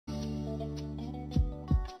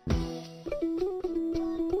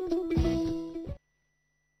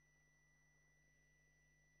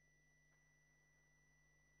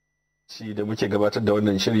lokaci da muke gabatar da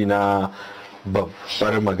wannan shiri na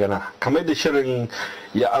babbar magana. Kamar da shirin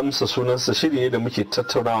ya amsa sunansa, shiri ne da muke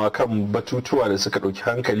tattaunawa kan batutuwa da suka ɗauki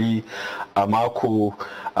hankali a mako,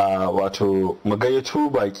 wato magayyato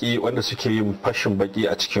baki wanda suke yin fashin baki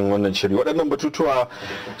a cikin wannan shiri. Waɗannan batutuwa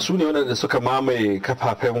su ne waɗanda suka mamaye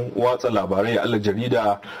kafafen watsa labarai, a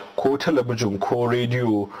jarida ko talabijin ko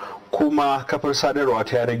rediyo kuma kafar sadarwa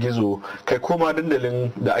ta yanar gizo, kai koma dandalin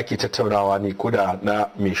da ake tattaunawa ne ko da na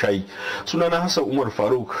mai shayi. Sunana Hassan Umar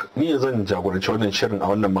Faruk, ni zan jagoranci wannan shirin a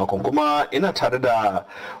wannan makon, kuma ina tare da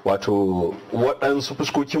wato waɗansu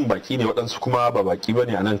fuskokin baki ne, waɗansu kuma ba baki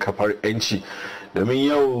bane a nan kafar yanci, domin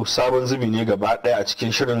yau sabon zubi ne gaba ɗaya a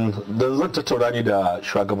cikin shirin, don zan tattauna ne da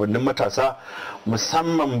shugabannin matasa,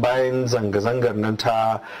 musamman bayan zanga-zangar nan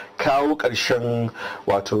ta kawo ƙarshen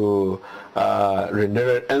wato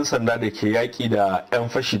rundunar 'yan sanda da ke yaƙi da 'yan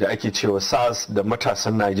fashi da ake cewa SARS da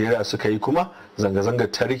matasan Najeriya suka yi, kuma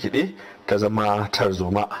zanga-zangar ta rikide ta zama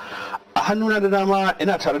tarzoma. A hannuna da dama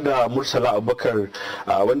ina tare da Murtala Abubakar,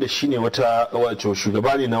 wanda shine wato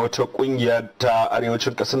shugaba ne na wata kungiya ta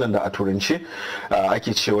arewacin ƙasar nan da a turance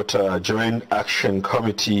ake ce wata Joint Action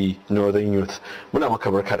Committee Northern Youth. Muna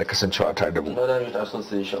maka barka da kasancewa tare da mu.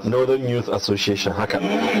 Northern Youth Association haka.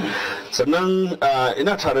 Sannan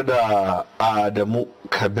ina tare da Adamu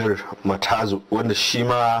Kabir Matazu, wanda shi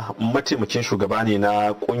ma mataimakin shugaba ne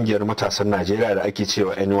na kungiyar matasan Najeriya da ake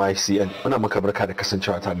cewa NYCN. Muna maka barka da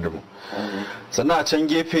kasancewa tare da mu. Sannan a can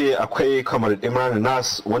gefe akwai kamar Imran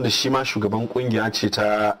Nas, wanda shi ma shugaban kungiya ce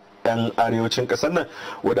ta 'yan arewacin kasar nan,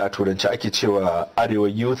 wadda a turanci ake cewa Arewa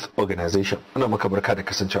Youth Organization. Ana maka barka da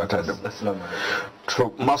kasancewa tare da mu.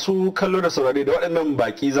 Masu kallo da saurari, da waɗannan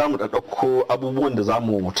baki za mu ɗaɗɗauko abubuwan da za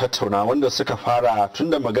mu tattauna, wanda suka fara tun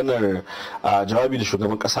da maganar jawabi da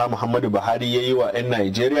shugaban ƙasa Muhammadu Buhari ya yi wa 'yan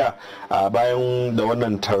Najeriya bayan da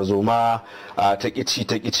wannan tarzoma ta ƙici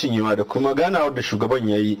ta cinyewa, da kuma ganawar da shugaban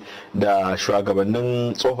ya yi da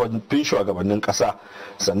tsofaffin shugabannin ƙasa.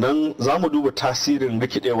 Sannan za mu duba tasirin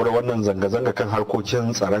rikidewar wannan zanga-zanga kan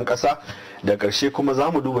harkokin tsaron ƙasa, da ƙarshe kuma za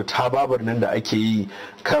mu duba tababar nan da ake yi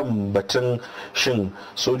kan batun shin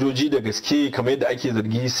sojoji da gaske kamar yadda ake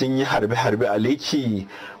zargi sun yi harbe-harbe a leki,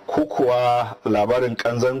 ko kuwa labarin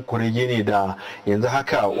kanzan kurege ne da yanzu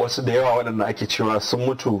haka wasu da yawa waɗanda ake cewa sun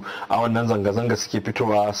mutu a wannan zanga-zanga suke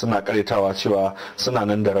fitowa suna karetawa cewa suna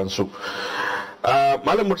nan da ransu.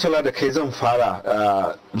 Malam Murtala, da kai zan fara.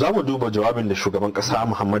 Za mu duba jawabin da shugaban kasa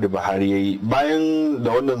Muhammadu Buhari ya yi bayan da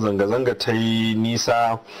wannan zanga-zanga ta yi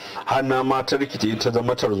nisa, hana ma ta rikice ta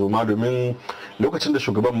zama tarzoma, domin lokacin da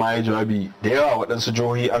shugaban ma ya jawabi da yawa waɗansu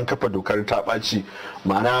jihohi an kafa dokar ta ɓaci,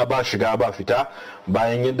 ma'ana ba shiga ba fita,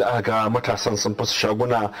 bayan yadda aka ga matasan sun fasa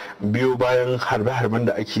shaguna biyu bayan harbe-harben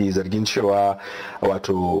da ake zargin cewa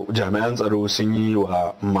wato jami'an tsaro sun yi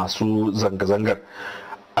wa masu zanga-zangar.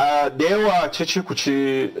 Da yawa cece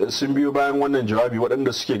kuce sun biyo bayan wannan jawabi,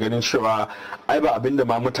 waɗanda suke ganin cewa ai ba abinda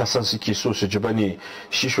ma matasan suke so su ji bane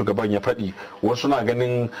shi shugaban ya faɗi. Wasu na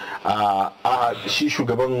ganin shi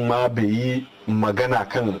shugaban ma bai yi magana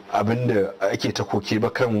kan abinda ake ta koke ba,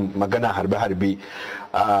 kan magana harbe-harbe.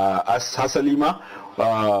 Hasali ma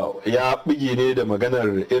ya bige ne da maganar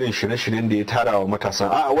irin shirye-shiryen da ya tara wa matasan.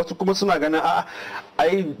 Wasu kuma suna ganin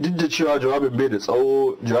ai duk da cewa jawabin bai da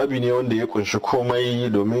tsawo, jawabi ne wanda ya kunshi komai,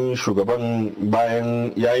 domin shugaban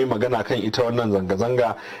bayan ya yi magana kan ita wannan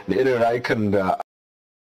zanga-zanga da irin rayukan da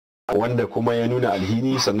wanda kuma ya nuna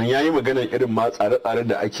alhini, sannan ya yi maganar irin ma tsare-tsare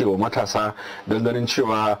da ake wa matasa don ganin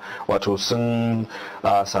cewa wato sun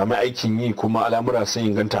sami aikin yi kuma al'amura sun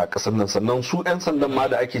inganta a ƙasar nan. Sannan su 'yan sandan ma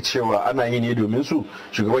da ake cewa ana yi ne domin su,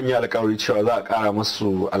 shugaban ya alƙawari cewa za a ƙara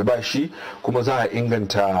musu albashi kuma za a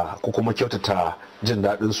inganta ko kuma kyautata jin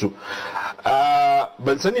daɗin su.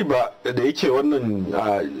 Ban sani ba, da yake wannan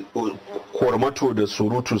kormato da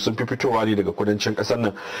surutu sun fi fitowa ne daga kudancin ƙasar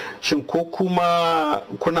nan, shin ko kuma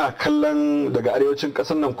kuna kallon daga arewacin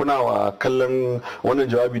ƙasar nan, kuna wa kallon wannan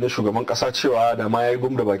jawabi na shugaban ƙasa cewa da ma ya yi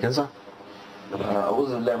gum da bakinsa?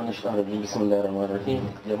 a'udhu billahi minash shaitanir rajim, bismillahir rahmanir rahim.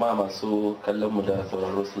 Jama'a masu kallon mu da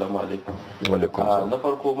sauraro, assalamu alaikum. Wa alaikum. Na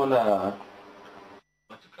farko muna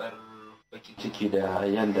matukar bakin ciki da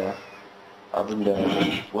yanda abinda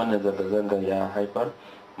wannan zanga-zangar ya haifar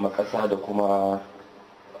makasa da kuma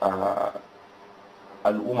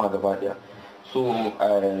al'umma gaba daya. So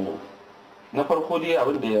na farko dai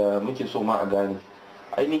abinda muke so ma a gane,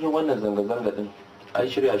 ainihin wannan zanga-zanga din ai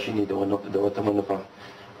shirya shi ne da wata manufa,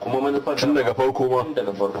 kuma manufa tun daga farko ma. Tun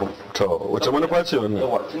daga farko. To wace manufa ce wannan?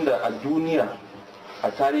 Yawa, tunda a duniya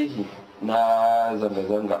a tarihi na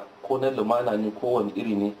zanga-zanga ko na lumana ne ko wani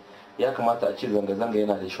iri ne, ya kamata a ce zanga-zanga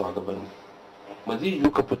yana da shugabanni. ba zai yi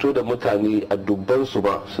ka fito da mutane a dubban su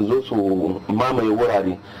ba su zo su mamaye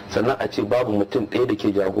wurare sannan a ce babu mutum ɗaya da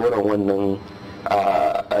ke jagoran wannan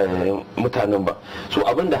mutanen ba. So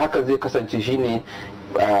abin da hakan zai kasance shine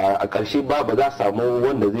a ƙarshe ba za a samu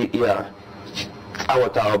wanda zai iya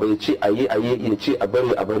tsawatawa ba ya ce a yi ya ce a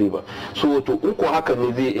bari ba. So to in ko haka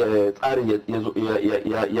ne zai tsarin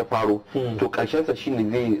ya faru to ƙarshensa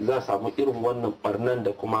shine za a samu irin wannan barnan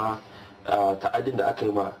da kuma ta'adin da aka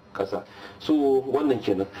yi ma kasa. So wannan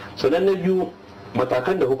kenan. Sannan na biyu,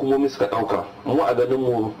 matakan da hukumomi suka ɗauka mu a ganin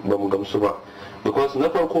mu ba mu gamsu ba, because na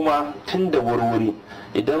farko ma tun da wuri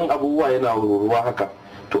idan abubuwa yana ruruwa haka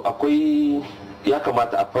to akwai ya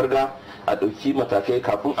kamata a farga a ɗauki matakai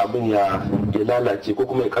kafin abin ya lalace ko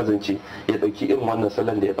kuma ya kazance ya ɗauki irin wannan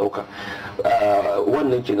salon da ya ɗauka.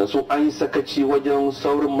 Wannan kenan. So an yi sakaci wajen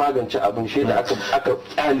saurin magance abin shi da aka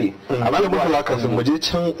kyale. Amma da muka kafin mu je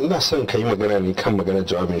can ina son ka yi magana ne kan maganar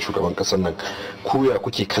jawabin shugaban kasar nan, kuya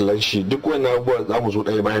kuke kallon shi duk wani abubuwa za mu zo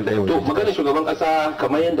ɗaya bayan ɗaya. To maganar shugaban kasa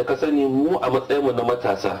kamar yadda ka sani mu a matsayin mu na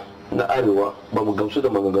matasa na arewa ba mu gamsu da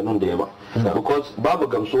maganganun da ya ba, because babu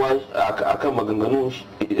gamsuwa akan maganganun.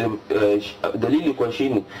 Dalili kuwa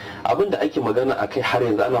shine abin da ake magana akai har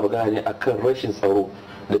yanzu ana magana ne akan rashin tsaro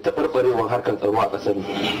da taɓarɓarewar harkar tsaro a ƙasar,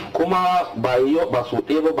 kuma ba so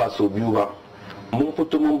ɗaya ba so biyu ba mun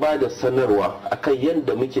fito mun ba da sanarwa akan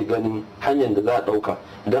yadda muke ganin hanyar da za a ɗauka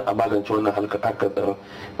don a magance wannan harkar tsaron.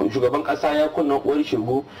 Shugaban ƙasa ya kunna uwar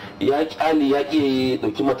shegu ya ƙyale ya iya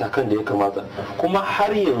ɗauki matakan da ya kamata, kuma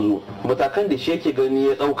har yanzu matakan da shi yake gani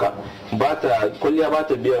ya ɗauka kwalliya ba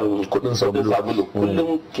ta biyan kuɗin sabulu.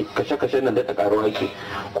 Kullum kashe-kashe nan da ƙaruwa yake.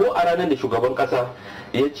 Ko a ranar da shugaban ƙasa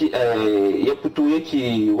ya fito ya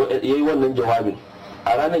yi wannan jawabin, a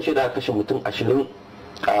ranar shi da kashe mutum 20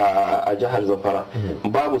 a jihar Zamfara.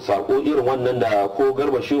 Babu sako irin wannan da ko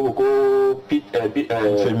Garba Shehu ko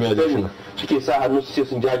suke sa hannu su ce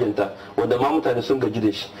sun jajanta, wanda ma mutane sun gaji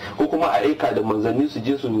da shi, ko kuma a aika da manzanni su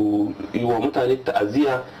je su yi wa mutane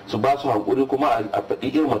ta'aziyya su ba su hankuri kuma a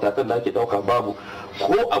faɗi irin matakan da ake ɗauka. Babu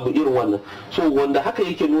ko abu irin wannan. So wanda haka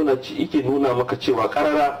yake nuna maka cewa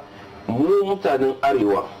karara mu mutanen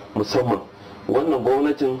arewa musamman wannan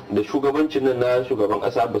gwamnatin da shugabancin nan na shugaban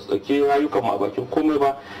kasa ba su dauke rayukan a bakin komai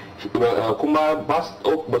ba, kuma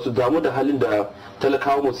ba su damu da halin da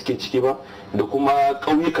talakawa mu suke ciki ba, da kuma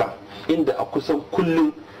ƙauyuka inda a kusan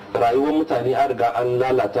kullum rayuwar mutane an riga an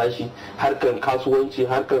lalata shi, harkan kasuwanci,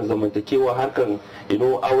 harkan zamantakewa, harkan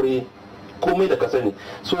aure, komai da ka sani.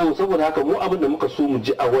 So saboda haka mu abin da muka so mu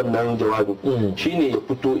ji a wannan jawabin shine ya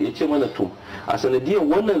fito ya ce mana to a sanadiyar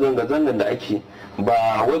wannan zanga-zangan da ake ba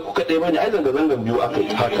wai ku kaɗai bane, ai zanga-zangan biyu aka yi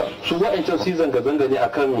haka. Su wa'ancan su zanga-zanga ne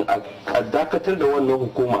akan a dakatar da wannan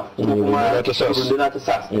hukuma ko kuma runduna ta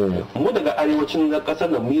SAS. Mu daga arewacin ƙasar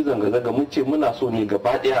nan mu yi zanga-zanga mun ce muna so ne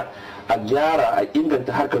gaba ɗaya a gyara a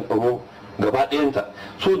inganta harkar tsaro gaba ɗayanta.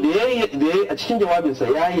 So da ya a cikin jawabinsa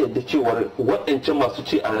ya yarda cewar waɗancan masu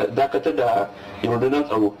ce a dakatar da rundunar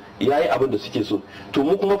tsaro ya yi abin da suke so. To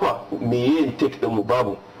mu kuma fa me yin take ɗin mu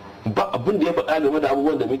babu. Ba abin da ya faɗa game da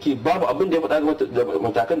abubuwan da muke, babu abin da ya faɗa game da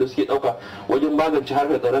matakan da suke ɗauka wajen magance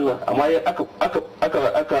harkar tsaron nan. Amma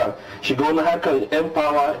aka shiga wani harkar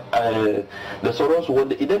empower da sauransu,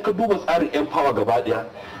 wanda idan ka duba tsarin empower gaba ɗaya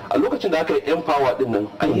a lokacin da aka yi empower din nan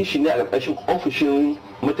an yi shi ne a ƙarƙashin ofishin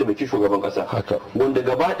mataimakin shugaban ƙasa, wanda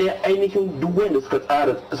gaba ɗaya ainihin duk wanda suka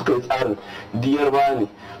yi tsarin diyar ba ne.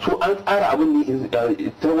 So an tsara abin ne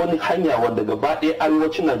ta wani hanya wanda gaba ɗaya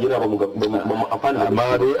arewacin Najeriya ba mu amfani da.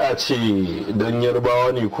 Amma dai a ce dan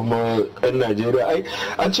yarbawa ne kuma 'yan Najeriya, ai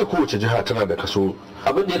an ce kowace jiha tana da kaso.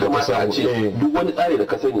 Abin da ya kamata a ce duk wani tsari da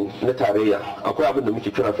ka sani na tarayya akwai abin da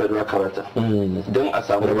muke kira federal character, don a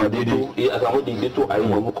samu daidaito a yi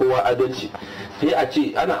wa kowa adalci. Sai a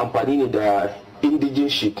ce ana amfani ne da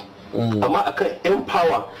indigenship, amma akan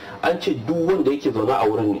empower an ce duk wanda yake zaune a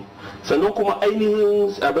wurin ne. Sannan kuma ainihin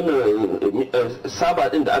abin saba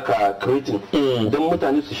din da aka creating don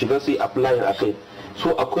mutane su shiga su yi apply a kai.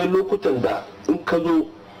 So akwai lokutan da in ka zo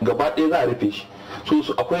gaba ɗaya za a rufe shi.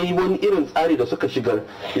 So akwai wani irin tsari da suka shigar,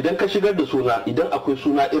 idan ka shigar da suna, idan akwai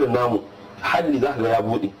suna irin namu hadli za ka ga ya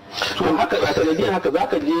buɗe. So haka a sanadiyar haka za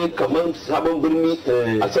ka je kamar sabon birni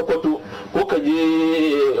a Sokoto ko ka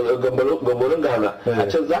je gambarin Ghana, a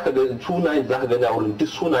can za ka ga sunayen za ka gani a wurin duk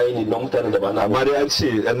sunaye ne na mutane da ba na. Amma dai an ce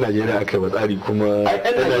yan Najeriya aka yi tsari kuma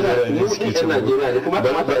yan Najeriya ne kuma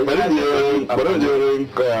kamata a yi. Bari je wurin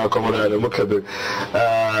kamar da muka bi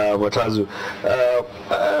matazu.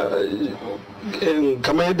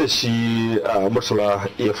 kamar yadda shi murtala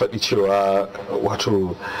ya faɗi cewa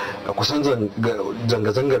wato kusan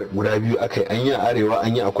zanga-zangar guda biyu aka yi, an yi a arewa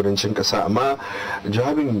an yi a kudancin ƙasa, amma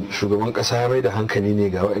jawabin shugaban ƙasa ya mai da hankali ne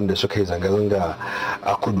ga waɗanda suka yi zanga-zanga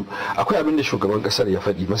a kudu. Akwai abin da shugaban ƙasar ya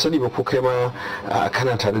faɗi, ba sani ba ko kai ma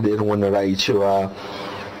kana tare da irin wannan ra'ayi cewa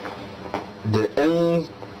da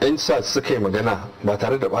 'yan sa suka yi magana ba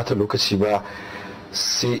tare da ɓata lokaci ba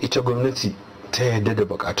sai ita gwamnati ta yarda da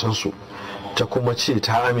bukatunsu, ta kuma ce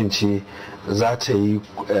ta amince za ta yi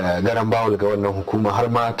garan bawul ga wannan hukuma, har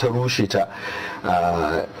ma ta rushe ta.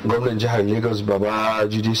 Gwamnan jihar Lagos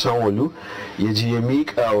Babajide Sanwo-Olu ya je ya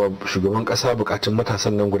miƙa wa shugaban ƙasa bukatun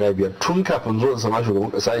matasan nan guda 5 tun kafin zuwan sama.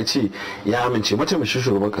 Shugaban ƙasa ya ce ya amince, mataimakin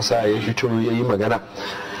shugaban ƙasa ya fito ya yi magana.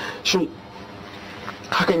 Shin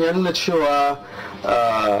hakan ya nuna cewa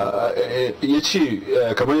ya ce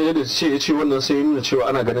kamar yadda ya ce wannan sai ya nuna cewa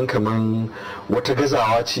ana ganin kamar wata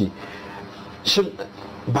gazawa ce? Shin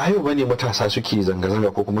ba yau bane matasa suke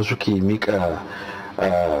zanga-zanga ko kuma suke mika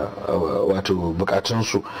wato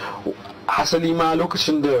bukatunsu? Hasali ma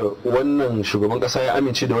lokacin da wannan shugaban kasa ya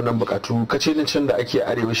amince da wannan bukatu, kace can da ake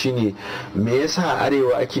arewa shine me yasa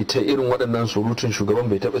arewa ake ta irin waɗannan surutun shugaban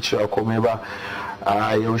bai taɓa cewa komai ba?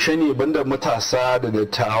 A yaushe ne banda matasa da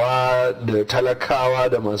dattawa da talakawa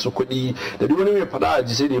da masu kuɗi da duk wani mai faɗa a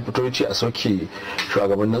ji sai da ya fito ce a sauke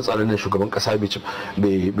shugabannin tsaron nan, shugaban ƙasa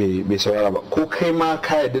bai saurara ba? Ko kai ma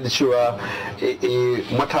ka yarda da cewa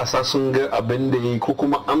matasa sun ga abin da ya yi, ko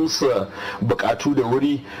kuma amsa bukatu da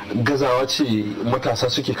wuri gazawa ce matasa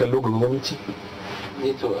suke kallo ga gwamnati?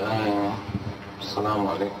 Assalamu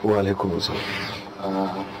alaikum. Wa alaikum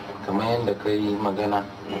assalam. Kamar yadda ka yi magana,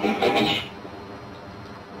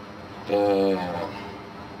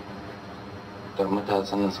 da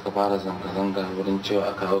matasan suka fara zanga-zanga wurin cewa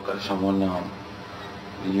a kawo ƙarshen wannan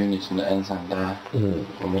unit na 'yan sanda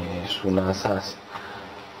mai suna SAS,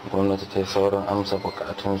 gwamnati ta yi saurin amsa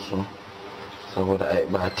bukatunsu, saboda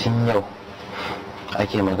ba tun yau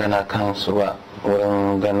ake magana kan su ba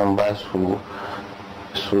wurin ganin ba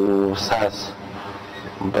su SAS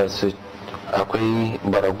ba su, akwai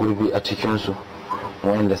bara gurbi a cikinsu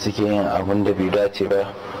wanda suke yin abin da bai dace ba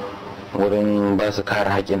wurin ba su kare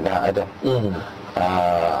haƙƙin ɗan adam,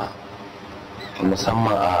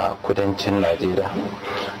 musamman a kudancin Najeriya.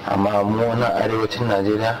 Amma mu na arewacin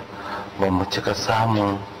Najeriya ba mu cika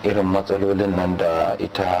samun irin matsalolin nan da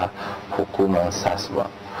ita hukumar SAS ba.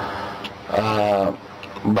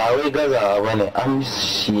 Ba wai gazawa ba ne,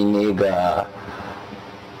 amshi ne ga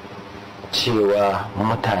cewa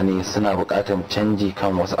mutane suna buƙatar canji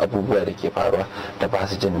kan wasu abubuwa da ke faruwa da ba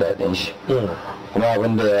su jin daɗin shi. Kuma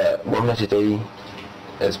abinda gwamnati ta yi,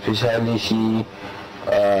 especially shi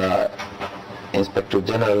inspector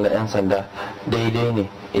general na 'yan sanda, daidai ne.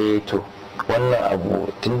 To wannan abu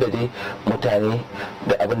tun da dai mutane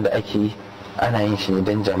da abin da ake yi ana yin shi ne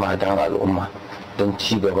don jama'a, don al'umma, don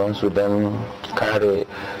ci gabansu, don kare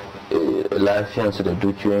lafiyansu da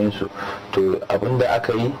dukiyoyinsu. To abin da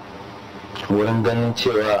aka yi wurin ganin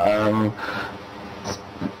cewa an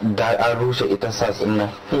rushe ita SAS nan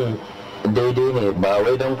daidai ne, ba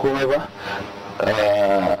wai don komai ba,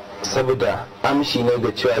 saboda amshi ne ga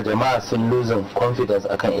cewa jama'a sun losing confidence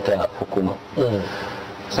akan ita hukuma.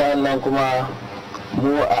 Sa'annan kuma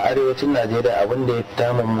mu a arewacin Najeriya abin da ya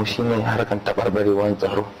damu mu shine harkan taɓarɓarewar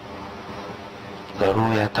tsaro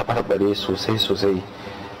ya taɓarɓare sosai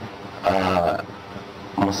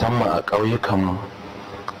musamman a ƙauyukanmu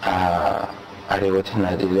a arewacin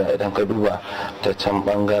Najeriya. Idan ka duba ta can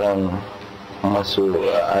ɓangaren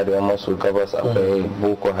arewa maso gabas akwai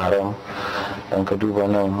Boko Haram, idan ka duba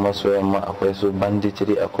nan maso yamma akwai su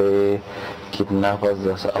banditry, akwai kidnappers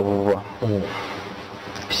da su abubuwa.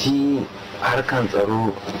 Shi harkan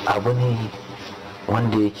tsaro abu ne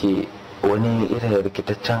wanda yake wani irin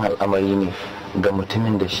rikitaccen al'amari ne ga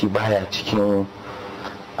mutumin da shi baya cikin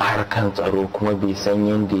harkan tsaro kuma bai san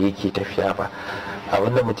yadda yake tafiya ba.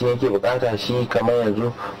 Abinda mutum yake bukata shi kamar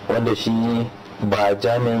yanzu wanda shi ba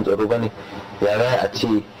jami'in tsaro bane, ya za a ce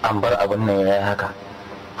an bar abin nan ya yi haka?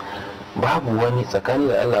 Babu wani, tsakani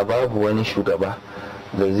da Allah babu wani shugaba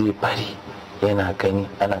da zai bari yana gani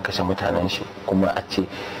ana kashe mutanen shi kuma a ce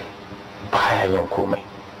baya yin komai.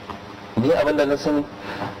 Ni abinda na sani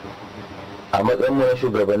a matsayin mu na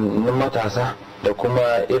shugabannin matasa da kuma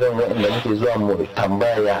irin waɗanda muke zuwa mu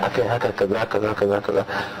tambaya ya aka haka kaza,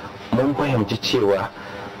 mun fahimci cewa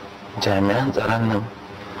jami'an tsaron nan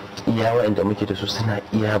iya waɗanda muke da su suna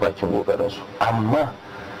iya bakin ƙoƙarinsu, amma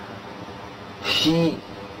shi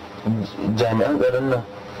jami'an tsaron nan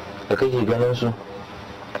da kake ganin su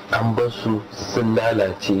an bar su sun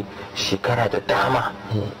lalace shekara da dama.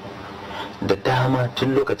 da dama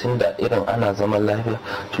tun lokacin da irin ana zaman lafiya,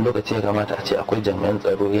 tun lokacin ya kamata a ce akwai jami'an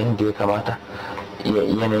tsaro yadda ya kamata,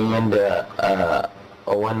 yanayin yadda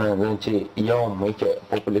wannan zan ce yawan mu yake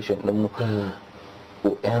population ɗinmu,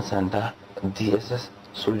 'yan sanda, dss,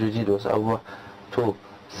 sojoji da wasu abubuwa, to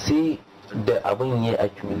sai da abin ya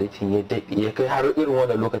accumulating ya daɗe ya kai har irin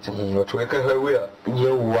wannan lokacin, wato ya kai har wuya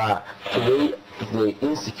yawa, to yayi da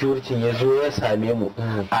insecurity ya zo ya same mu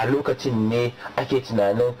a lokacin ne ake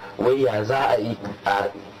tunanin wai ya za a yi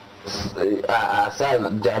a sa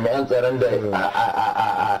jami'an tsaron da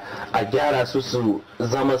a gyara su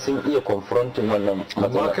zama sun iya confronting wannan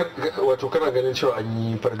matsala. Wato kana ganin cewa an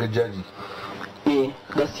yi fargajaji?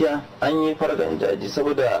 Gaskiya an yi fargajaji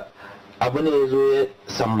saboda abu ne ya zo ya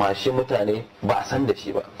sammashi mutane ba a san da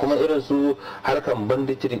shi ba, kuma irin su harkan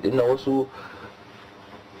banditiri din na wasu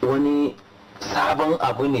wani sabon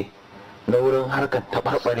abu ne na wurin harkar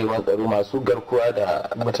taɓarɓarewa tsaro, masu garkuwa da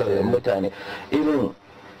mutane irin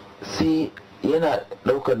sai yana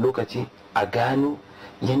ɗaukar lokaci a gano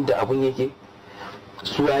yadda abun yake,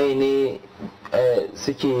 suwaye ne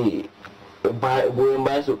suke goyon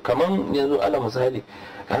bayan su, kamar yanzu ala misali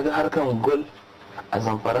kaga harkan gol a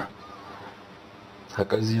Zamfara,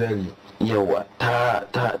 haƙar zinari, yawa ta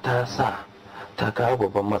sa ta kawo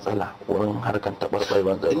babban matsala wurin harkar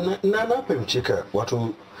taɓarɓarewar tsaro. Na fahimce ka,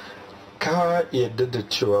 wato ka yadda da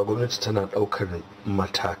cewa gwamnati tana ɗaukar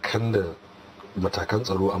matakan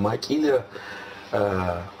tsaro, amma kila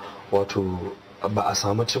wato ba a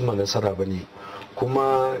samu cimma nasara ba ne,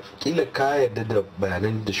 kuma kila ka yadda da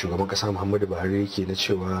bayanan da shugaban ƙasa Muhammadu Buhari yake na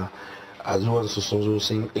cewa a zuwansu sun zo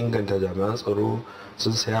sun inganta jami'an tsaro,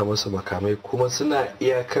 sun saya masa makamai, kuma suna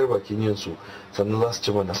iyakar bakin yinsu sannan za su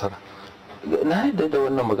cimma nasara. Na yadda da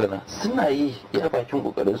wannan magana, suna yi ya bakin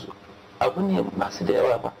kokarin su, abu ne masu da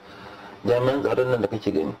yawa ba jami'an tsaron nan da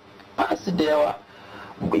kake gani ba su da yawa.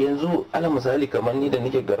 Yanzu ala misali kamar ni da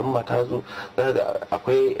nake garin Matazu, kaga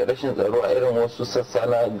akwai rashin tsaro a irin wasu sassa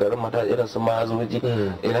na garin Matazu, irin su mazoji,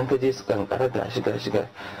 idan ka je su kankara ga shiga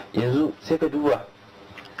yanzu sai ka duba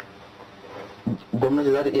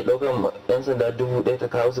gwamnati za ta iya ɗaukar 'yan sanda 1,000 ta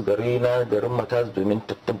kawo su garin Matazu domin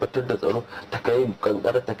ta tabbatar da tsaro, ta kai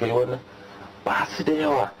kankara, ta kai wannan, ba su da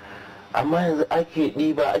yawa. Amma yanzu ake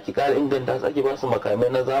ɗiba, ake ƙara inganta su, ake ba su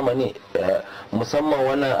makamai na zamani, musamman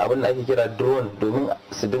wannan abin da ake kira drone, domin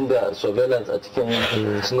su dinga surveillance a cikin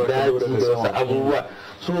daji da wasu abubuwa.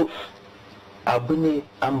 So abu ne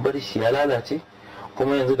an bar shi ya lalace,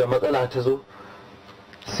 kuma yanzu da matsala ta zo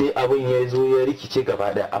sai abin ya zo ya rikice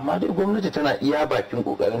gaba daya. Amma dai gwamnati tana iya bakin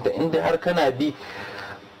kokarinta, inda har kana bi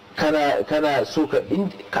kana so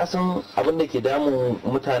ka san abin da ke damun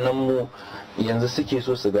mutanenmu yanzu suke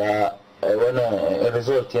so su ga wannan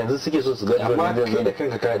result, yanzu suke so su ga. Amma kai da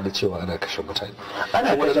kanka ka da cewa ana kashe mutane,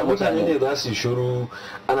 mutane ne za su yi shiru,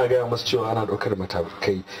 ana gaya masu cewa ana ɗaukar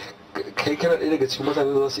matakai, kai kana ɗaya daga cikin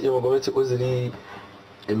mutane za su iya gwamnati uzuri?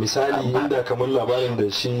 Misali inda kamar labarin da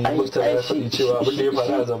shi Murtala ya faɗi cewa abin da ya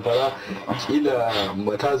faru a Zamfara kila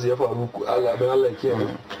Matazu ya faru, abin Allah kiyaye.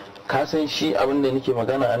 Ka san shi abin da nake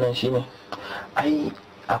magana a nan shine, ai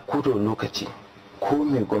a kudo lokaci ko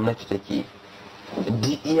mai gwamnati take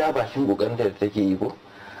duk iya bashin kokarin da take yi ko,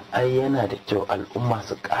 ai yana da kyau al'umma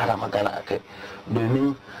su ƙara magana a kai,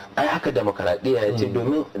 domin ai haka demokaradiyya ya ce,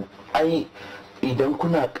 domin ai idan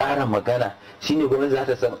kuna ƙara magana shine gwamnati za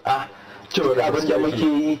ta san abin da muke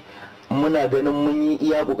yi muna ganin mun yi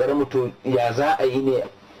iya kokarin mu, to ya za a yi ne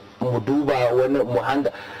mu duba wani mu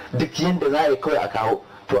hanga duk yanda za a yi kawai a kawo.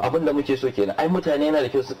 To abin da muke so kenan, ai mutane yana da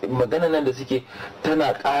kyau magana nan da suke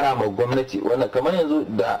tana ƙara ma gwamnati wannan, kamar yanzu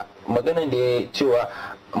da maganan da ya cewa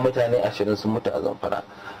mutane 20 sun mutu a Zamfara.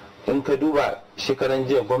 In ka duba shekaran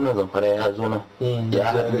jiya gwamnan Zamfara ya zo nan ya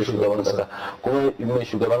haɗu da shugaban ƙasa, kuma mai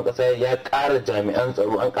shugaban ƙasa ya ƙara jami'an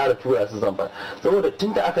tsaro, an ƙara tura su Zamfara, saboda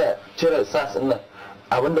tun da aka cire SAS nan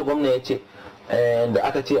abin da gwamna ya ce da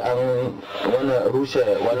aka ce an rushe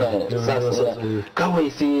wannan SAS kawai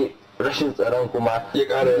sai rashin tsaron kuma ya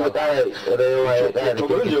ƙara rayawa, ya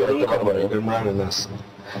ƙara da nasu.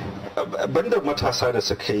 Banda matasa da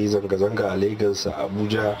suka yi zanga-zanga a Lagos, a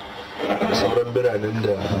Abuja da sauran biranen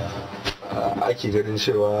da ake ganin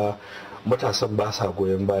cewa matasan ba sa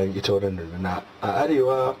goyon bayan ita wannan runduna, a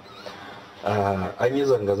arewa an yi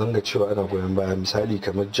zanga-zanga cewa ana goyon bayan, misali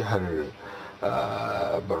kamar jihar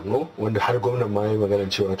Borno, wanda har gwamnan ma ya yi magana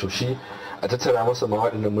cewa to shi a tattara masa ma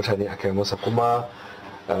waɗannan mutane a kai masa, kuma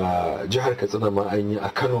jihar Katsina ma an yi, a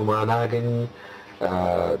Kano ma na gani,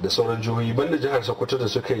 da sauran jihohi, banda jihar Sokoto da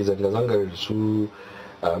suka yi zanga-zangar su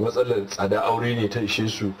matsalar tsada aure ne ta ishe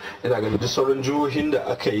su. Ina ganin duk sauran jihohin da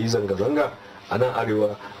aka yi zanga-zanga a nan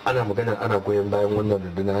arewa ana magana ana goyon bayan wannan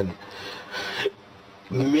runduna ne.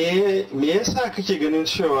 me yasa kake ganin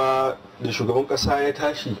cewa da shugaban kasa ya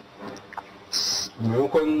tashi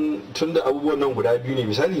maimakon tun da abubuwan nan guda biyu ne,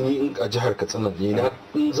 misali ni a jihar Katsina ne na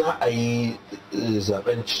in za a yi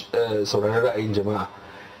zaben sauraron ra'ayin jama'a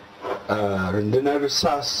rundunar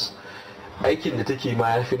SAS aikin da take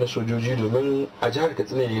ma ya fi na sojoji, domin a jihar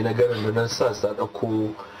Katsina ne na ga rundunar SAS ta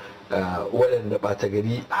ɗauko waɗanda ɓata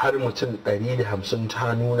gari har mutum 150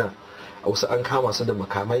 ta nuna, wasu an kama su da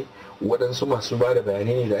makamai, waɗansu masu ba da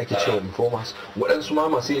bayanai ne da ake cewa informers, waɗansu ma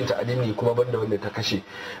masu yin ta'adin ne kuma banda wanda ta kashe.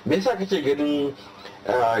 Me yasa kake ganin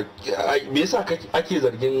me yasa ake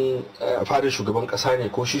zargin fadar shugaban kasa ne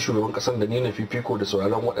ko shi shugaban kasan da nuna fifiko da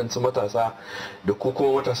sauraron waɗansu matasa da ko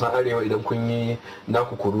kuma matasan arewa idan kun yi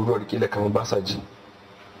naku kururuwar kila kamar ba sa ji?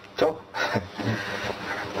 To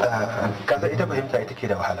kasa ita fahimta ita ke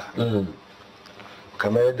da wahala,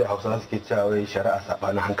 kamar yadda hausawa suke cewa wai shari'a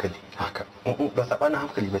saɓanin hankali. Haka ba saɓanin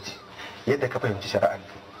hankali ba ce, yadda ka fahimci shari'a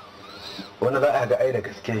wanda za a ga ai da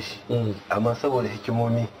gaske shi, amma saboda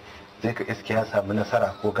hikimomi zai ka iske ya samu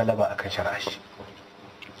nasara ko galaba akan shari'a shi.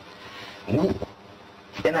 Ni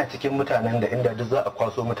yana cikin mutanen da inda duk za a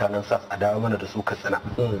kwaso mutanen SAS a dawo mana da su Katsina,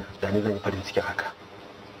 da ni zan yi farin cikin haka,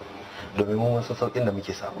 domin mun san sauƙin da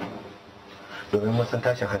muke samu, domin mun san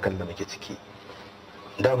tashin hankalin da muke ciki.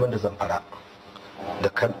 Daman da Zamfara da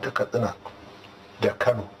Katsina da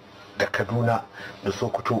Kano da Kaduna da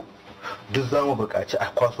Sokoto duk za mu buƙaci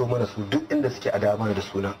a kwaso mana su duk inda suke a dawo mana da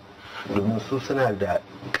sunan, domin su suna da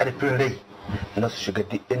ƙarfin rai na su shiga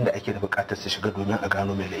duk inda ake da buƙatar su shiga domin a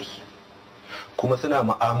gano mai laifi, kuma suna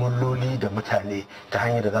mu'amaloli da mutane ta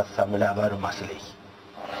hanyar da za su samu labarin masu laifi.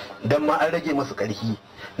 Dan ma an rage masu ƙarfi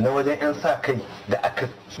na wajen 'yan sa kai da aka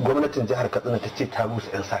gwamnatin jihar Katsina ta ce ta rusa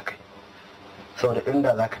 'yan sa kai, saboda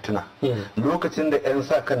inda za ka tuna lokacin da 'yan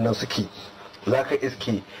sa kan nan suke, za ka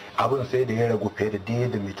iske abin sai da ya ragu fiye da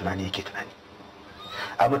da mai tunani yake tunani.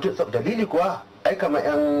 A mutum dalili kuwa ai kama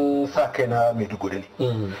 'yan sa kai na Maiduguri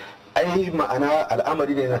ne, ai ma'ana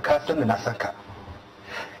al'amari ne na kasan da na san ka,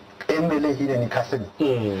 in mai laifi ne ni ka sani,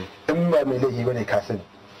 in ba mai laifi ba ne ka sani,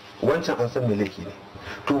 wancan an san mai laifi ne.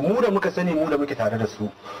 To mu da muka sani, mu da muke tare da su,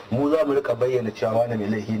 mu za mu rika bayyana cewa wani mai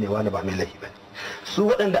laifi ne wani ba mai laifi ba ne. Su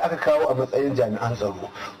waɗanda aka kawo a matsayin jami'an tsaro,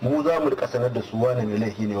 mu za mu rika sanar da su wani mai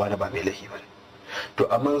laifi ne wani ba mai laifi ba ne. To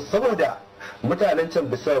amma saboda mutanen can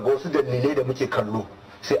bisa ga wasu dalilai da muke kallo,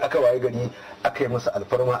 sai aka waye gari aka yi musu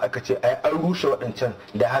alfarma aka ce ai an rushe waɗancan,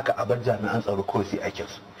 da haka a bar jami'an tsaro kawai su aikin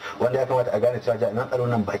su, wanda ya kamata a gane cewa jami'an tsaro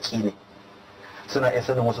nan baki ne, suna iya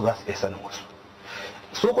sanin wasu, za su iya sanin wasu.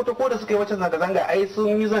 Sokoto ko da suka yi wacce zanga-zanga ai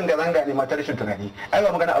sun yi zanga-zanga ne mata rashin tunani, ai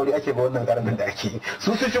ba magana aure ake ba wannan karamin da ake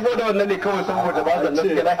su shigo da wannan ne kawai saboda ba zan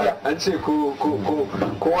suke lafiya. An ce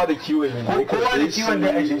kowa da kiwon ne, kowa da kiwon da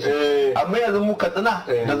ake shi, amma yanzu mu Katsina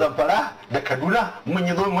da Zamfara da Kaduna mun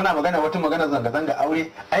yi zo muna magana wata magana zanga-zanga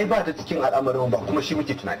aure, ai ba ta cikin al'amarin ba, kuma shi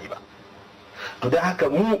muke tunani ba. To dan haka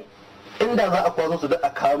mu inda za a kwazo su da a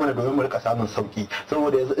kawo mana domin mu rika samun sauki,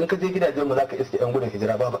 saboda yanzu in ka je gidajen mu zaka iske yan gudun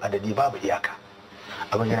hijira babu adadi babu iyaka.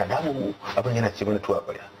 Abin yana damun mu, abin yana ce mana tuwa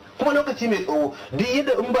ƙwarya, kuma lokaci mai tsawo. Duk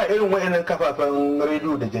yadda in ba irin wayannan kafafen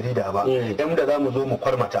rediyo da jarida ba, yan da za mu zo mu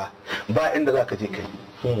kwarmata ba inda za ka je kai.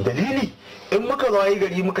 Dalili in muka zo yi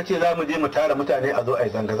gari muka ce za mu je mu tara mutane a zo a yi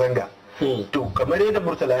zanga-zanga, to kamar yadda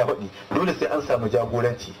Murtala ya faɗi, dole sai an samu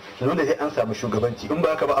jagoranci, dole sai an samu shugabanci, in ba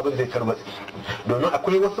haka ba abin zai tarwatsi. Domin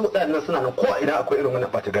akwai wasu mutanen suna nan ko a ina akwai irin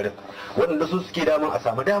wannan ɓata garin, waɗanda su suke daman a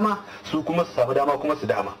samu dama, su kuma su samu dama kuma su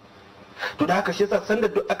dama. To da haka shi yasa sanda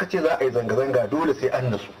duk aka ce za a yi zanga-zanga dole sai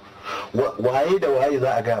an nasu waye da waye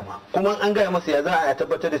za a gaya ma, kuma an gaya masa ya za a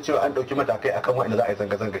tabbatar da cewa an ɗauki matakai akan wa'anda za a yi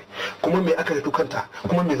zanga-zanga, kuma me aka hito kanta,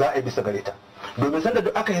 kuma me za a yi bisa gare ta. Domin sanda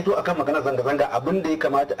duk aka hito akan magana zanga-zanga, abin da ya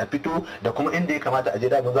kamata a fito da kuma inda ya kamata a je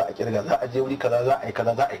damin za a kirga, za a je wuri kaza, za a yi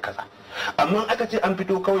kaza, za a yi kaza. Amma aka ce an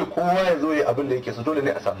fito kawai kowa ya zo ya abin da yake so, dole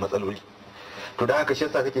ne a samu matsaloli. To da haka shi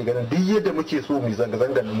yasa kake ganin duk yadda muke so mu yi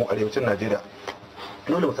zanga-zanga mu arewacin Najeriya,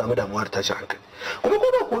 dole mu samu damuwar tashin hankali. Kuma ko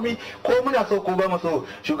ba komi, ko muna so ko ba mu so,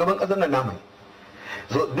 shugaban kasar nan namu ne.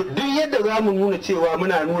 Duk yadda za mu nuna cewa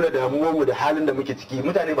muna nuna damuwar mu da halin da muke ciki,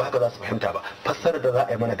 mutane ba haka za su fahimta ba, fassarar da za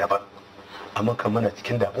a yi mana daban. Amma kan muna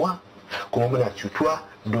cikin damuwa kuma muna cutuwa,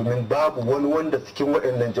 domin babu wani wanda cikin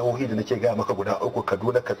waɗannan jihohi da nake gaya maka guda uku,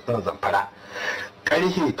 Kaduna, Katsina, Zamfara,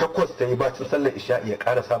 ƙarfe 8 ta yi bacin sallar isha'i ya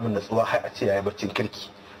ƙara samun natsuwa har a ce ya yi baccin kirki,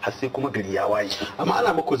 har sai kuma gari ya waye. Amma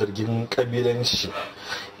ana muku zargin kabilanci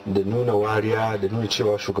da nuna wariya da nuna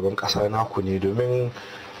cewa shugaban kasa naku ne, domin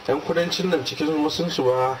yan kudancin nan cikin wasunsu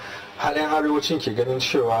ba har yan arewacin ke ganin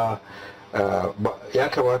cewa ya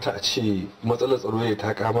kamata a ce matsalar tsaro ya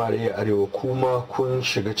ta kamare arewa, kuma kun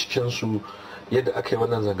shiga cikinsu yadda aka yi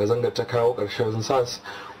wannan zanga-zanga ta kawo ƙarshen SAS,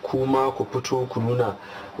 kuma ku fito ku nuna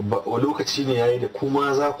lokaci ne yayi da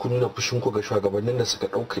kuma za ku nuna fushin ku ga shugabannin da suka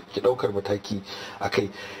daukar mataki a kai.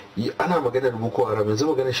 Ana maganar Boko Haram yanzu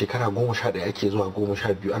maganar shekara 11 ake zuwa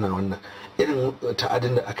 12 ana wannan irin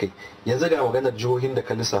ta'adin da aka yi. Yanzu ga maganar jihohin da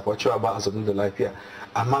ka lissafa cewa ba a zaune da lafiya,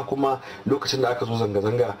 amma kuma lokacin da aka zo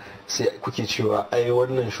zanga-zanga sai kuke cewa ai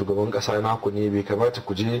wannan shugaban kasa naku ne, bai kamata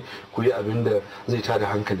ku je ku yi abin da zai tada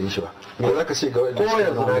hankalin shi ba. Me za ka ce ga ko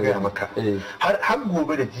yanzu na gaya maka har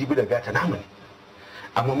gobe da jibi da gata namu ne,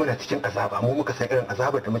 amma muna cikin azaba, mu muka san irin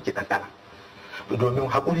azabar da muke ɗanɗana domin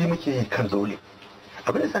haƙuri muke yi kan dole.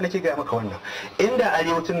 Abin da sa nake gaya maka wannan, inda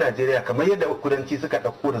arewacin Najeriya kamar yadda kudanci suka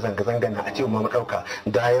ɗauko da zanga-zangan na a ce mu ɗauka,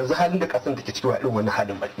 da yanzu halin da ƙasar take ciki wa irin wannan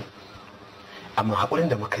halin bane. Amma haƙurin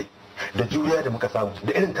da muka yi da juriya da muka samu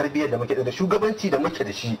da irin tarbiyyar da muke da shugabanci da muke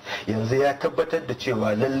da shi yanzu ya tabbatar da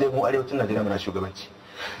cewa lalle mu arewacin Najeriya muna shugabanci.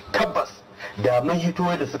 Tabbas da mun hito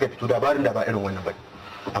da suka fito labarin da ba irin wannan bane,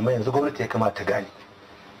 amma yanzu gwamnati ya kamata gane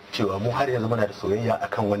cewa mu har yanzu muna da soyayya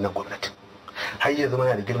akan wannan gwamnatin, har yanzu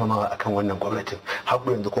muna da girmamawa akan wannan gwamnatin, har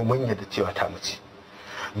yanzu kuma mun yarda cewa ta mace.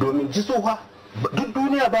 Domin ji tsoha duk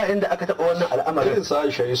duniya ba inda aka taɓa wannan al'amarin. Irin sa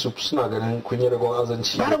Aisha Yusuf suna ganin kun yi ragon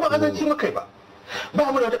azanci. Ba ragon azanci muka yi ba.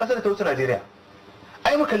 Ba mu da wata ƙasar da ta wuce Najeriya.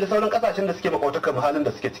 Ai mu kalli sauran ƙasashen da suke makwautakar halin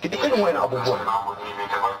da suke ciki duk irin wayan abubuwan.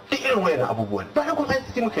 Duk irin wayan abubuwan. Ba ragon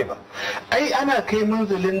azanci muka yi ba. Ai ana kai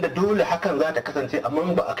munzulin da dole hakan za ta kasance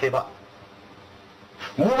amma ba a kai ba.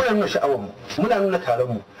 Mu muna nuna sha'awar mu, muna nuna taron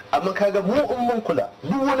mu, amma kaga mu in mun kula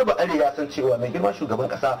duk wani ba arewa ya san cewa mai girma shugaban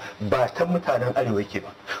kasa ba ta mutanen arewa yake ba.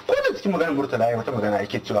 Ko da cikin maganar Murtala ya wata magana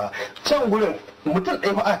yake cewa can gurin mutum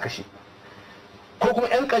ɗaya fa aka kashe, ko kuma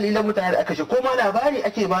yan kalilan mutane da aka kashe, ko ma labari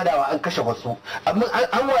ake badawa an kashe wasu, amma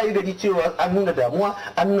an waye gari cewa an nuna damuwa,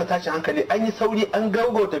 an nuna tashin hankali, an yi sauri, an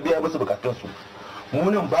gaugauta biya musu bukatunsu. Mu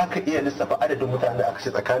nan ba ka iya lissafa adadin mutanen da aka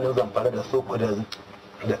kashe tsakanin Zamfara da Soko da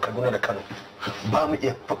Kaduna da Kano, ba mu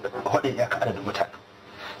iya faɗin iyaka adadin mutane.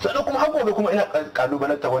 Sannan kuma har gobe kuma ina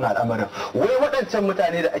kalubalanta wani al'amarin, wai waɗancan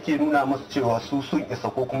mutane da ake nuna musu cewa su sun isa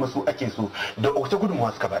ko kuma su ake so da wace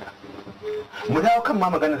gudunmawa suka bada. Mu dawo kan ma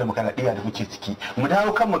magana da makaradiyya da muke ciki, mu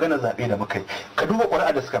dawo kan magana zaɓe da muka yi, ka duba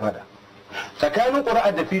ƙuri'ar da suka bada. Tsakanin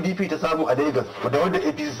ƙuri'ar da PDP ta samu a Lagos da wanda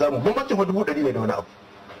APC samu bambancin 100,000 ne da wani abu.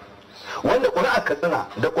 Wanda ƙuri'ar Katsina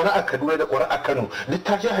da ƙuri'ar Kaduna da ƙuri'ar Kano duk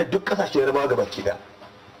ta shahar duk ƙasashen Yarbawa gabaki ɗaya.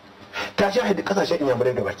 Ta shahidi kasashen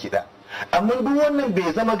inyamurai da baki da, amma duk wannan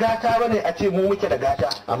bai zama gata bane a ce mu muke da gata.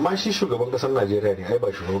 Amma shi shugaban kasar Najeriya ne, ai ba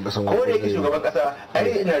shugaban kasar ko da yake shugaban kasa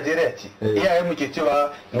ai Najeriya ce, iyayen mu ke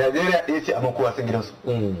cewa Najeriya ɗaya ce amma kowa sun gidansu.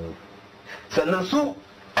 Sannan su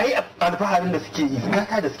ai alfaharin da suke yi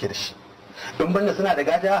gata da suke da shi, in banda suna da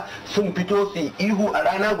gata sun fito su yi ihu a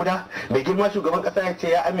rana guda, mai girma shugaban kasa ya ce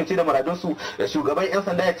ya amince da muradunsu, da shugaban yan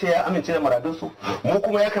sanda ya ce ya amince da muradunsu. Mu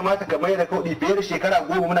kuma ya kamata ka mai da kaudi fiye da shekara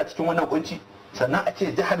 10 muna cikin wannan kunci, sannan a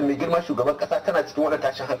ce jihar mai girma shugaban kasa tana cikin wannan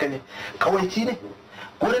tashin hankali. Kawaici ne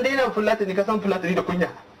wurin daina fulatani, ka san fulatani da kunya.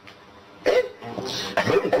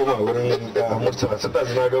 Bari in koma wurin Murtala, sun da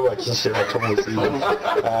zina ga bakin shi na ta motsi.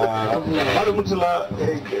 Har Murtala,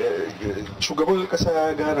 shugaban kasa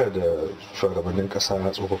ya gana da shugabannin kasa na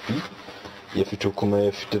tsofaffi, ya fito kuma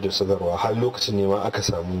ya fito da sadarwa, har lokacin ne ma aka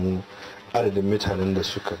samu adadin mutanen da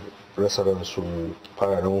suka rasa ransu,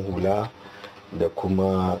 fararen hula da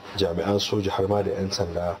kuma jami'an soja har ma da 'yan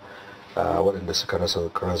sanda waɗanda suka rasa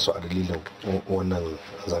ransu a dalilin wannan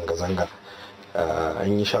zanga-zanga.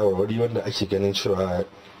 An yi shawarwari wanda ake ganin cewa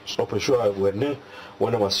tsofaffin shugabannin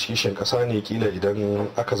wanda masu kishin kasa ne, kila idan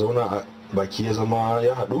aka zauna a baki ya zama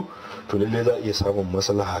ya haɗu to lallai za a iya samun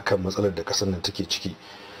maslaha kan matsalar da kasar nan take ciki.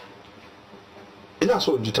 Ina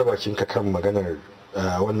so in ji ta bakin ka kan maganar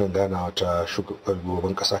wannan ganawa ta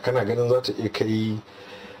shugaban kasa, kana ganin za ta iya kai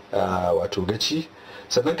wato gaci?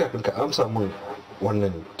 Sannan kafin ka amsa min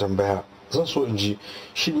wannan tambaya zan so in ji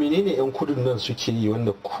shi menene 'yan kudin nan suke yi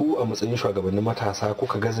wanda ku a matsayin shugabannin matasa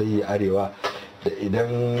kuka gaza yi arewa, da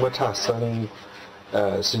idan matasan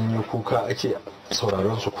sun yi kuka ake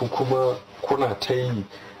sauraron su, ku kuma kuna ta yi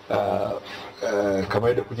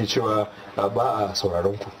kamar da kuke cewa ba a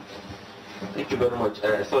sauraron ku? Thank you very much.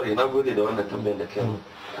 Sorry, na gode da wannan tambayar da kai.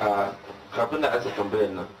 Kafin na asa tambayar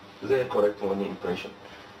nan zai correct wani impression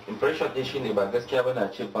din shine ba gaskiya ba na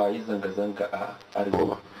ce ba yi zanga-zanga a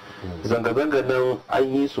arewa. Zanga-zanga nan an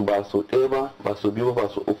yi su ba so ɗaya ba, ba so biyu ba, ba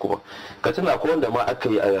so uku ba. Katsina ko wanda ma aka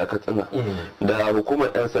yi a Katsina da hukumar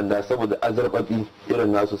 'yan sanda saboda azarbaɓi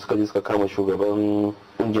irin nasu suka je suka kama shugaban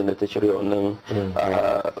ƙungiyar da ta shirya wannan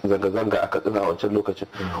zanga-zanga a Katsina a wancan lokacin.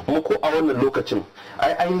 Kuma ko a wannan lokacin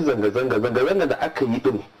ai an yi zanga-zanga da aka yi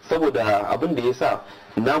din saboda abin da ya sa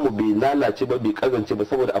namu bai lalace ba, bai kazance ba,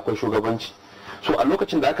 saboda akwai shugabanci. so a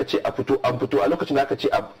lokacin da aka ce a fito an fito, a lokacin da aka ce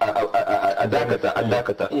a dakata an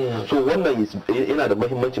dakata. So wannan yana da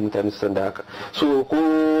muhimmanci mutane su san da haka. So ko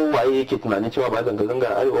waye yake tunanin cewa ba zanga-zanga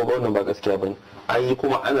a arewa ba, wannan ba gaskiya bane, an yi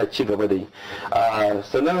kuma ana ci gaba da yi.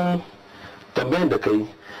 Sannan tambayan da kai,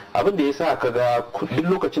 abin da ya sa ka ga duk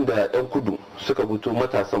lokacin da yan kudu suka fito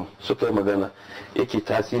matasan suka yi magana yake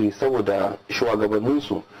tasiri, saboda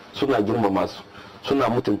shugabanninsu suna girmama su, suna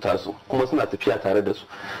mutunta su, kuma suna tafiya tare da su.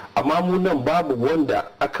 Amma mu nan babu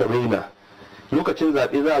wanda aka raina. Lokacin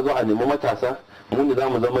zaɓe za a zo a nemi matasa, mu ne za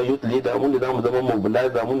mu zama youth leader, mu ne za mu zama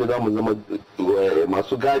mobilizer, mu ne za mu zama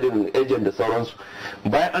masu gadin agent da sauransu.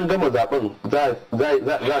 Bayan an gama zaben za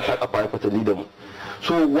a kafa fatali da mu.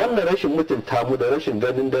 So wannan rashin mutunta mu da rashin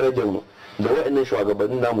ganin darajar mu da waɗannan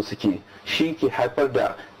shugabannin namu suke, shi ke haifar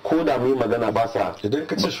da ko da mu yi magana ba sa. Idan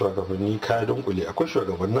ka ce shugabanni ka dunkule, akwai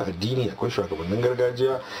shugabannin addini, akwai shugabannin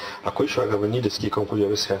gargajiya, akwai shugabanni da suke kan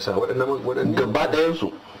kujerar siyasa, waɗannan gaba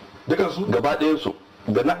ɗayansu, dukansu gaba ɗayansu,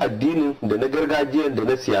 da na addinin da na gargajiyan da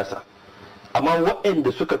na siyasa. Amma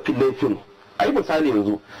waɗanda suka fi laifin, ai misali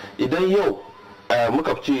yanzu idan yau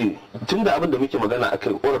muka ce tun da abin da muke magana a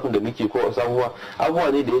kai, korafin da muke ko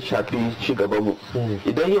abubuwa ne da ya shafi ci gaban mu.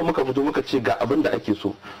 Idan yau muka fito muka ce ga abin da ake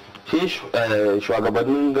so, sai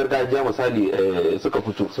shugabannin gargajiya misali suka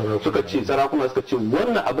fito suka ce, sarakuna suka ce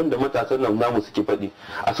wannan abin da matasan nan namu suke faɗi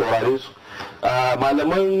a saurare su.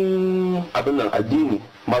 Malaman abin nan addini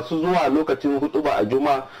masu zuwa lokacin hutuba a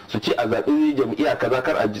juma su ce a zaɓi jam'iyya kaza,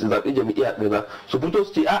 kar a zaɓi jam'iyya kaza, su fito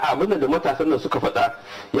su ce a'a abin da matasan nan suka faɗa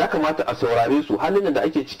ya kamata a saurare su, halin da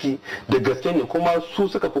ake ciki da gaske ne, kuma su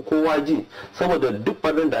suka fi kowa ji, saboda duk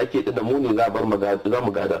ɓarnar da ake da mu ne za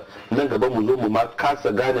mu gada nan gaba mu zo mu ma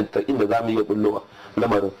kasa gane ta inda za mu iya bullowa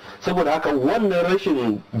lamarin. Saboda haka wannan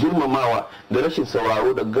rashin girmamawa da rashin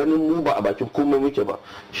sauraro da ganin mu ba a bakin komai muke ba,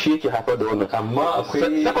 shi yake haifar da wannan. Amma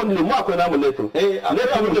akwai secondly mu akwai namu laifin.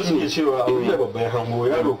 Abin da suke cewa abin da babba ya hango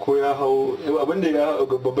yaro ko ya hau, abin da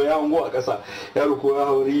babba ya hango a ƙasa yaro ko ya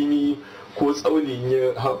hau rini ko tsauni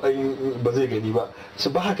ya ba zai gani ba. Su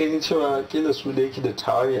ba haka yin cewa kila su da yake da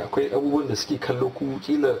tare akwai abubuwan da suke kallo ku,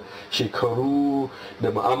 kila shekaru da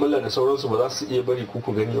mu'amala da sauransu ba za su iya bari ku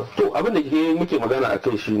gani ba. To abin da muke magana a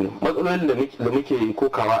kai shine matsalolin da muke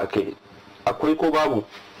kokawa a kai, akwai ko babu?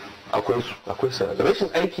 Akwai su. Rashin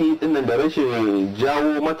aiki dinnan da rashin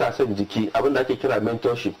jawo matasan jiki, abin da ake kira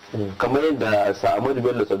mentorship, kamar yadda Sa'amadu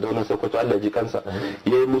Bello Sadaunan Sokoto Allah ji kansa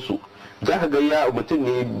ya yi musu. Za ka ga ya mutum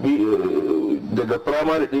ne daga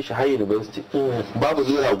primary din shi har university, babu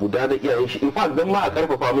naira guda na iyayen shi, in fact don ma a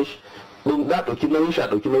karfafa mishi don da ɗauki nauyin shi, a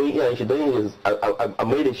ɗauki nauyin iyayen shi don a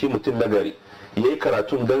mai da shi mutum nagari, ya yi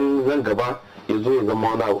karatun don zan gaba ya zo ya zama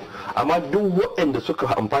wani abu. Amma duk waɗanda suka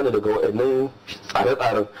amfana daga waɗannan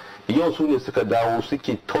tsare-tsaren yau su ne suka dawo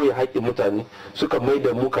suke tauye haƙƙin mutane, suka mai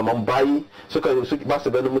da mu kaman bayi, suka ba su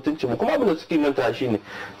ganin mutuncin mu. Kuma abin da suke manta shi ne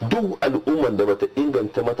duk al'ummar da bata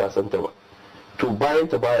inganta matasanta ba to bayan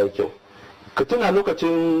ta baya kyau. Ka tuna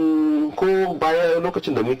lokacin ko bayan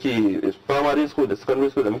lokacin da muke primary school da secondary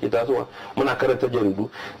school da muke tasowa muna karanta jaridu,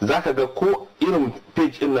 zaka ga ko irin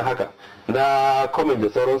page din na haka na comment da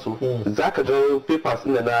sauransu, zaka ga papers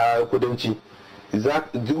din na kudanci,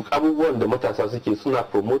 duk abubuwan da matasa suke suna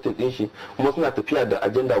promoting din shi, kuma suna tafiya da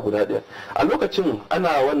agenda guda ɗaya. A lokacin ana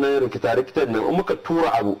wannan rikita-rikitar nan, muka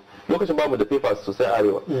tura abu lokacin bamu da papers sosai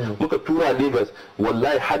arewa, muka tura Lagos,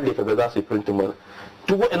 wallahi hadde kaga za su yi printing mana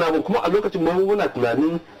duk waɗannan abu. Kuma a lokacin muna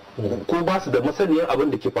tunanin ko ba su da masaniyar abin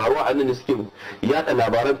da ke faruwa a nan da suke yada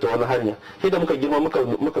labaran ta wani hanya. Sai da muka girma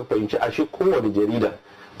muka fahimci ashe kowane jarida,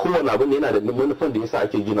 kowane abin yana da manufan da yasa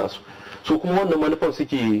ake gina su. So kuma wannan manufan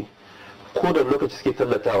suke ko da lokaci suke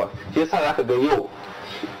tallatawa. Shi yasa zaka ga yau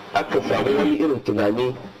aka samu wani irin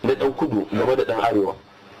tunani na dan kudu game da dan arewa,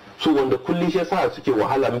 so wanda kullum shi yasa suke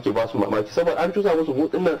wahala, muke ba su mamaki saboda an cusa musu mu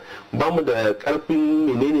dinnan ba mu da karfin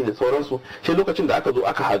menene da sauransu. Sai lokacin da aka zo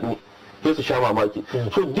aka haɗu sai su sha mamaki.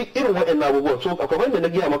 So duk irin waɗannan abubuwan, so akwai wanda na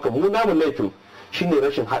gaya maka, mu namu laifin shine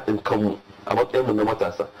rashin haɗin kanmu a matsayin mu na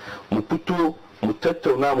matasa. Mu fito mu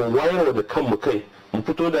tattauna, mu wayarwa da kanmu kai, mu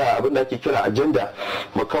fito da abin da ake kira agenda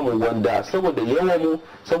makamu, wanda saboda yawan mu,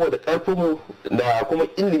 saboda karfin mu da kuma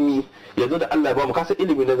ilimi yanzu da Allah ba mu, kasa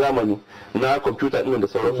ilimi na zamani na kwamfuta din da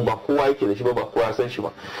sauransu ba kowa yake da shi ba kowa san shi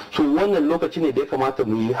ba. So wannan lokaci ne da ya kamata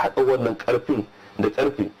mu yi haɗa wannan karfin da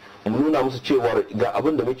karfi, mu nuna musu cewa ga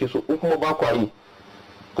abin da muke so, in kuma ba kwa yi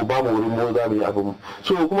ku ba mu wurin mu za mu yi abin mu.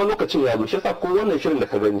 So kuma lokacin ya zo, shi yasa ko wannan shirin da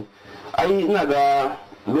ka gani, ai ina ga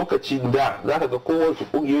lokacin da za ka ga kowace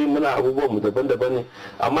ƙungiyoyi muna abubuwan mu daban-daban ne,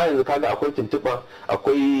 amma yanzu kaga akwai tuntuɓa,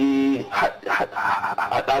 akwai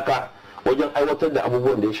haɗaka, wajen aiwatar da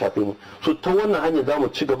abubuwan da ya shafe mu. So ta wannan hanyar za mu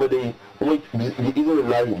ci gaba da yi kuma izinin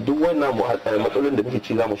layi duk wannan matsalolin da muke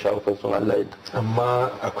ci za mu shawo kan sun Allah yadda.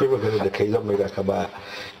 Amma akwai magana da kai zan mai da ka baya,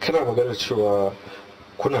 kana magana cewa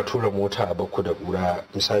kuna tura mota a bakku da ƙura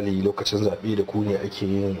misali lokacin zaɓe da ku ne ake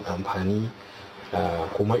yin amfani,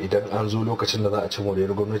 kuma idan an zo lokacin da za a ci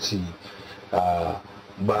moriyar gwamnati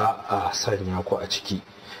ba a sanya ku a ciki.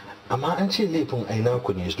 Amma an ce laifin aina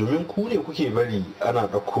ku ne domin ku ne kuke bari ana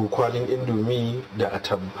ɗauko kwanin indomi da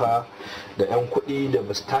atamfa da 'yan kuɗi da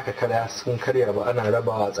ba su taka karya sun karya ba ana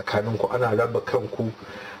rabawa tsakanin ku, ana raba kanku.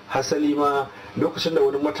 Hasali ma lokacin da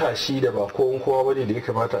wani matashi da ba kowa bane da ya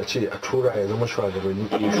kamata a ce a tura ya zama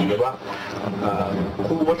shugaba,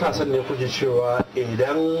 ku matasan ne kuke cewa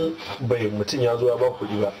idan bai mutum ya zo ya ba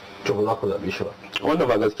kuɗi ba to ba za ku zaɓe shi ba. Wannan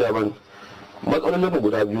ba gaskiya ba ne. Matsalolin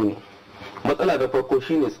guda biyu ne. Matsala na farko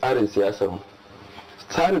shine tsarin siyasar mu.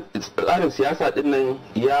 Tsarin siyasa din nan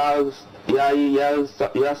ya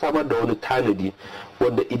samar da wani tanadi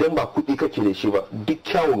wanda idan ba kuɗi kake da shi ba duk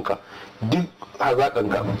kyawunka duk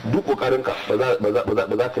hazaƙanka duk ƙoƙarinka ba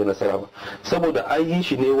za ka yi nasara ba, saboda an yi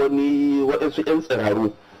shi ne waɗansu 'yan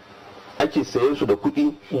tsiraru ake sayen su da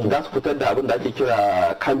kuɗi za su fitar da abin da ake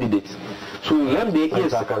kira candidates. So wanda ya iya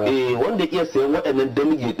sayan waɗannan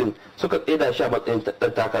delegate din suka tsaida shi a matsayin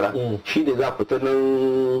ɗan takara shi ne za a fita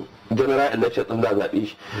nan general election din za a zaɓe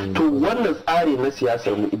shi. To wannan tsari na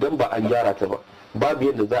siyasar mu idan ba an gyara ta ba babu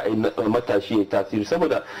yadda za a yi matashi ya tasiri,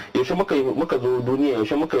 saboda yaushe muka zo duniya,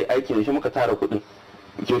 yaushe muka yi aiki, yaushe muka tara kuɗin,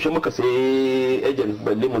 yaushe muka sai agent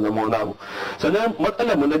balle mu zama wani abu. Sannan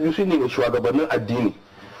matsalar mu na biyu shine shugabannin addini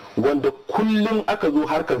wanda kullum aka zo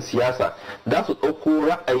harkar siyasa za su ɗauko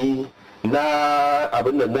ra'ayi na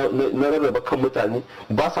abin da na rarraba kan mutane,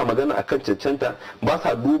 ba sa magana akan cancanta, ba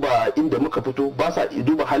sa duba inda muka fito, ba sa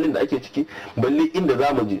duba halin da ake ciki balle inda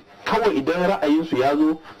za mu je. Kawai idan ra'ayinsu ya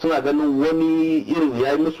zo suna ganin wani irin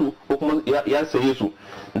ya yi musu ko kuma ya saye su,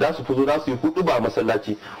 za su fito za su yi hudu ba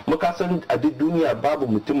masallaci. Muka san a duk duniya babu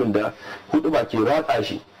mutumin da hudu ba ke ratsa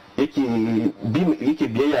shi yake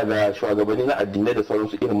biyayya ga shugabanni na addinai da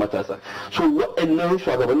sauransu irin matasa. So waɗannan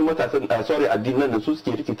shugabannin matasan addinan da su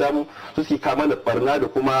suke rikita mu, su suke kama da barna da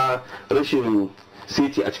kuma rashin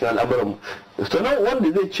seti a cikin al'amuran mu. Sannan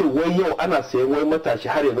wanda zai ce wai yau ana sayan wai matashi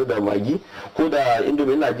har yanzu da magi ko da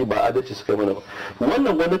indomi, ina ji ba adalci suka mana ba.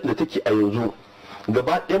 Wannan gwamnati da take a yanzu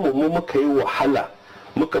gaba ɗaya mu muka yi wahala,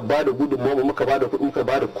 muka ba da gudunmawa, muka ba da kuɗi, muka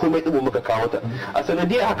ba da komai ɗin muka kawo ta. A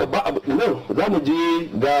sanadiyar haka ba abu nan za mu je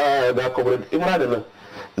ga comrade Imran da nan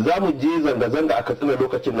za mu je zanga-zanga a Katsina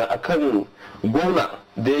lokacin nan akan gwamna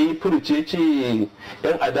da ya yi furuce ce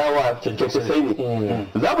yan adawa kyankyasai ne.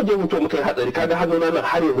 Za mu je mutuwa muka yi hatsari, kaga hannuna nan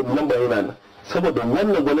har yanzu nan ba yana nan saboda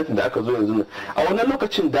wannan gwamnatin da aka zo yanzu nan. A wannan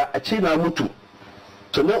lokacin da a ce na mutu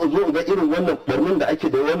sannan in zo ga irin wannan barnin da ake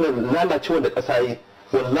da wannan lalacewa da ƙasa yi,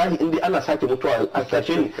 wallahi in dai ana sake mutuwa a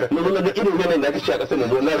sashe ne na nuna ga irin yanayin da ake ci a ƙasar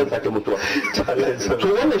yanzu wallahi sake mutuwa. To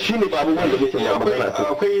wannan shine abubuwan da muke magana.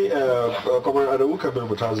 Akwai kamar Adamu Kabir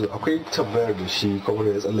Mutazu, akwai tambayar da shi kamar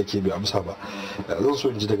ya tsallake bai amsa ba, zan so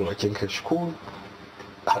in ji daga bakin ka shi ko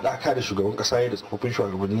haɗaka da shugaban ƙasa da tsofaffin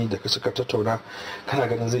shugabanni da suka tattauna kana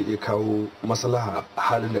ganin zai iya kawo maslaha a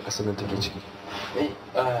halin da ƙasar nan take ciki.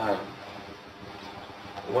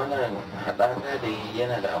 Wannan haɗaka da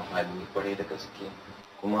yana da amfani kwarai da gaske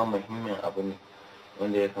kuma muhimmin abu ne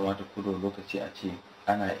wanda ya kamata kudo lokaci a ce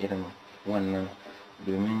ana irin wannan,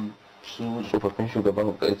 domin su tsofaffin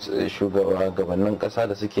shugabannin ƙasa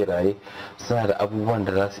da suke raye suna da abubuwan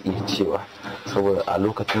da za su iya cewa, saboda a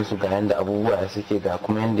lokacin su ga yanda abubuwa suke ga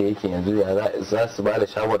kuma yanda yake yanzu ya za su ba da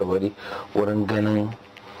shawarwari wurin ganin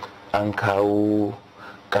an kawo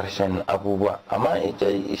karshen abubuwa. Amma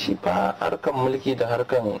shi fa harkan mulki da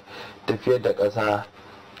harkan tafiyar da ƙasa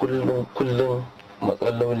kullum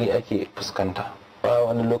matsaloli ake fuskanta. Ba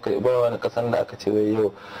wani lokaci, ba wani ƙasan da aka ce wai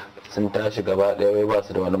yau sun tashi gaba ɗaya wai ba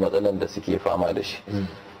su da wani matsalan da suke fama da shi.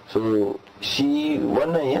 So shi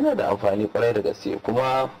wannan yana da amfani kwarai da gaske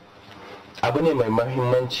kuma abu ne mai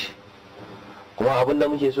mahimmanci, kuma abin da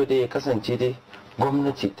muke so dai ya kasance dai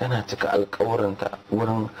gwamnati tana cika alƙawuranta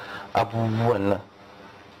wurin abubuwan nan,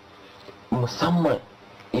 musamman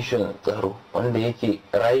ishin tsaro wanda yake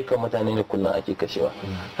rayukan mutane ne kullum ake kashewa.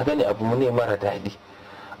 Haka ne abu ne mara daɗi,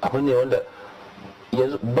 abu ne wanda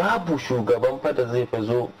yanzu babu shugaban fada zai fa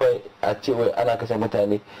zo a ce wai ana kashe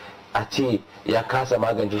mutane a ce ya kasa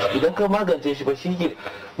magance shi. Idan ka magance shi ba shi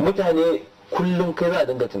mutane kullum kai za a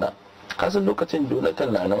dinga tuna. Kasan lokacin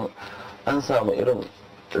Jonathan na nan an samu irin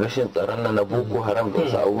rashin tsaron na boko haram da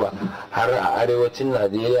wasu abubuwa har a arewacin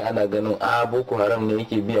najeriya ana ganin boko haram ne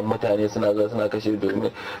yake biyan mutane suna zuwa suna kashe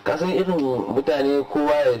domin kasan irin mutane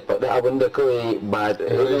kowa ya faɗi abin da kawai ba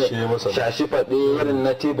shashi faɗi irin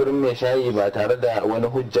na teburin mai shayi ba tare da wani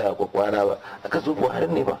hujja kwakwara ba aka zo buhari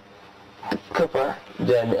ne ba kafa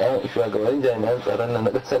shugabannin jami'an tsaron na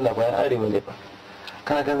ƙasar na bayan arewa ne ba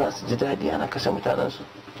kana ga za su ji daɗi ana kashe mutanensu.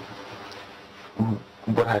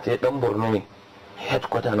 Burhatai dan borno ne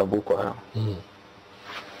headquarter na boko haram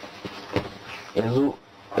yanzu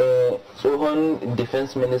tsohon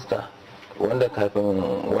defense minister wanda kafin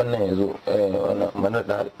wannan yanzu manar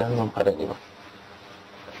da dan zamfara ne ba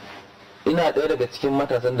ina ɗaya daga cikin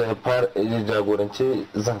matasan da jagoranci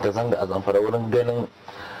zanga-zanga a zamfara wurin ganin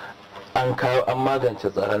an magance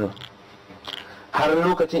tsaron har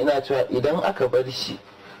lokacin ina cewa idan aka bar shi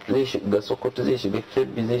zai shiga sokoto zai shiga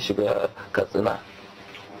kebbi zai shiga katsina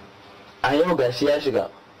a yau gashi ya shiga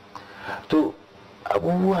to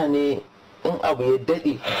abubuwa ne in abu ya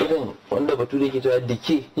daɗe irin wanda batu da ke cewa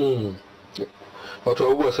dike wato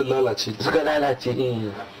abubuwa sun lalace suka lalace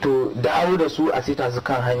to dawo da su a sita su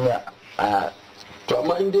kan hanya a to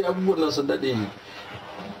amma in dai abubuwan nan sun daɗe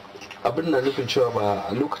abin na nufin cewa ba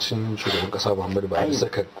a lokacin shugaban kasa Muhammadu ba a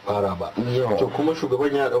saka fara ba to kuma shugaban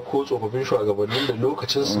ya dauko tsofaffin shugabannin da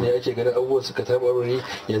lokacin su ne ake ganin abubuwan suka tabarware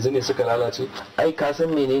yanzu ne suka lalace ai ka san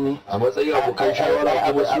menene a matsayin abokan shawara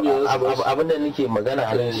kuma su ne abin da nake magana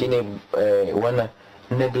a nan shine wannan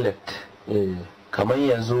neglect kamar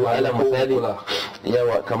yanzu ala misali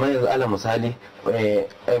kamar yanzu ala misali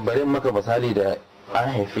bari maka misali da an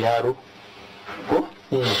haifi yaro ko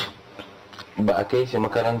ba a kai shi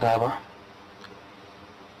makaranta ba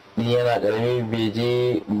yana karami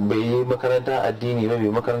bai yi makaranta addini ba bai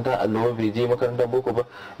makaranta allo bai je makaranta boko ba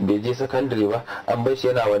bai je sakandare ba an bar shi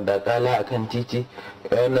yana wanda kala a kan titi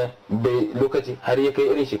yana bai lokaci har ya kai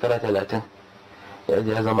irin shekara 30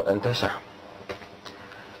 ya zama dan tasha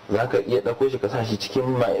za ka iya ɗauko shi ka sa shi cikin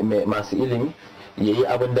masu ilimi ya yi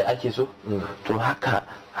abin da ake so to haka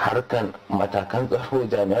harkan matakan tsaro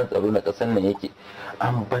jami'an tsaro na ƙasar nan yake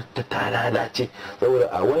an bar ta lalace saboda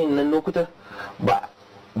a wayannan lokutan ba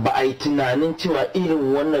a yi tunanin cewa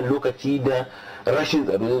irin wannan lokaci da rashin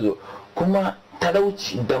tsaro zai zo kuma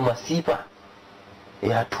talauci da masifa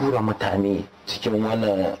ya tura mutane cikin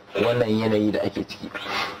wannan yanayi da ake ciki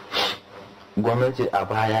gwamnati a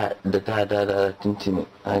baya da ta tuntuni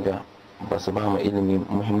aga ba su ba mu ilimi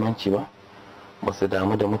muhimmanci ba ba su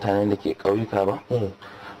damu da mutanen da ke ƙauyuka ba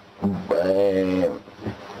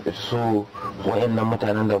su wayannan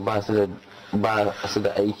mutanen da ba su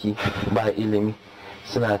da aiki ba ilimi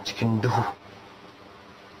suna cikin duhu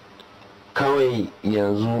kawai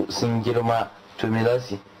yanzu sun girma to me za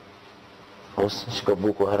su wasu sun shiga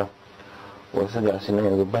boko haram wasu ga su nan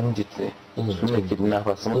yanzu bandit ne su ne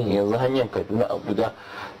kidnapper sun yanzu hanyar kaduna abuja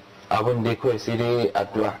abin dai kawai sai dai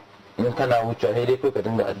addu'a in kana wucewa sai dai kawai ka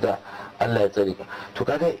dinga addu'a Allah ya tsare ka to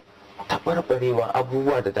kaga taɓarɓarewa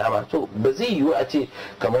abubuwa da dama to ba zai yiwu a ce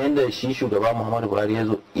kamar yadda shi shugaba Muhammadu Buhari ya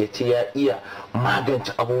zo ya ce ya iya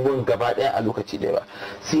magance abubuwan gaba ɗaya a lokaci ɗaya ba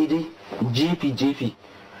sai dai jefi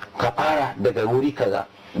ka fara daga wuri kaza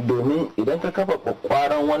domin idan ka kafa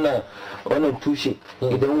kwakwaran wannan tushe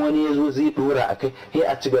idan wani ya zo zai dora a kai sai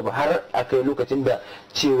a ci gaba har a kai lokacin da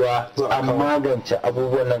cewa an magance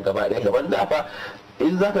abubuwan nan gaba ɗaya gaban da fa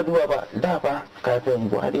in za ka duba ba da fa kafin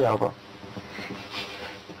Buhari ba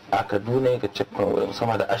a Kaduna ga checkpoint wurin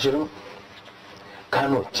sama da 20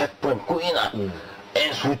 Kano checkpoint ko ina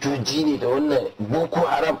yan sojoji ne da wannan Boko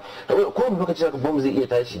Haram ko wani lokaci zaka bom zai iya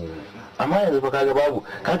tashi amma yanzu fa kaga babu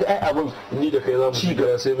kaga ai abin ni da kai zamu ci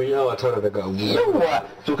gaba sai mun yawa tara daga abu yawa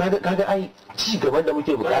to kaga ai ci gaban da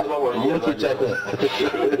muke bukata muke cewa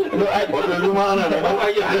no ai wannan ma ana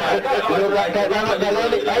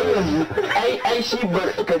ai shi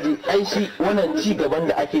barkaji ai shi wannan ci gaban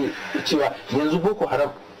da ake cewa yanzu Boko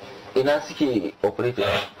Haram ina suke operating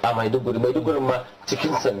a Maiduguri ma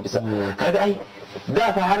cikin Sambisa kaga ai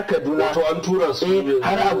da fa har Kaduna to an tura su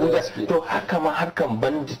har Abuja to haka ma harkan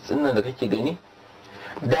bandits nan da kake gani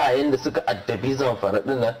da yanda suka addabi Zamfara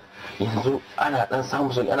din nan yanzu ana dan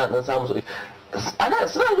samu sauki ana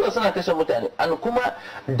suna zuwa suna kashe mutane an kuma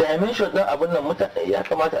dimension din abin nan mutane ya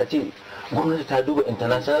kamata a ce gwamnati ta duba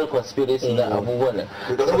international conspiracy na abubuwan nan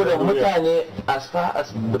saboda mutane as far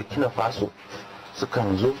as Burkina Faso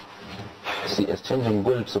sukan zo su exchanging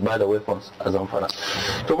gold su bada weapons a Zamfara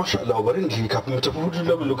to masha Allah barin ji kafin mu tafi hutun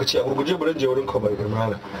da lokaci a gurguje barin je wurin Kwamar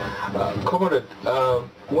Imran Kwamar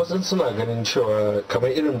wasu suna ganin cewa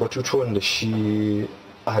kamar irin batutuwan da shi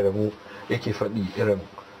Adamu yake faɗi irin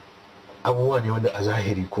abubuwa ne wanda a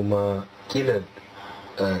zahiri kuma kila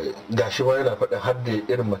gashi ma yana faɗin har da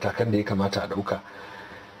irin matakan da ya kamata a ɗauka.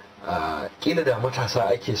 Kila da matasa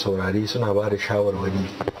ake saurare suna ba da shawarwari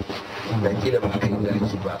da kila ba haka inda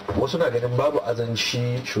ake ba. Wasu na ganin babu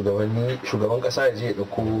azanci shugaban kasa ya je ya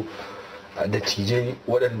ɗauko dattijai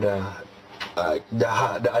waɗanda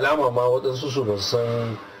da alama ma waɗansu su ba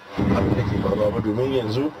san abin da ke faruwa ba, domin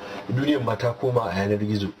yanzu duniyar ba ta koma a yanar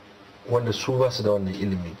gizo wanda su ba su da wannan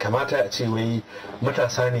ilimi. Kamata a ce wai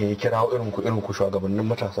matasa ne ya kira irin ku shugabannin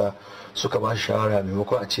matasa suka ba shi shawara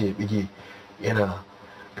maimakon a ce ya bige yana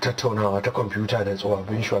tattaunawa ta kwamfuta da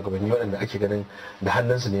tsofaffin shugabanni waɗanda ake ganin da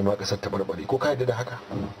hannunsu ne ma ƙasar ta barbare. Ko ka yarda da haka?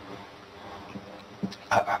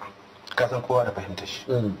 A'a, ka san kowa da fahimta shi.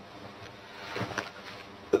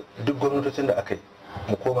 Duk gwamnatocin da aka yi,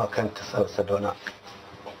 mu koma kan Sadauna,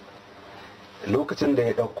 lokacin da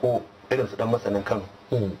ya ɗauko irin su ɗan masanin Kano,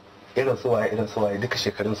 irin su waye duka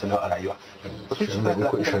shekarunsu na a rayuwa.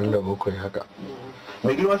 27 haka.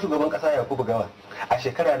 Mai girma shugaban ƙasa Yakubu Gawan a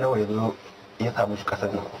shekara nawa ya zo ya samu shi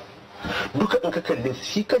kasar nan? Duka in ka kalle su,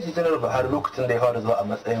 shi kanshi janar Buhari lokacin da ya fara zuwa a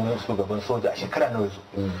matsayin shugaban soja a shekara nawa ya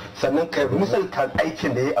zo, sannan ka misalta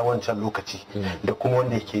aikin da ya yi a wancan lokaci da kuma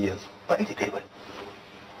wanda yake yanzu ba ita kai bane.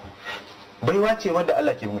 Baiwa ce wanda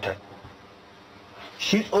Allah ke mutane.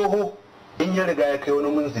 Shi tsoho in ya riga ya kai wani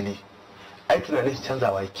munzili, ai tunanin shi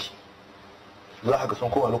canzawa yake. Za ka ga sun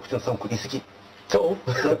kowa lokacin son kuɗi suke. To,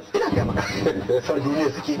 ina ga maka son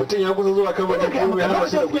duniya suke. Mutum ya kusa zuwa kan wani kuma ya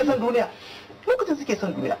lokacin suke son duniya. Lokacin suke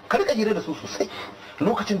son duniya. Ka rika jira da su sosai.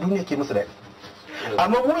 Lokacin duniya ke musu daɗi.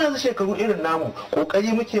 Amma mu yanzu shekaru irin namu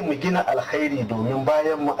kokari muke mu gina alkhairi domin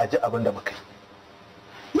bayan mu aji abin da muka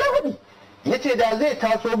yi. Ya wani ya ce da zai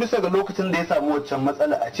taso bisa ga lokacin da ya samu waccan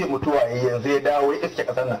matsala a ce mutuwa yanzu ya dawo ya iske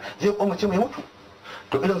kasar nan zai kuma ce mai mutu.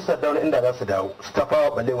 To irin su Sardauna inda za su dawo su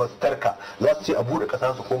tafawa balewa su tarka za su ce a buɗe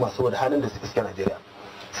ƙasa su koma saboda halin da su iske Najeriya.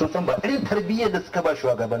 Sun san ba irin tarbiyyar da suka ba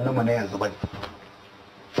shugabannin mu na yanzu bane.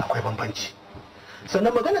 Akwai bambanci.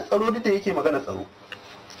 Sannan magana tsaro duk da yake magana tsaro.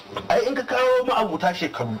 Ai in ka kawo ma'abuta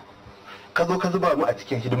shekaru ka zo ka zuba mu a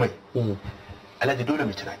cikin hidimai. Alhaji dole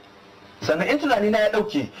mu tunani. Sannan in tunani na ya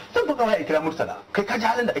dauke zan buga waya kira Murtala, kai ka ji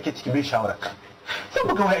halin da ake ciki mai shawara ka. Zan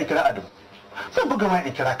buga waya kira Ado, zan buga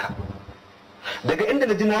waya kira ka. Daga inda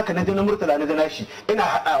na ji naka na ji na Murtala na ji na shi ina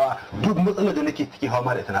haɗawa duk matsalar da nake ciki hawa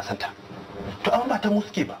ma da ita na santa. To amma ba ta mu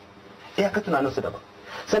suke ba, iyaka tunanin su daban.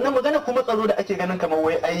 Sannan magana kuma tsaro da ake ganin kamar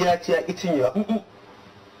wai ai ya ci ya ki cinyewa.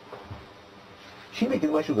 Shi mai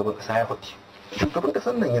girma shugaban kasa ya faɗi. Shugaban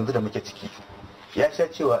kasar nan yanzu da muke ciki ya sha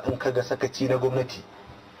cewa in kaga sakaci na gwamnati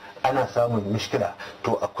ana samun mishkila,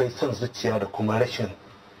 to akwai son zuciya da kuma rashin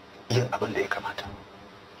yin abin da ya kamata.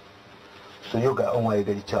 So yau ga an waye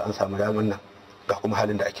gari cewa an samu ramin nan ga kuma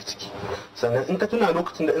halin da ake ciki. Sannan in ka tuna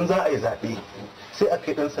lokacin da in za a yi zaɓe sai a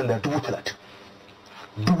kai ɗan sanda 30,000,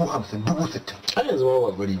 50,000, 60,000. Har yanzu ma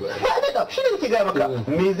ba bari ba. Ba shi ne ke gaya maka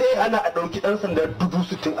me zai hana a ɗauki ɗan sanda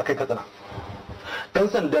 60,000 a kai Katsina, ɗan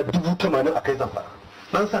sanda 80,000 a kai Zamfara,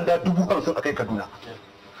 ɗan sanda 50,000 a kai Kaduna.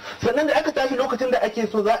 Sannan da aka tashi lokacin da ake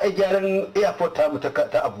so za a yi gyaran airport ta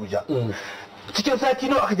Abuja, cikin sati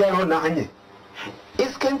nawa aka gyara wannan hanyar.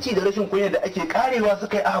 Iskanci da rashin kunya da ake karewa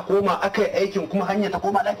suka yi aka koma aka yi aikin kuma hanya ta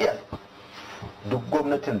koma lafiya. Duk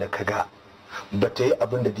gwamnatin da ka ga ba ta yi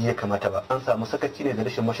abin da ya kamata ba, an samu sakaci ne da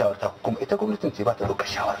rashin mashawarta, kuma ita gwamnatin ce ba ta ɗaukar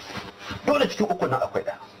shawara. Dole cikin uku nan akwai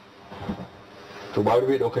ɗaya. To ba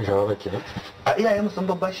bai ɗaukar shawara kenan? A iyayen sun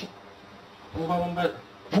babbashi.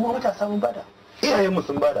 Mu matasa mun bada. Iyayen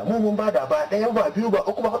sun bada, mu mun bada, ba ɗaya ba biyu ba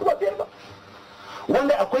uku ba hudu ba biyar ba.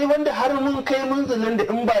 Wanda akwai wanda har mun kai munzulin da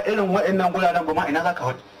in ba irin waɗannan guraren ba ma ina za ka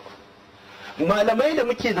faɗi. Malamai da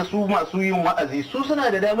muke da su masu yin wa'azi su suna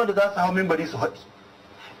da damar da za su hau mimbari su faɗi.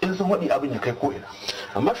 In sun faɗi abin ya kai ko ina.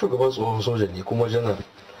 Amma shugaban tsohon soja ne kuma janar,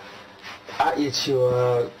 a iya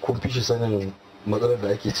cewa kun fi shi sanin matsalar da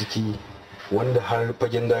ake ciki, wanda har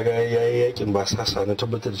fagen daga ya yi yakin ba sasa na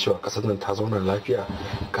tabbatar da cewa kasar nan ta zauna lafiya,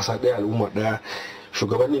 kasa ɗaya al'umma ɗaya.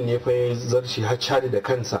 Shugabannin ne fa ya zarce har cari da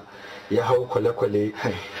kansa ya hau kwale-kwale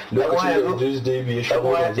lokacin da Idris Deby ya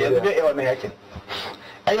shigo Najeriya. Yanzu bai wannan yakin.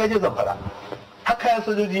 Ai ya je Zamfara. Haka ya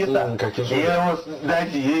sojoji ya sa ya yi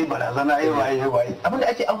daji ya yi barazana ya yi waye. Abinda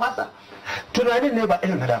ake an fasa. Tunanin ne ba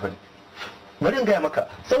irin na da bane. Bari in gaya maka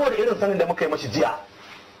saboda irin sanin da muka yi mashi jiya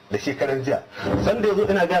da shekaran jiya, sanda ya zo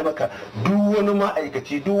ina gaya maka duk wani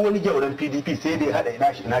ma'aikaci duk wani gyauran PDP sai da ya haɗa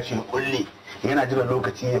ina shi ya kulle yana jiran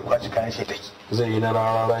lokaci ya kwaci kayan shetaki. Zai yi na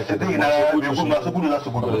rarara zai yi na rarara masu gudu za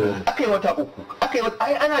su gudu. Aka yi wata uku,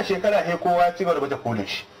 ai ana shekara he kowa ya ci gaba da baje kolin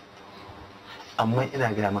shi. Amma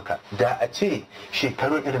ina gaya maka da a ce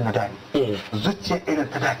shekaru irin na da ne, zuciya irin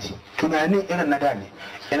ta dace, tunanin irin na da ne,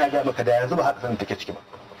 ina gaya maka da yanzu ba haka sanin take ciki ba.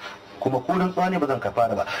 kuma ko rantsuwa ne ba zan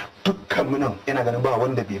kafara ba. Dukkan mu nan ina ganin ba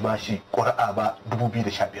wanda bai bashi ƙuri'a ba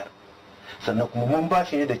 2015. Sannan kuma mun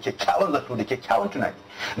bashi ne da kyakkyawan zato da kyakkyawan tunani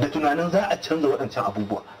da tunanin za a canza waɗancan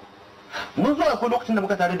abubuwa. Mun zo akwai lokacin da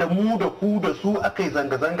muka tare da mu da ku da su aka yi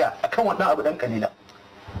zanga-zanga akan wannan abu dan kalila.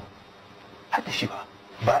 Har da shi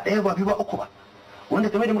ba ɗaya ba biyu ba uku ba. Wanda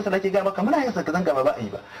kamar da Murtala ke gaya maka muna yin zanga-zanga ba a yi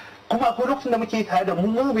ba. Kuma akwai lokacin da muke tare da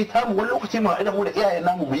mu bai tamu wani lokaci ma idan mu da iyayen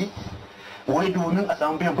namu mu yi wai domin a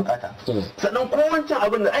samu biyan bukata. Sannan ko wancan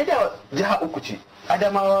abin da ai da jiha uku ce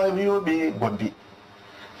Adamawa, Yobe, Gombe.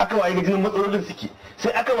 Aka waye gari matsalolin suke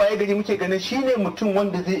sai aka waye gari muke ganin shine mutum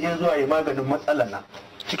wanda zai iya zuwa ya maganin matsalar nan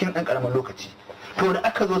cikin ɗan ƙaramin lokaci. To da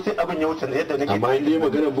aka zo sai abin ya wuce yadda nake. Amma in dai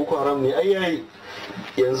maganar Boko Haram ne ai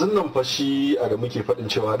yanzu nan fa shi a da muke faɗin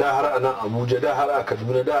cewa da har a nan Abuja da har a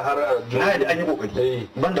Kaduna da har a na da an yi kokari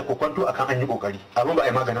banda kokwanto akan an yi kokari amma ba a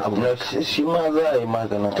yi maganin abu ba shi ma za a yi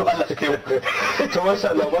maganin to Allah ta kai to masha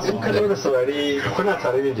Allah ba sun kallo da saurare kuna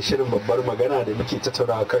tare ne da shirin babbar magana da muke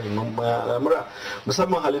tattaunawa kan al'amura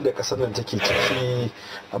musamman halin da kasar nan take ciki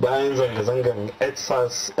a bayan zanga-zangan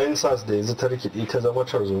EndSARS da yanzu ta rikide ta zama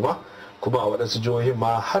tarzoma kuma a waɗansu jihohin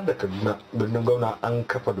ma har da Kaduna birnin gwamna an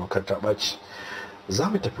kafa dokar ta ɓaci. Za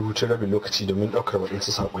mu tafi hutun rabin lokaci domin ɗaukar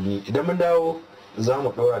waɗansu saƙonni idan mun dawo za mu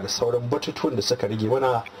ɗora da sauran batutuwan da suka rage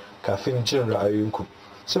mana kafin jin ra'ayoyinku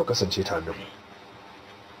sai ku kasance tare da mu.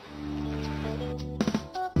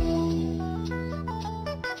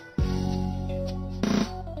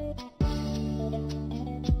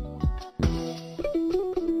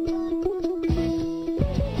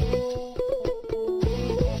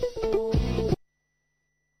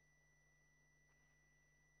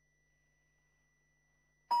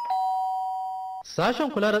 Sashen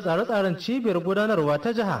kula da tsare-tsaren cibiyar gudanarwa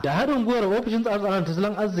ta jiha da haɗin gwiwar ofishin tsare-tsaren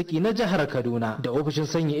tattalin arziki na jihar Kaduna da ofishin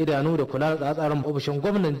sanya idanu da kula da tsare-tsaren ofishin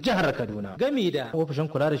gwamnan jihar Kaduna gami da ofishin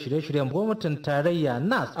kula da shirye-shiryen gwamnatin tarayya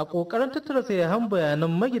NAS a kokarin tattara sahihan bayanan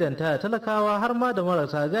magidanta da talakawa har ma da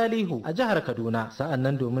marasa galihu a jihar Kaduna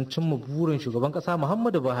sa'annan domin cimma burin shugaban kasa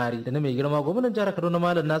Muhammadu Buhari da na mai girma gwamnan jihar Kaduna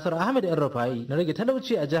Malam Nasir Ahmed Yan Rufai na rage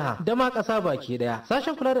talauci a jiha da ma kasa baki daya.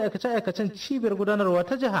 Sashen kula da aikace-aikacen cibiyar gudanarwa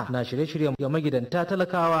ta jiha na shirye-shiryen ga magidanta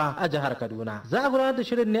talakawa a jihar Kaduna. Za a gudanar da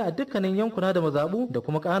shirin ne a dukkanin yankuna da mazabu da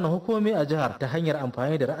kuma ƙananan hukumomi a jihar ta hanyar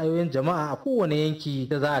amfani da ra'ayoyin jama'a a kowane yanki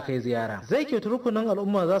da za a kai ziyara. Zai kyautu rukunin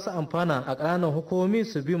al'umma za su amfana a ƙananan hukumomi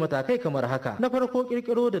su bi matakai kamar haka. Na farko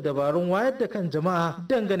kirkiro da dabarun wayar da kan jama'a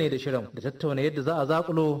dangane da shirin da tattauna yadda za a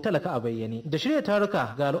zakulo talaka a bayyane. Da shirya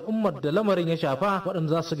taruka ga al'ummar da lamarin ya shafa waɗanda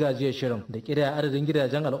za su gajiye shirin da ƙidaya adadin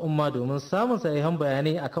gidajen al'umma domin samun sahihan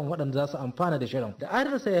bayanai akan waɗanda za su amfana da shirin da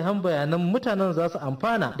adadin sahihan bayanan mutanen za su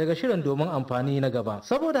amfana daga shirin domin amfani na gaba.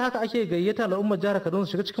 Saboda haka ake gayyata al'ummar jihar Kaduna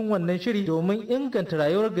su shiga cikin wannan shiri domin inganta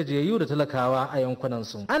rayuwar gajiyayyu da talakawa a yankunan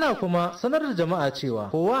su. Ana kuma sanar da jama'a cewa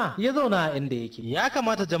kowa ya zauna a inda yake. Ya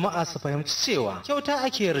kamata jama'a su fahimci cewa kyauta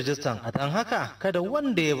ake rijistan a dan haka kada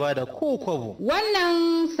wanda ya bada ko kwabo.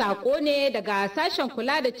 Wannan sako ne daga sashen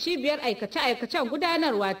kula da cibiyar aikace-aikacen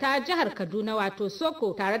gudanarwa ta jihar Kaduna wato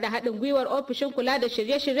Soko tare da haɗin gwiwar ofishin kula da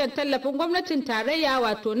shirye-shiryen tallafin gwamnatin tarayya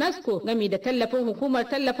wato NASCO gami da tallafin hukumar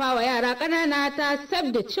tallafawa yara ƙanana ta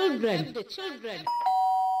Save the Children.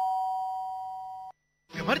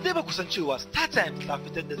 Kamar dai ba kusan cewa StarTimes ta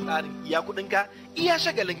fitar da tsarin iya kudinka iya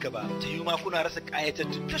shagalinka ba, ta yi ma kuna rasa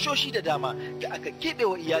ƙayatattun tashoshi da dama da aka keɓe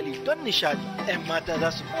wa iyali don nishadi. 'Yan mata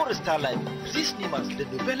za su more Starlight, Zee Cinemas da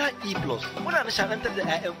Novella E+. Muna nishadantar da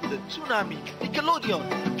 'ya'yanku da Tsunami, Nickelodeon.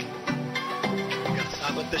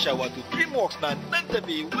 Sabon tasha wato DreamWorks na nan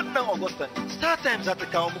tafe wannan Agustan. StarTimes za ta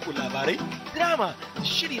kawo muku labarai, drama,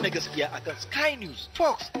 shiri na gaskiya akan Sky News,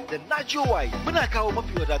 Fox da Najo Y. Muna kawo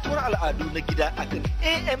mafi wadatuwar al'adu na gida akan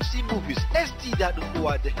AMC Movies, ST daɗin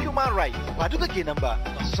uwa da Human Rights. Ba duka kenan ba,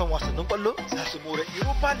 masu son wasannin kwallo za su more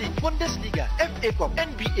Europa League, Bundesliga, FA Cup,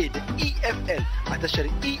 NBA da EFL a tashar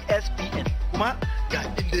ESPN. Kuma ga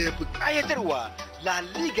inda ya fi ƙayatarwa La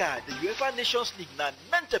Liga da UEFA Nations League na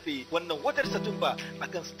nan tafe wannan watar Satumba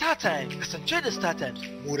akan StarTimes. Kasance da StarTimes,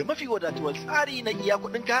 more mafi wadatuwar tsari na iya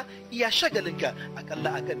kuɗinka, iya shagalinka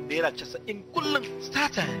akalla akan naira 90 kullum.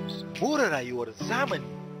 StarTimes, more rayuwar zamani.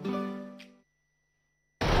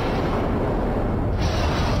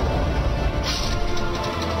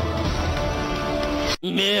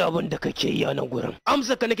 Me abin da kake yi a nan gurin?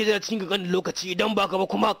 Amsa ka nake jira cikin ganin lokaci idan baka ba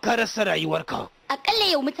kuma ka rasa rayuwarka. Akalla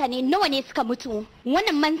yau mutane nawa ne suka mutu?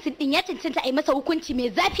 Wannan mansin din ya cancanta a yi masa hukunci mai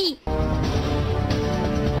zafi.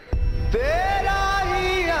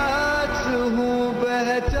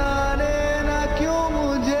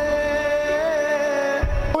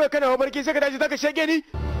 Kawai kana wa barki sai ka dace zaka shege ni?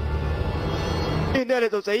 Ina da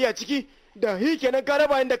tsautsayi a ciki da hi kenan ka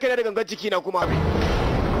raba inda kai da gangan ciki na kuma.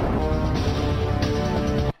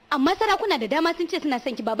 amma sarakuna da dama sun ce suna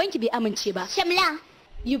son ki babanki bai amince ba. Shamla,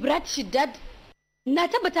 you brought Shiddad. Na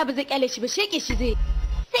tabbata ba zai kyale shi ba, sheke shi zai.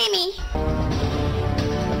 Sai me?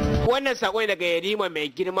 Wannan sako ne daga Yarima mai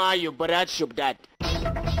girma Yubrat Shubdad.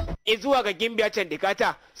 Zuwa ga Gimbiya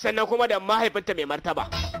Candikata sannan kuma da mahaifinta mai martaba.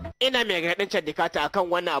 Ina mai gargaɗin Candikata akan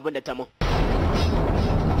wannan abin da ta mun.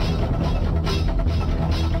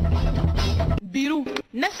 Biru,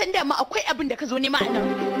 na san da ma akwai abin da ka zo nema a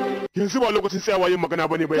nan. Yanzu ba lokacin tsayawa yin magana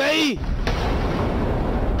bane bai. Kai!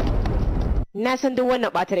 Na san duk wannan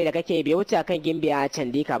ɓatare da kake bai wuce akan Gimbiya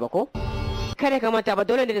Candika ba ko? Kada ka manta ba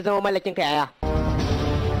dole ne da zama mallakin ka yaya.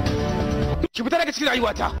 Ki fita daga cikin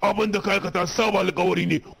rayuwata. Abin da ka aikata saba alƙawari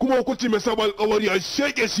ne, kuma hukunci mai saba alƙawari a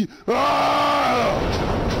sheke shi.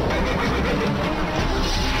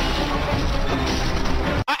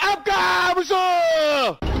 A afka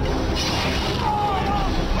muso!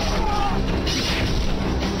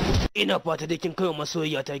 Ina fata da kin kai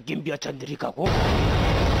masoyiya ta Gimbiya Candika ko?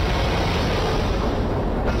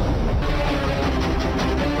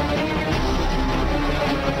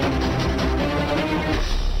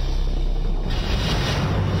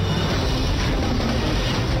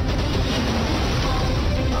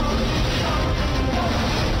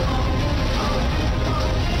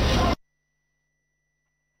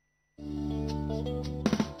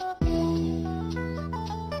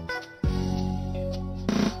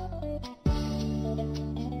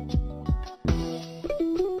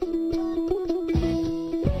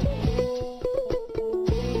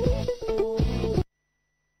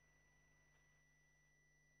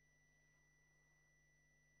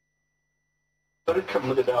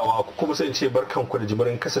 Barkanmu da dawa kuma sai in ce barkanku da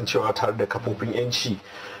jimirin kasancewa tare da kafofin yanci.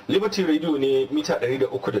 Liberty Radio ne mita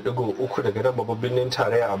 103.3 daga nan babban birnin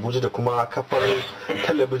tarayya Abuja da kuma kafar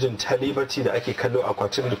talabijin ta Liberty da ake kallo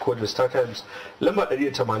akwatin decoder Star Times lamba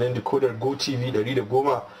 180 decoder Go TV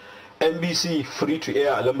 110 NBC Free to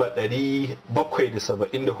Air a lamba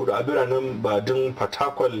 774 a biranen Badin,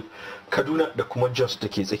 Fatakwal, Kaduna da kuma Jos da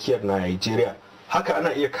ke tsakiyar Nigeria. Haka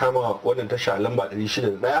ana iya kama wannan tasha a lamba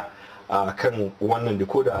 601 a kan wannan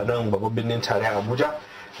decoder a nan babban birnin tarayya Abuja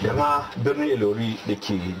da ma birnin Ilori da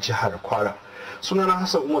ke jihar Kwara. Sunana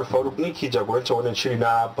Hassan Umar Faruk ne ke jagorantar wannan shiri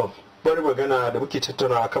na babbar magana da muke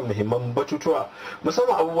tattaunawa kan muhimman batutuwa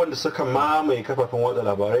musamman abubuwan da suka mamaye kafafen watsa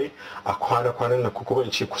labarai a kwana-kwanan nan ko kuma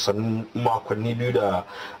in ce kusan makonni biyu da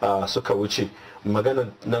suka wuce.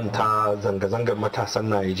 Magana nan ta zanga-zangar matasan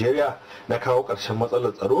Najeriya na kawo ƙarshen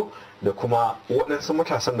matsalar tsaro da kuma waɗansu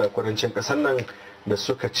matasan da kudancin ƙasar nan da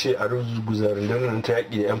suka ce a ruguza rundunar ta yaƙi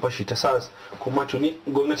da 'yan fashi ta SARS kuma tuni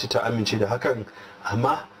gwamnati ta amince da hakan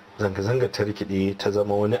amma zanga-zanga ta rikide ta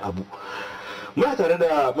zama wani abu. Muna tare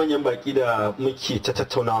da manyan baki da muke ta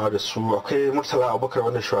tattaunawa da su. Akwai Murtala Abubakar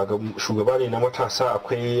wanda shugaba ne na matasa,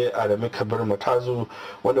 akwai Adamu Kabir Matazu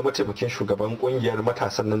wanda mataimakin shugaban kungiyar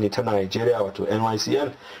matasan nan ne ta Najeriya wato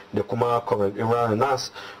NYCN, da kuma Comrade Imran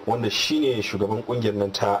Nas wanda shine shugaban kungiyar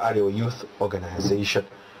nan ta Arewa Youth Organization.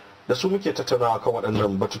 Da su muke tattaunawa kan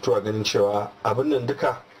waɗannan batutuwa ganin cewa abin nan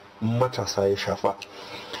duka matasa ya shafa.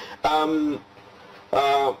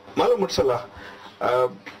 Malam Murtala,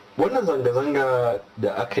 wannan zanga-zanga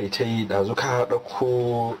da aka yi ta yi ɗazu ka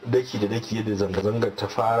ɗauko daki da daki yadda zanga-zangar ta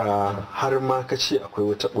fara har ma ka ce akwai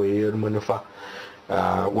wata ɓoyayyar manufa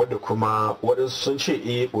wadda kuma waɗansu sun ce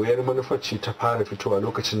ɓoyayyar manufar ce ta fara fitowa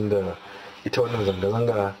lokacin da ita wannan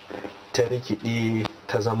zanga-zanga ta rikide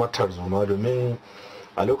ta zama tarzoma, domin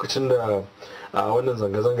a lokacin da wannan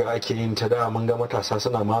zanga-zanga ake yin ta da mun ga matasa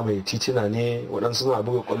suna mamaye titina ne, waɗansu suna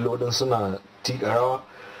buga ƙwallo, waɗansu suna tiƙa rawa.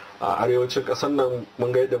 A arewacin ƙasar nan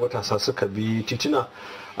mun ga yadda matasa suka bi titina,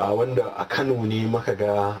 wanda a Kano ne maka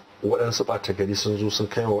ga waɗansu ɓata gari sun zo sun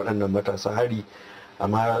kai wa waɗannan matasa hari,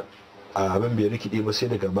 amma abin bai rikide ba sai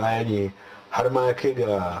daga baya ne har ma ya kai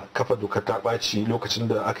ga kafa dokar ta ɓaci lokacin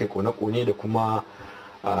da aka yi kone-kone da kuma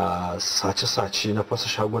sace-sace na fasa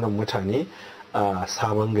shagunan mutane a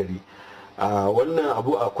sabon gari. Wannan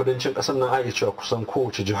abu a kudancin ƙasar nan ake cewa kusan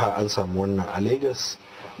kowace jiha an samu wannan. A Lagos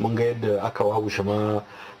mun ga yadda aka wawushe ma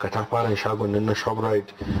katafaren shagunan na Shoprite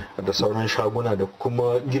da sauran shaguna da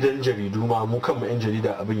kuma gidan jaridu ma mu kanmu 'yan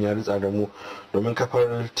jarida abin ya ritsa da mu, domin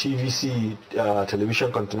kafar TVC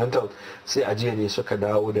Television Continental sai a jiya ne suka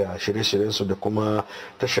dawo da shirye-shiryensu da kuma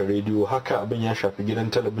tashar rediyo. Haka abin ya shafi gidan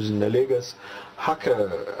talabijin na Lagos, haka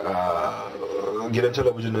gidan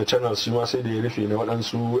talabijin na Channel shi ma sai da ya rufe na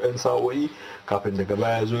waɗansu 'yan sa'o'i kafin daga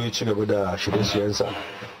baya zo ya ci gaba da shirye-shiryensa.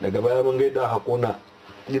 Daga baya mun gaida haƙona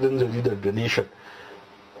gidan jaridar The Nation.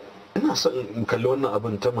 Ina son in kalli wannan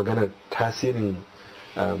abin ta maganar tasirin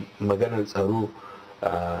maganar tsaro.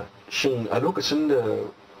 Shin a lokacin da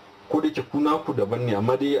ko da ke kuna ku daban ne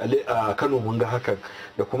amma dai a Kano mun ga hakan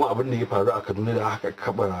da kuma abin da ya faru a Kaduna da haka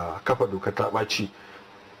kafa dokar ta ɓaci.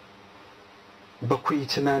 Ba ku yi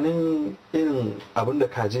tunanin irin abin da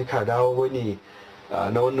kaje ka dawo wani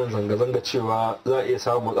na wannan zanga-zanga cewa za a iya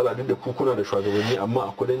samun matsala duk da kuna da shugabanni amma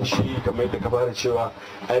a kudanci kamar yadda ka fara cewa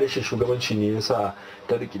ai rashin shugabanci ne yasa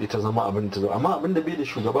ta rikide ta zama abin da ta zama amma abin da bai da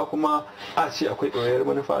shugaba kuma a ce akwai ɗoyar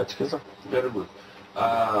manufa a cikinsa. Very good.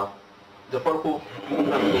 Da farko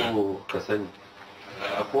ina so ka sani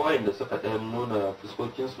akwai wayanda suka ɗan nuna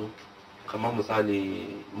fuskokinsu kamar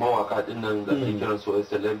misali mawaka dinnan da ake kiran su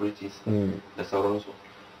celebrities da sauransu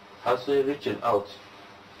har sun reaching out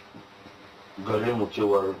gare mu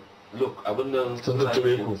cewar look abin nan sun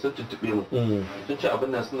tuntube mu sun ce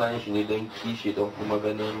abin nan suna yin shi ne don kishi don kuma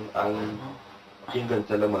ganin an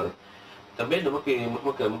inganta lamarin tambayar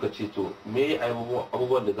da muka ce to me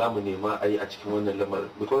abubuwan da zamu nema a yi a cikin wannan lamarin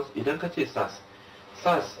because idan ka ce sas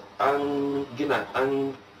an gina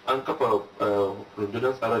an kafa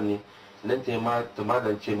rundunar tsaron ne nan ta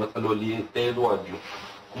magance matsaloli ɗaya zuwa biyu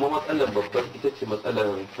kuma matsalar babbar ita ce matsalar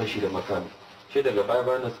fashi da makami shi daga baya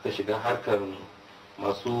bayan suka shiga harkar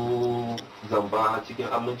masu zamba cikin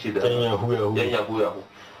aminci da yan yahu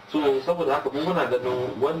so saboda haka mun muna ganin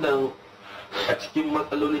wannan a cikin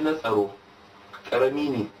matsaloli na tsaro karami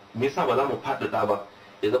ne me yasa ba za mu faɗaɗa ba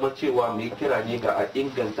ya zama cewa mai kira ne ga a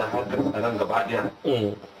inganta harkar tsaron gaba ɗaya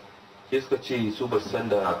sai suka ce su ba su san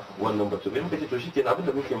da wannan batu bai muka ce to shike abin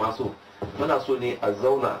da muke maso muna so ne a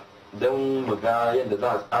zauna don mu ga yadda za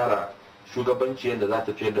a tsara shugabanci yadda za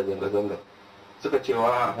ta fiyar da zanga-zanga suka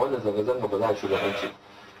cewa wannan zanga-zanga ba za a shugabanci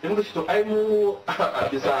in muka ce to ai mu a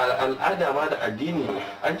bisa al'ada ma da addini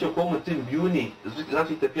an ce ko mutum biyu ne za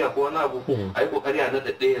su yi tafiya ko wani abu ai kokari a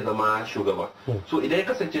naɗa ɗaya ya zama shugaba so idan ya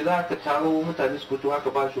kasance za ka taro mutane su fito haka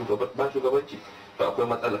ba shugabanci to akwai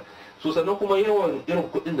matsala so sannan kuma yawan irin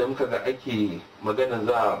kuɗin da muka ga ake magana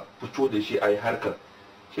za a fito da shi a yi harkar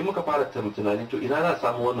shi muka fara tunani to ina za a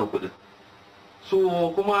samu wannan kuɗin so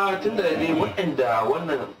kuma tun da ne waɗanda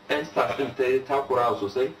wannan 'yan staff ɗin ta takura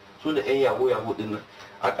sosai su ne 'yan yahoo ɗin nan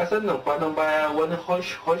a ƙasar nan kwanan baya wani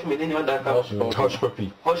hush menene wanda aka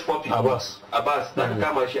hush puppy Abbas da aka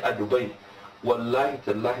kama shi a Dubai wallahi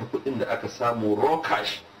tallahi kuɗin da aka samu raw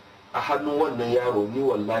cash a hannun wannan yaro ni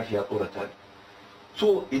wallahi ya tsorata ni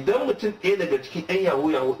so idan mutum ɗaya daga cikin 'yan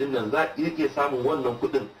yahoo ɗin nan za a iya samun wannan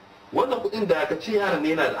kuɗin da aka ce yaron ne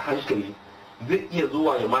yana da hankali zai iya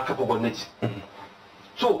zuwa ya ma kafa gwamnati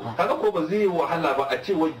so haka ko ba zai yi wahala ba a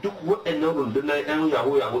ce wai duk waɗannan rundunar 'yan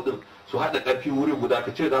yahoo ɗin su haɗa ƙarfi wuri guda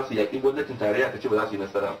ka ce za su yaƙi gwamnatin tarayya ka ce ba za su yi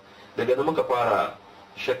nasara daga nan muka fara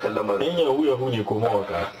shakkan lamarin 'yan yahoo ne ko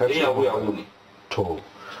mawaka 'yan yahoo ne to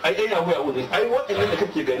ai yan yahu ne ai waɗannan da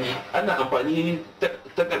kake gani ana amfani ta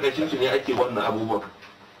ƙarƙashin su ne ake wannan abubuwan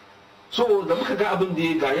so da muka ga abin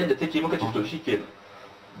da ga yadda take muka ce to shikenan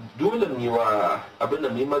dole ne wa abin da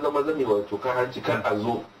mai maza ne wa to ka hanci kan a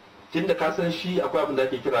zo tunda ka san shi akwai abin da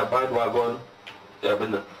ake kira bandwagon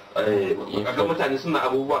abin nan ga mutane suna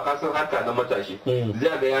abubuwa ka san haka na matashi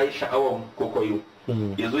zai ga yayi sha'awar kokoyo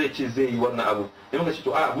ya zo ya ce zai yi wannan abu sai muka ce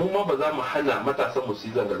to a mu ma ba za mu hana matasan mu su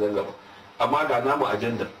yi zanga-zanga ba amma ga namu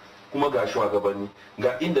ajanda kuma ga shugabanni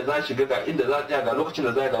ga inda za shiga ga inda za tsaya ga lokacin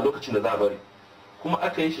da za ga lokacin da za bari kuma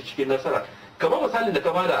aka yi shi cikin nasara kamar misalin da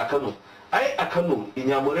ka bada a Kano ai a Kano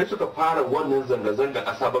inyamurai suka fara wannan zanga-zanga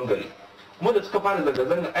a sabon gari kuma da suka fara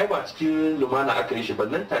zanga-zanga ai ba cikin lumana aka yi shi ba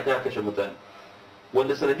nan take aka kashe mutane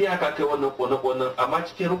wanda sanadiyya aka kai wannan kone-konen amma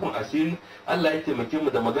cikin rukun asiri Allah ya taimake mu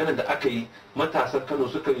da magana da aka yi matasan Kano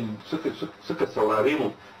suka saurare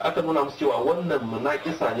mu aka nuna musu cewa wannan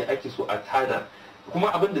munakisa ne ake so a tada kuma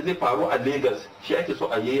abin da zai faru a Lagos shi ake so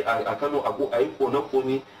a yi a Kano a yi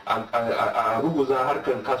kone-kone a ruguza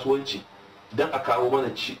harkar kasuwanci don a kawo mana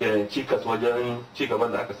cikas wajen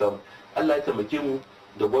cigaban da aka samu Allah ya taimake mu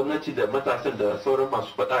da gwamnati da matasan da sauran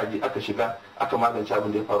masu faɗa aka shiga aka magance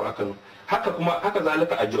abin da ya faru a Kano haka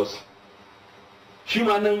zalika a Jos shi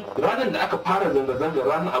ma nan ranar da aka fara zanga-zanga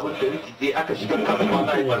ranar abin da rikice aka shiga kasuwa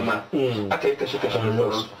na yi barna aka yi kashe-kashe da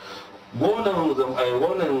sauransu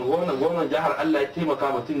gwamnan jihar Allah ya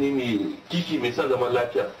taimaka mutum ne mai kishi mai son zaman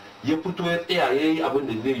lafiya ya fito ya tsaya ya yi abin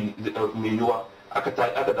da zai mai yiwa aka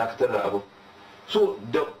dakatar da abin so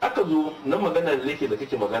da aka zo na magana da yake da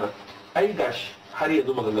kake magana ai gashi har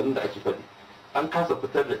yanzu maganganun da ake faɗi an kasa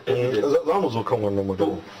fitar da za mu zo kan wannan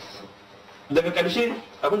magana daga ƙarshe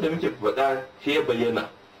abin da muke faɗa shi ya bayyana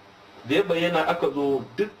da ya bayyana aka zo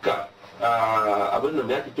dukka abin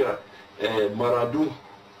da ya kira maradu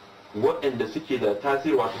waɗanda suke da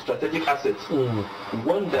tasiri wato strategic assets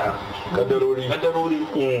wanda kadarori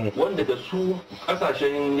wanda da su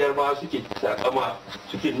ƙasashen yarbawa suke takama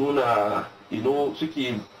suke nuna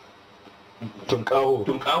suke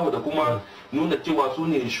tunkaho da kuma nuna cewa su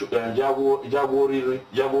ne jagorori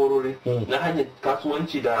na hanyar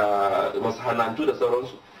kasuwanci da masana'antu da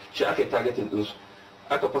sauransu, shi aka yi targeting ɗinsu,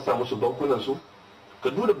 aka fasa musu bankunansu. Ka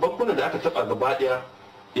duba bankunan da aka taɓa gaba ɗaya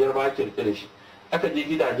yarbawa kirkire shi, aka je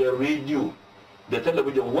gidajen rediyo da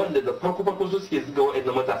talabijin wanda da farko su suke ziga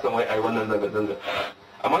wa'annan matasan wai ai wannan zanga-zanga,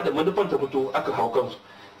 amma da manufan ta fito aka hau kansu.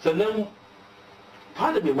 Sannan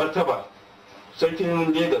fada mai martaba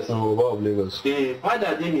sarkin Lagos,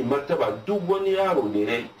 fada ne mai martaba, duk wani yaro da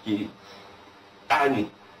ya ke ɗani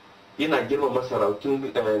yana girmama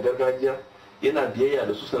sarautun gargajiya, yana biyayya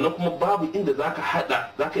da su. Sannan kuma babu inda zaka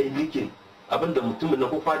hada zaka yi likin abinda mutumin na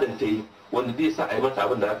ko fadan ta yi wanda zai sa a yi mata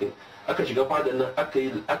abin da aka yi. Aka shiga fadan nan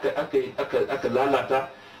aka lalata,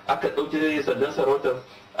 aka ɗauke sandan sarautar,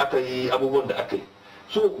 aka yi abubuwan da aka yi.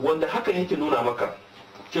 So wanda hakan yake nuna maka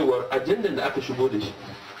cewar ajandan da aka shigo da shi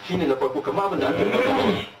shine na farko, kamar abin da aka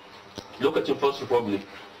yi lokacin First Republic.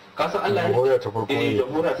 Kasan Allah ya jamhuriya ta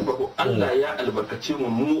farko, Allah ya albarkace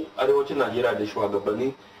mu arewacin Najeriya da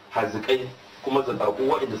shugabanni hazikai kuma zakaku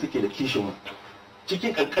waɗanda suke da kishin mu.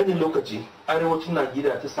 Cikin ƙanƙanin lokaci arewacin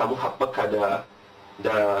Najeriya ta samu haɓaka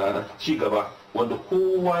da ci gaba wanda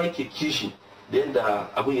kowa yake kishi da yadda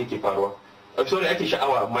abin yake faruwa, ake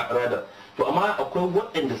sha'awa rada. To amma akwai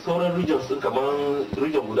waɗanda sauran regions sun kamar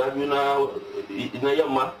region guda biyu na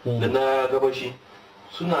yamma da na gabashi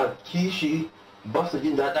suna kishi, ba su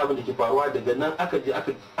jin daɗi abin da ke faruwa. Daga nan aka je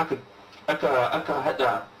aka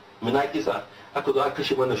haɗa munakisa, aka zo aka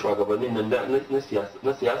kashe mana shugabannin nan na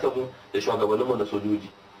siyasa mu da shugabannin mu na sojoji.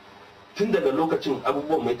 Tun daga lokacin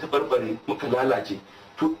abubuwan mai taɓarɓare muka lalace.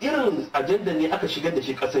 To irin ajanda ne aka shigar da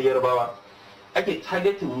shi ƙasar Yarbawa, ake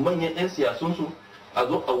targetin manyan 'yan siyasunsu, a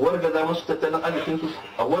zo a wargaza masu tattalin arzikinsu,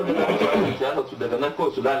 a wargaza masu arzikin siyasarsu, daga nan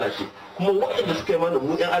kawai su lalace. Kuma waɗanda suka yi mana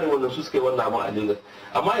mu 'yan arewa nan su suka yi wannan abin a Lagos.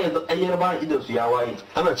 Amma yanzu an Yarbawa idan su ya waye.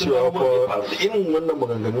 Ana cewa ko irin wannan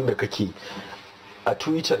maganganun da kake a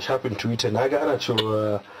Twitter, shafin Twitter, na ga ana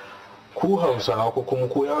cewa ku Hausawa ko kuma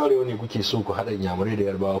ko arewa ne kuke so ku haɗa Inyamurai da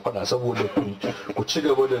Yarbawa faɗa saboda ku ci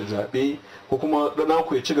gaba da zaɓe ko kuma ɗana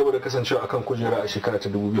ku ya ci gaba da kasancewa akan kujera a shekara ta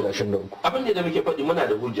 2023. Abin da muke faɗi muna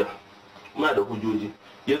da hujja, muna da hujjoji.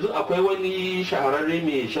 Yanzu akwai wani shahararre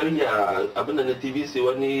mai sharhi abin da na TVC,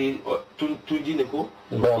 wani tunji ne ko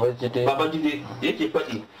Babajide yake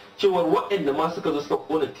faɗi cewar waɗanda ma suka zo suka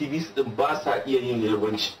kona TVC din ba sa iya yin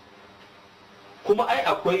yarbanci. Kuma ai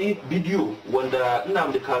akwai bidiyo wanda ina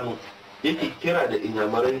da Kano yake kira da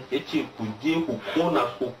Inyamurai yace ku je ku kona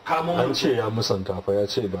ku kamo an ce ya musanta fa, ya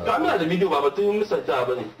ce ba muna da bidiyo, ba batun musanta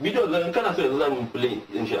ba ne. Bidiyo zan kana so yanzu za mu play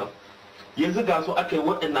insha Allah. Yanzu ga su aka yi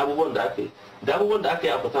waɗannan abubuwan da aka yi, da abubuwan da aka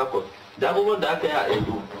yi a Port Harcourt, da abubuwan da aka yi a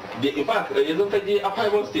Edo, da in fact yanzu ka je a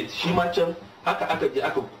Five State shi ma can haka aka je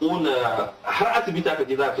aka kona har asibiti aka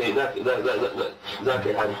je za ka yi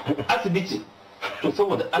hari asibiti. To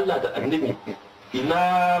saboda Allah da Annabi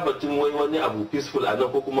ina batun wai wani abu peaceful a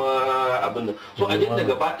nan ko kuma abin nan. So a yadda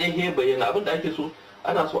gaba ɗaya he bayyana abin da ake so,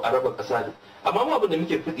 ana so a raba ƙasa ne. Amma mu abin da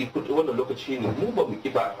muke fudi wannan lokaci ne, mu ba mu ki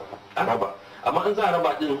ba a raba, amma in za a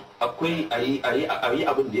raba din akwai a yi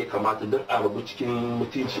abin da ya kamata don a rabu cikin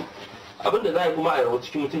mutunci. Abin da za a yi kuma a rabu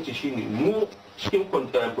cikin mutunci shine mu cikin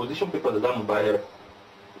position paper da za mu bayar,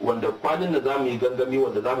 wanda kwanan da za mu yi gangami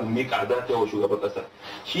wanda za mu miƙa za ta yi wa shugaban ƙasa,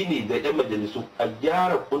 shine da 'yan majalisu a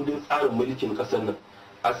gyara kundin tsarin mulkin ƙasar nan,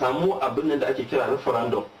 a samu abin nan da ake kira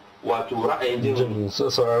referendum, wato ra'ayin jin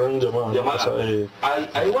sauraron jama'a.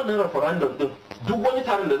 A yi wannan referendum din, duk wani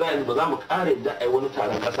taron da za a yi ba za mu ƙara yadda a yi wani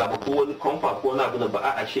taron ƙasa ba ko wani kwamfa ko wani abin ba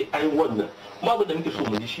a ashe a yi wannan. Kuma abin da muke so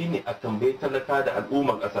mu ji shine a tambayi talaka da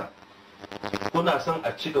al'ummar ƙasa, kuna son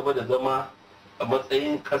a ci gaba da zama a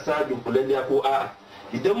matsayin ƙasa dunkulalliya ko a'a?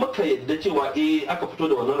 Idan muka yadda cewa aka fito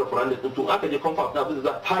da wannan referendum din, to aka je conference na abin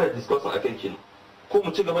da za a fara discussion akan kenan, ko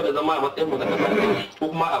mu ci gaba da zama a matsayin mu na kasa ko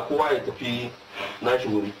kuma a kowa ya tafi nashi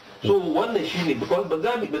wuri. So wannan shine because ba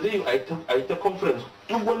zai yi a yi ta conference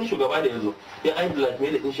duk wani shugaba da ya zo ya ai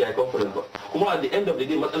blackmail din shi a conference ba, kuma at the end of the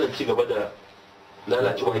day matsalar ci gaba da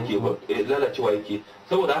lalacewa yake.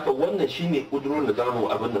 Saboda haka wannan shine kudurin da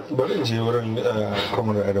zamu abin nan. Bari in je wurin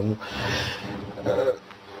kamar Adamu.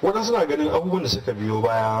 Waɗansu suna ganin abubuwan da suka biyo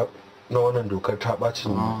baya na wannan dokar ta ɓacin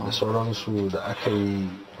da sauransu da aka yi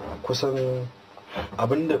kusan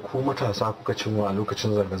abinda ku matasa kuka cinwa a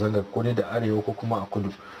lokacin zanga-zangar ko ne da arewa ko kuma a kudu,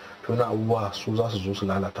 to na abubuwa su za su zo su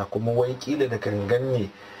lalata, kuma wai kila da gangan ne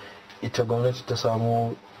ita gwamnati ta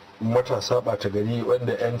samu matasa ɓata gari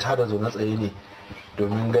wanda 'yan tada zaune tsaye ne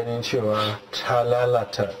domin ganin cewa ta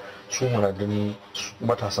lalata su muradun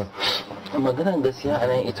matasan. Maganar gaskiya a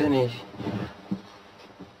nan ita ne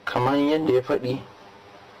kamar yadda ya faɗi,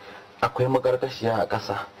 akwai makarkashiya a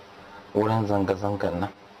ƙasa wurin zanga-zangar nan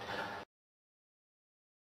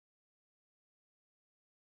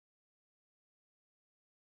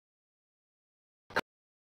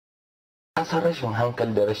san rashin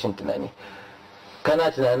hankali da rashin tunani.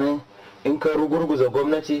 Kana tunanin in ka rugurguza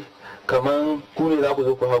gwamnati kamar ku ne za ku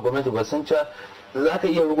zo ku hau gwamnati, ba san cewa za ka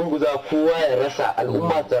iya rugurguza kowa ya rasa,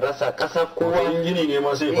 al'umma ta rasa, ƙasa kowa gini ne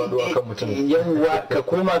ma sai faɗo akan mutum. Yawwa ka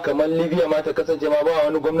koma kamar Libya ma ta kasance ma ba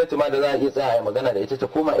wani gwamnati ma da za a iya tsaya a magana da ita, ta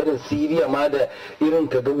koma irin Syria ma da irin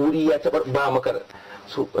ka ga wuri ya taɓa ba maka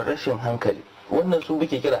su rashin hankali. Wannan su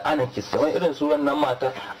muke kira anarchist, kamar irin su wannan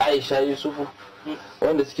mata Aisha Yusufu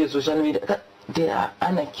wanda suke social media, they are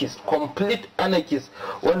anarchists, complete anarchists,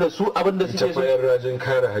 wanda su abinda suke so rajin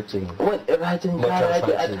kare haƙƙin rajin kare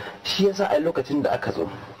haƙƙin. Shi yasa a lokacin da aka zo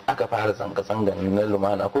aka fara zanga-zanga na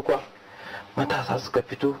lumana ko kuwa matasa suka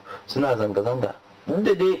fito suna zanga-zanga,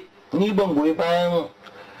 da dai ni ban goyi bayan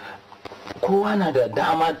kowa na da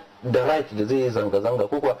dama da right da zai yi zanga-zanga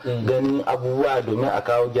ko kuwa ganin abubuwa domin a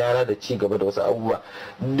kawo gyara da ci gaba da wasu abubuwa.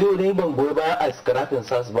 Dole ban goyi bayan a scrapping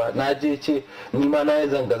sas ba, na je ce ni ma na yi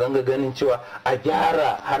zanga-zanga ganin cewa a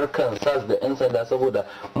gyara harkan sas da 'yan sanda, saboda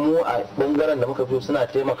mu a bangaren da muka fi suna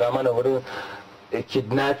taimaka mana wurin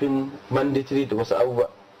kidnapping, banditry da wasu abubuwa.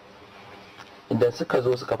 Idan suka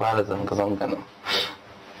zo suka fara zanga-zanga nan,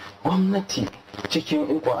 gwamnati cikin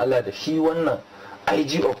ikon Allah da shi wannan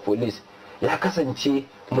IG of police ya kasance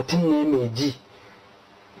mutum ne mai ji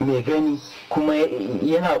mai gani kuma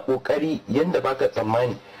yana kokari yadda baka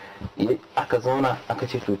tsammani. Aka zauna aka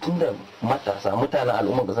ce to tunda matasa mutanen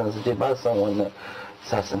al'umma ga sanar su ce ba su san wannan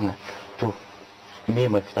sasin nan, to me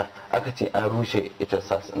mafita? Aka ce an rushe ita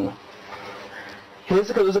sasin nan. Sai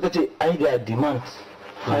suka zo suka ce ai ga demands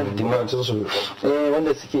 5 demands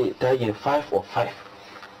wanda suke tage 5 of 5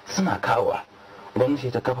 suna kawowa.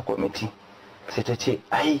 Gwamnati ta kafa kwamiti sai ta ce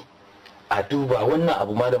ai a duba wannan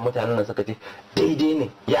abu ma da mutanen nan suka ce daidai ne,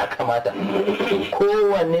 ya kamata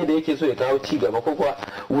kowanne da yake so ya kawo ci gaba ko kuwa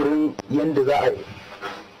wurin yadda za a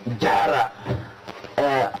gyara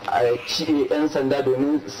yan sanda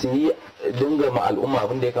domin su yi dinga ma al'umma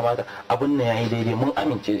abin da ya kamata, abin nan yayi daidai, mun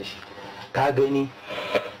amince da shi. Ka gani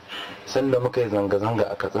sanda muka yi zanga-zanga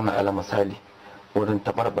a Katsina ala misali wurin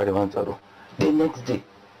taɓarɓarewan tsaro, the next day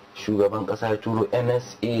shugaban ƙasa ya turo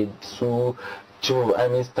NSA su chief of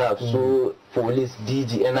army staff su police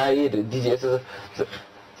DG NIA da DGS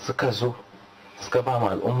suka zo suka ba ma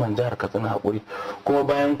al'umman jihar Katsina haƙuri. Kuma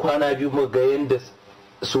bayan kwana biyu muka ga yadda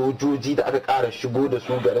sojoji da aka ƙara shigo da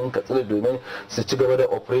su garin Katsina domin su ci gaba da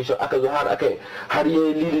operation, aka zo har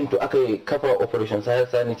yayi leading to aka yi kafa operation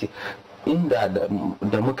sanity, inda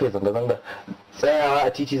da muka yi zanga-zanga tsayawa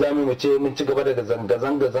a titi za mu ce mun ci gaba daga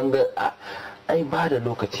zanga-zanga ai ba da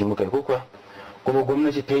lokaci muka yi ko kuwa. Kuma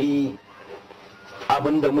gwamnati ta yi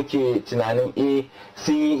abin da muke tunanin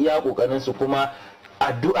sun yi iya kokarin su, kuma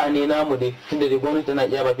addu'a ne namu dai tunda dai gwamnati tana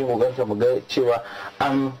iya bakin kokarinta mu ga cewa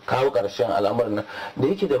an kawo karshen al'amarin nan da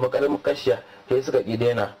yake da makarar kashiya. Sai suka ki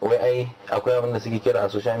daina, wai ai akwai abin da suke kira a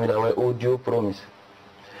social media wai audio promise,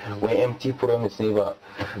 wai empty promise ne ba,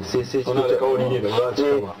 sai suna da kawari ne da ba a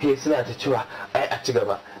cika ba. Suna ta cewa ai a ci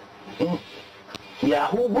gaba.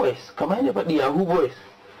 Yahoo boys kamar yadda faɗi, Yahoo boys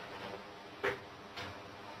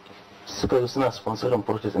suka zo suna sponsorin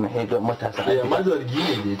protest na hega matasa. Amma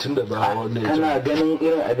zargi ne tun da ba wanda ya kana ganin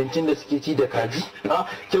irin abincin da suke ci da kaji.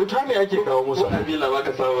 Kyauta ne ake kawo musu. Abila ba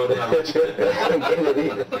ka samu wani abinci.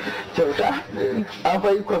 Kyauta an fa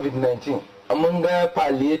yi COVID-19 mun ga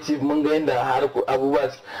palliative, mun ga yadda har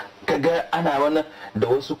abubuwa kaga ana wannan da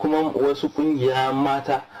wasu kuma wasu kungiya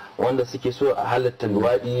mata wanda suke so a halatta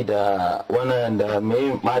luwaɗi da wannan da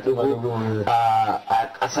mai maɗigo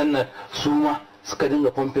a ƙasar nan, su ma suka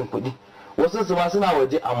dinga pumping kuɗi. Wasu su ma suna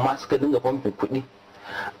waje amma suka dinga pumping kuɗi.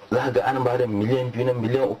 Za ga an ba da miliyan 2 na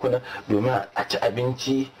miliyan 3 na domin a ci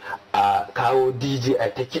abinci, a kawo DJ a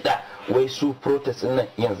ta kiɗa. Wai su protest nan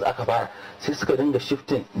yanzu aka fara, sai suka dinga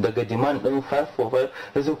shifting daga demand din 545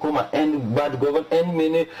 sai su koma end bad government, end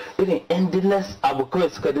mene irin endless abu kawai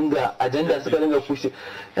suka dinga agenda, suka dinga kushe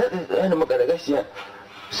yana makaragashiya.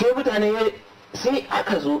 Sai mutane sai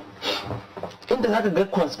aka zo inda zaka ga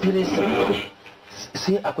conspiracy,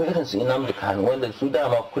 sai akwai irin su Nnamdi Kanu wanda su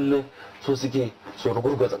dama kullum so suke so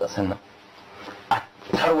rugurgurza kasan nan a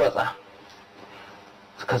tarwatsa.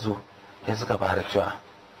 Suka zo sai suka fara cewa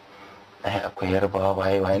ai akwai yarbawa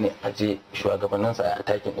waye ne a je shugabannin sa a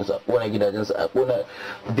takin su, a kona gidajen su, a kona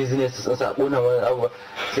business sun sa, a kona wani abu.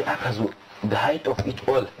 Sai aka zo the height of it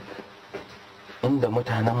all inda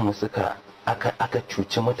mutanen mu suka aka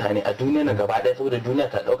cuci mutane a duniya na gaba daya, saboda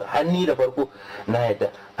duniya ta dauka hanni da farko na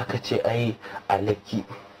yadda aka ce ai a Lekki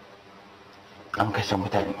an kashe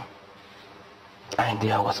mutane and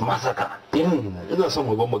there was massacre. Ina son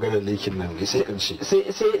babban maganar laikin nan ne sai kan ce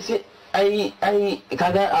sai ai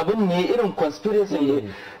kaga abin ne irin conspiracy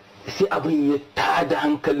ne, sai abin ya tada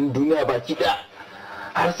hankalin duniya baki ɗaya.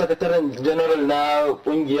 Har sakataren general na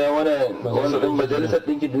kungiya wannan majalisar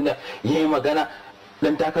ɗinkin duniya ya yi magana,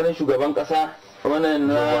 dan takarar shugaban ƙasa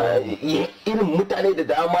wannan irin mutane da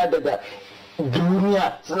dama daga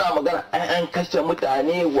duniya suna magana an kashe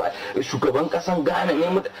mutane, shugaban ƙasan Ghana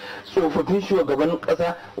ne, tsofaffin shugaban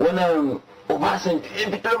ƙasa wannan Obasanjo ya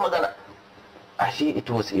fitar magana. Ashe it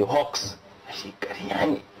was a hoax, ashe ƙarya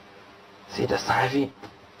ne. Sai da safe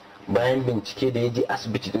bayan bincike da ya je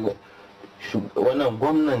asibiti daga wannan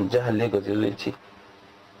gwamnan jihar Lagos ya ce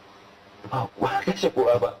ba kashe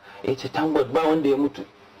kowa ba, ya ce tangot ba wanda ya mutu.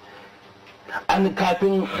 An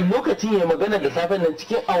kafin lokacin ya magana da safen nan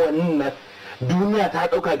cikin awannin nan duniya ta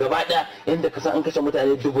dauka gaba daya yadda ka san an kashe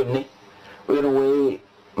mutane dubunne, irin waye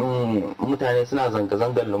mutane suna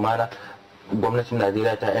zanga-zangar lumana, gwamnatin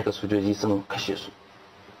Najeriya ta aika sojoji sun kashe su.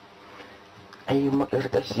 Ai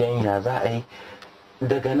makarkashiyan ya za a yi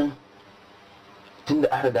daga nan tunda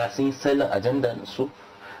an riga sun yi salon ajanda su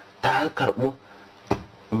ta karɓo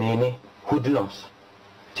mene hoodlums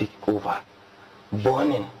take over,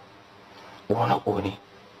 burning, kone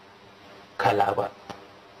Kalaba,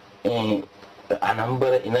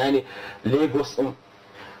 Anambra, ina ne Lagos din,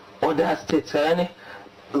 other states ne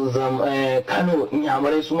Kano,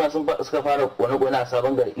 Inyamurai su ma suka fara kone a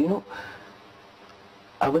sabon gari.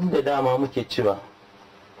 Abinda dama muke cewa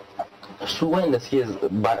su wanda suke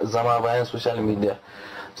zama bayan social media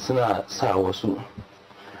suna sa wasu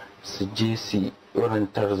su je su irin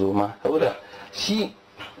tarzoma, saboda shi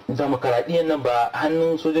demokaradiyyar nan ba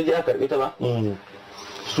hannun sojoji aka karbe ta ba.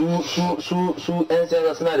 su 'yan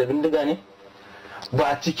siyasa suna da bindiga ne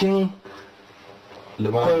ba cikin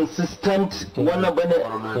consistent wannan bane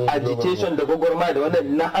agitation da gwagwarma da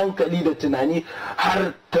wannan na hankali da tunani,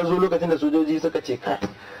 har ta zo lokacin da sojoji suka ce kai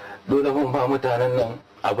dole mun ba mutanen nan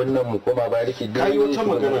abin nan mu koma ba rike. Kai wata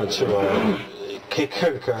magana cewa kai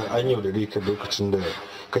kanka an yaudare ka lokacin da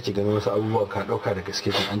kake ganin wasu abubuwa ka dauka da gaske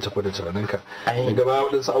kan an tafi da tunaninka, daga baya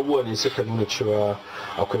waɗansu abubuwa ne suka nuna cewa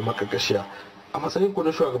akwai makakashiya. A matsayin ku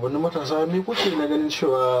na shugabannin matasa me kuke na ganin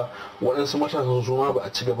cewa waɗansu matasan su ma ba a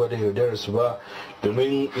ci gaba da yaudarar su ba?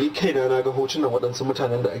 Domin ni kaina na ga hotunan waɗansu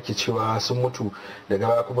mutanen da ake cewa sun mutu daga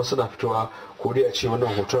baya kuma suna fitowa, ko dai a ce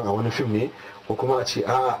wannan hoton a wani fim ne, ko kuma a ce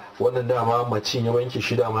a wannan dama macin ya wanke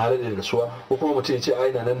shi dama ya rade da suwa, ko kuma mutum ya ce a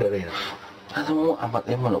ina nan da raina. Ka zama mu a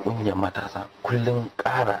matsayin mu na ƙungiyar matasa kullum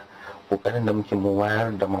ƙara ƙoƙarin da muke mu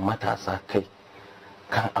wayar da matasa kai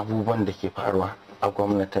kan abubuwan da ke faruwa a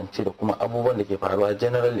gwamnatance da kuma abubuwan da ke faruwa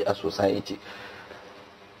generally a society.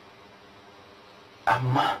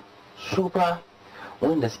 Amma su fa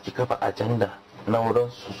wanda suke kafa ajanda na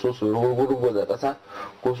wurin su so su rugurguza ƙasa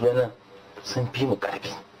ko su wannan sun fi mu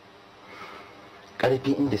ƙarfi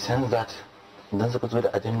in the sense that idan suka zo da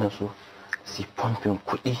ajandar su pumping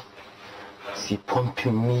kuɗi, si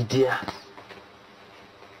pumping media,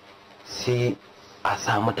 sai a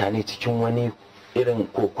sa mutane cikin wani irin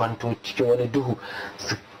kokwanto, cikin wani duhu,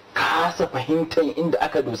 su kasa fahimtar inda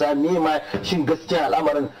aka dosa ma shin gaskiya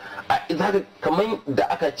al'amarin. Zaka kamar da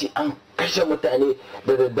aka ce an kashe mutane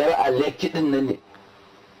da daddare a Lekki din nan ne,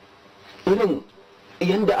 irin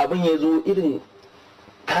yanda abin ya zo, irin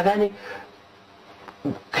ka gane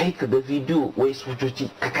kai ka ga bidiyo wai sojoji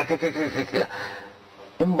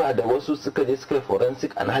in ba da wasu suka je suka yi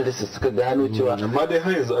forensic analysis suka gano cewa amma dai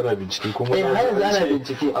har yanzu ana bincike, kuma har yanzu ana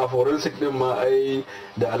bincike a forensic din ma ai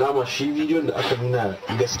da alama shi bidiyon da aka nuna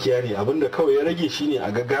gaskiya ne, abinda kawai ya rage shine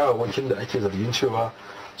a gaggawa wakil da ake zargin cewa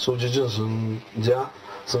sojojin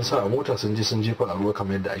sun sa a mota sun je sun jefa a ruwa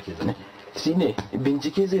kamar yadda ake zargi. Shine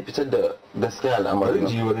bincike zai fitar da gaskiya al'amarin.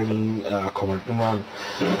 Bari ji wurin kamar ɗuma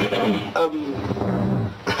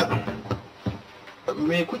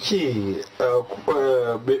me kuke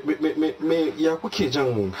ya kuke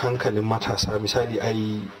jan hankalin matasa? Misali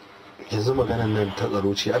ai yanzu maganan nan ta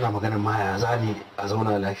tsaro ce, ana maganan ma ya zane a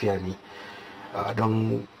zauna lafiya ne,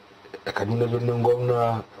 don Kaduna birnin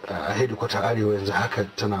gwamna a hedikwata arewa yanzu haka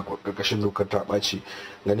tana ƙarƙashin dokar ta ɓaci,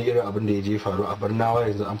 gani irin abin da ya je faru a Barnawa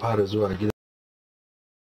yanzu an fara zuwa gida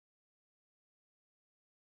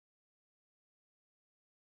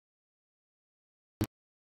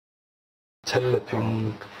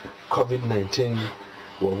tallafin covid-19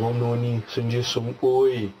 wa gwamnoni sun je sun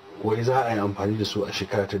ɓoye wai za a yi amfani da su a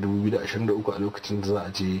shekara ta 2023 a lokacin da za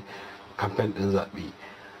a je kamfen ɗin zaɓe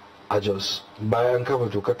a Jos. Bayan kafa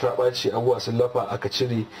dokar ta ɓaci abubuwa sun lafa aka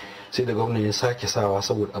cire, sai da gwamnati ya sake sawa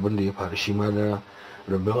saboda abin da ya faru shi ma na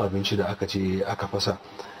rumbun abinci da aka ce aka fasa.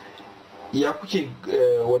 ya kuke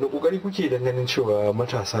wani kokari kuke da ganin cewa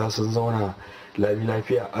matasa sun zauna lami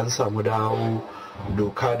lafiya an samu dawo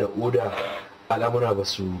doka da oda al'amura ba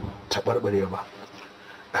su taɓarɓare ba?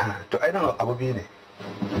 To ainihin abu biyu ne.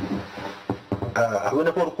 Abu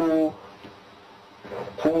na farko,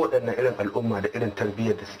 kowaɗanne irin al'umma da irin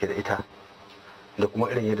tarbiyyar da suke da ita da kuma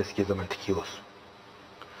irin yadda suke zamantakewarsu.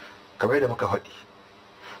 Kamar yadda muka faɗi,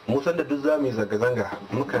 musan da duk za mu yi zanga-zanga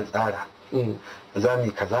mukan tsara za mu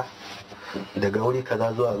yi kaza daga wuri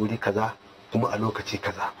kaza zuwa wuri kaza kuma a lokaci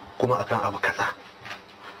kaza kuma akan abu kaza.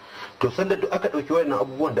 To sanda duk aka ɗauki wannan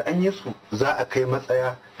abubuwan da an yi su za a kai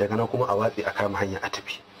matsaya daga nan kuma a watsi a kama hanya a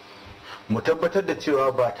tafi. Mu tabbatar da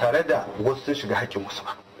cewa ba tare da wasu sun shiga haƙƙin wasu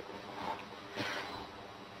ba.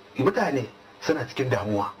 Mutane suna cikin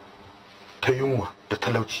damuwa ta yunwa da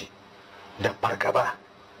talauci da fargaba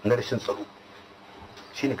na rashin tsaro,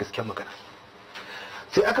 shine gaskiyar magana.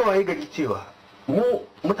 Sai aka waye gari cewa mu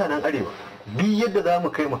mutanen arewa duk yadda za mu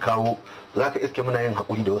kai mu kawo za ka iske muna yin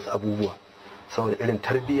haƙuri da wasu abubuwa saboda irin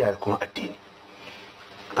tarbiyya da kuma addini.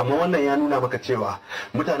 Amma wannan ya nuna maka cewa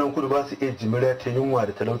mutanen kudu ba su iya jimira ta yunwa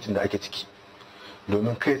da talaucin da ake ciki,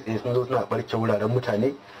 domin kai tsaye sun zo suna barke wuraren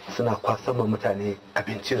mutane suna kwasan ma mutane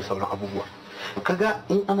abinci da sauran abubuwa. Kaga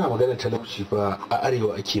in ana magana talauci ba a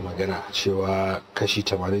arewa ake magana cewa kashi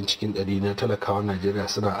 80 cikin 100 na talakawan Najeriya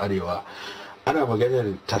suna arewa. Ana maganar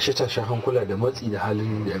tashe-tashen hankula da matsi da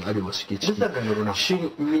halin da 'yan arewa suke ciki.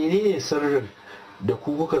 Shin menene sirrin da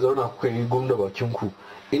ku kuka zauna kuka yi gumda bakin ku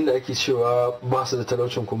inda ake cewa ba su da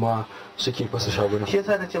talaucin kuma suke fasa shaguna? Shi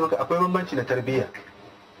yasa na ce maka akwai bambanci na tarbiyya.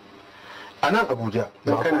 A nan Abuja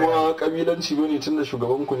ba kuma kabilanci bane tunda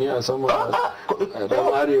shugaban ku ne a sama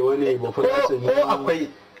dan arewa ne ba fa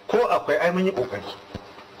ko akwai ai mun yi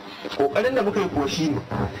kokarin da muka yi ko shi ne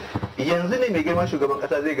yanzu ne mai girma shugaban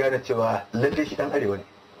kasa zai gane cewa lalle shi dan arewa ne,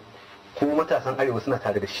 kuma matasan arewa suna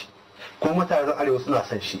tare da shi, kuma matasan arewa suna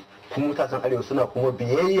son shi, kuma matasan arewa suna kuma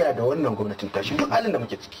biyayya da wannan gwamnatin tashi duk halin da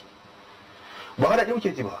muke ciki. Ba wani daɗi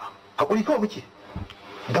muke ji ba, hakuri kawai muke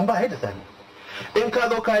dan ba yadda sani. In ka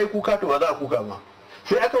zo ka yi kuka to ba za a kuka ma,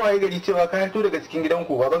 sai aka waye gari cewa ka fito daga cikin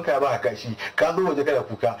gidanku baban ka ya ba ka shi ka zo waje kana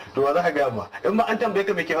kuka to ba za ka ga ma. In ma an tambaye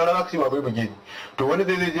ka me ke fara za ka ce ba bai buge ni, to wani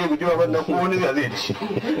zai je buge baban nan ko wani zai da shi.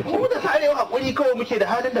 Mu da arewa hakuri kawai muke da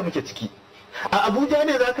halin da muke ciki. A Abuja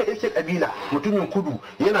ne za ka iske kabila mutumin kudu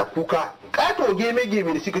yana kuka kato geme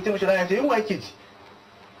da shi ka ce mishi rana ce yunwa yake ji,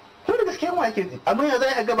 ko da gaske yunwa yake ji, amma ya za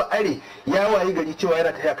ka ga ba are ya waye gari cewa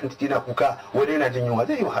yana tafiya kan titi yana kuka wani yana jin yunwa,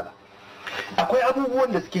 zai yi wahala. Akwai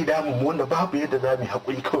abubuwan da suke damun mu wanda babu yadda za mu yi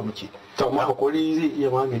haƙuri kawai muke. To amma haƙuri zai iya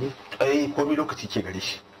magani? Komai lokaci ke gare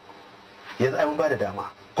shi. Yanzu ai mun ba da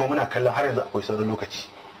dama kuma muna kallon har yanzu akwai sauran lokaci.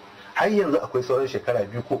 Har yanzu akwai sauran shekara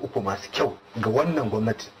 2 ko 3 masu kyau ga wannan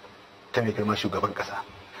gwamnati ta mai girma shugaban ƙasa,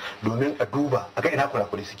 domin a duba a ga ina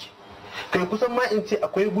kurakuri suke. Kai kusan ma in ce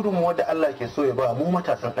akwai gudunmuwa da Allah ke so ya ba mu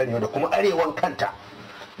matasan arewa da kuma arewan kanta.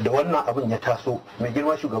 Da wannan abin ya taso mai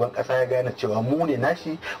girma shugaban kasa ya gane cewa mu ne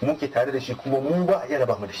nashi, muke tare da shi kuma mu ba a iya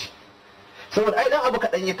raba mu da shi. Saboda ai dan abu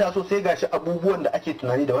kaɗan ya taso sai gashi abubuwan da ake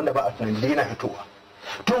tunani da wanda ba a tunani da yana fitowa.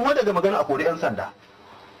 Tun wanda daga magana a kori 'yan sanda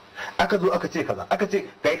aka zo aka ce kaza, aka ce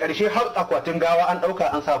kai karshe har akwatin gawa an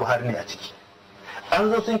ɗauka an sa Buhari ne a ciki. An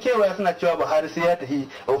zo sun kewaya suna cewa Buhari sai ya tafi,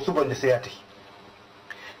 wasu banda sai ya tafi.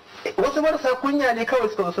 Wasu marasa kunya ne kawai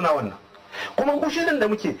suka zo suna wannan. Kuma bushirin da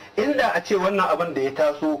muke inda a ce wannan abin da ya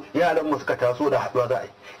taso yaran mu suka taso da haɗuwa za a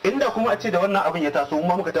yi, inda kuma a ce da wannan abin ya taso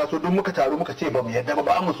mu muka taso duk muka taru muka ce ba mu yadda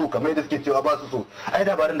ba mu so kamar yadda suke cewa ba su so, ai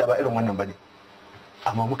dabarun da ba irin wannan bane.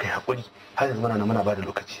 Amma muka yi hakuri har yanzu muna ba da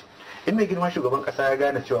lokaci. In mai girma shugaban kasa ya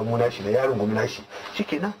gane cewa mu nashi ne, yaron gwamnati nashi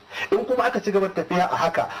shikenan. In kuma aka ci gaba da tafiya a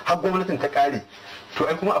haka har gwamnatin ta kare, to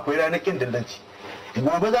ai kuma akwai ranar kin dillanci.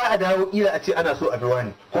 Gobe za a dawo ila a ce ana so a bi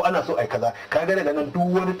wani ko ana so a yi kaza, ka ga daga nan duk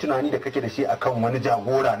wani tunani da kake da shi akan wani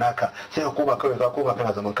jagora naka sai ka koma kawai ka koma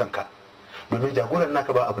kana zaman kanka, domin jagoran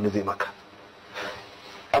naka ba abin da zai maka.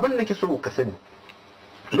 Abin da nake so ka sani,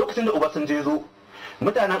 lokacin da Obasanjo ya zo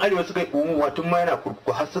mutanen arewa suka yi umuwa tun ma yana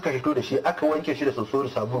kurkuku har suka hito da shi aka wanke shi da soso da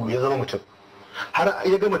sabulu ya zama mutum, har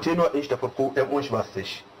ya gama tenuwa ɗin shi ta farko ɗan uwan shi ba su san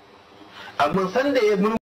shi. Amma san da ya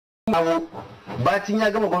awo bacin ya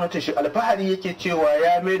gama gwamnatin shi alfahari yake cewa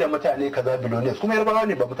ya mai da mutane kaza billionaires, kuma yarbawa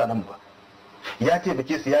ne ba mutanen ba, ya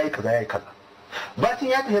taimake su yayi kaza yayi kaza. Bacin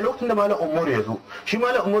ya tafi lokacin da Malam Umar ya zo, shi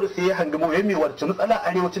Malam Umar sai ya hangamo ya mai wacce matsala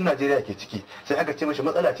arewacin Najeriya ke ciki, sai aka ce mashi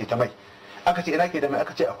matsala ce ta mai. Aka ce ina ke da mai,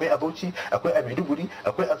 aka ce akwai a Bauchi, akwai a Maiduguri,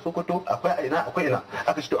 akwai a Sokoto, akwai a ina, akwai ina.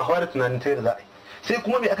 Aka ce to a fara tunanin ta yadda za a yi. Sai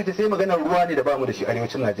kuma me aka ce sai maganar ruwa ne da bamu da shi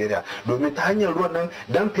arewacin Najeriya, domin ta hanyar ruwan nan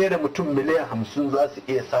dan fiye da mutum miliyan 50 za su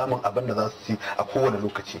iya samun abin da za su ci a kowane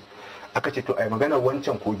lokaci. Aka ce to ai maganar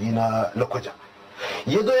wancan kogi na Lakwaja.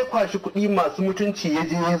 ya zo ya kwashi kuɗi masu mutunci ya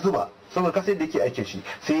je ya zuba saboda kasar da yake aikin shi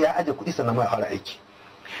sai ya aje kuɗi sannan ma ya fara aiki.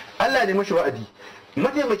 Allah ne mashi wa'adi,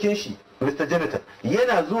 mataimakin shi Mr. Jonathan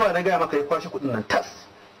yana zuwa na gaya maka ya kwashi kuɗin nan tas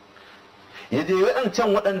ya je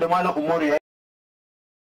waɗancan waɗanda malam Umaru ya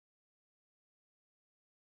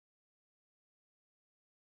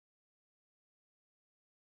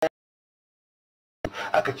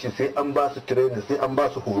aka ce sai an ba su training sai an ba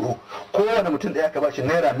su horo, kowane mutum ɗaya ka ba shi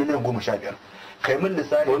naira miliyan 15. kai min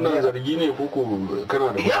lissafi wannan zargi ne koko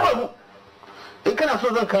kana da yawa in kana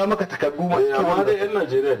so zan kawo maka takardu masu kyau. amma da yan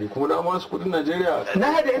Najeriya ne kuma na masu kudin Najeriya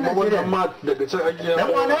na da yan Najeriya ma daga can ake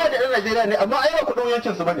dan ma na da yan Najeriya ne amma ai ba kudin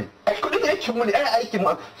yankin su bane, ai kudin yankin mu ne, ai aikin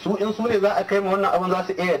mu su in su ne za a kai mu wannan abin za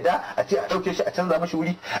su iya yadda a ce a dauke shi a canza mashi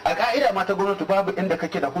wuri. A ka'ida ma ta gwamnati babu inda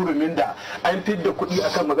kake da hurumin da an fidda kuɗi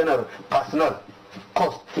akan maganar personal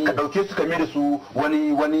cost ka dauke su kame da su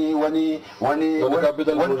wani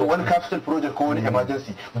capital project ko wani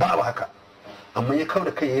emergency, babu haka. Amma ya kawo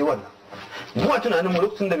da kai yayi wannan. Mu a tunanin mu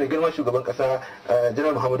lokacin da mai girma shugaban kasa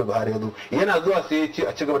Janar Muhammadu Buhari ya zo yana zuwa sai ya ce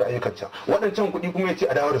a ci gaba da ayyukan can, waɗancan kuɗi kuma ya ce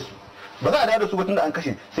a dawo da su, ba za a dawo da su ba tunda an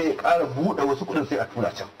kashe, sai ya ƙara buɗe wasu kuɗin sai a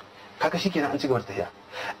tura can, kaka shikenan an ci gaba da tafiya.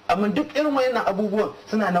 Amma duk irin wayannan abubuwan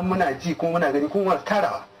suna nan muna ji kuma muna gani kuma muna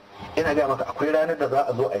tarawa. Ina gaya maka akwai ranar da za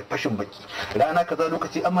a zo a yi fashin baki, rana kaza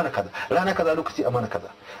lokaci an mana kaza, rana kaza lokaci an mana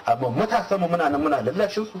kaza, amma matasan mu muna nan muna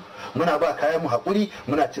lallashin su, muna ba kayan mu haƙuri,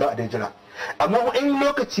 muna cira a dai jira. Amma in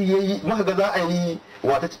lokaci yayi muka ga za a yi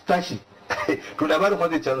wata tashi to labarin ma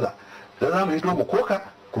zai canza, da za mu hito mu koka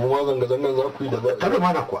kuma ma zanga-zangan za ku yi da ta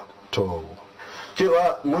mana kuwa to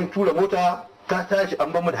cewa mun tura mota ta tashi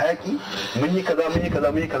an bamu da hayaki, mun yi kaza mun yi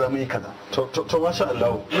kaza mun yi kaza mun yi kaza. to masha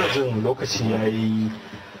Allah, ina jin lokaci yayi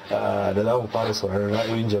da za mu fara sauraron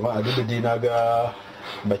ra'ayoyin jama'a. Duk da dai na ga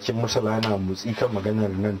bakin Murtala yana motsi kan maganar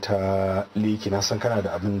nan ta leki, na san kana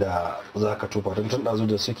da abin da za ka tofa don tun ɗazu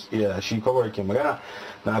da suke shi kawai ke magana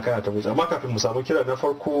na kana ta motsi. Amma kafin mu samu kira na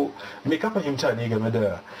farko, me ka fahimta ne game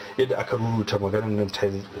da yadda aka rubuta maganar nan ta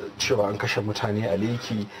cewa an kashe mutane a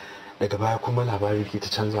leki daga baya kuma labarin ke ta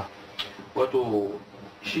canza? Wato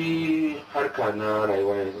shi harka na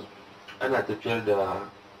rayuwa yanzu ana tafiyar da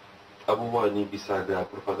abubuwa ne bisa ga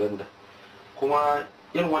propaganda, kuma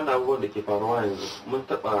irin wannan abubuwan da ke faruwa yanzu mun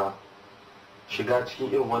taɓa shiga cikin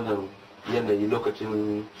irin wannan yanayi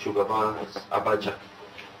lokacin shugaba Abacha,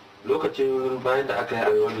 lokacin bayan da aka yi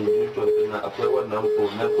alwani Newton din akwai wannan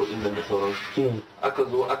pornarko din nan da sauransu, aka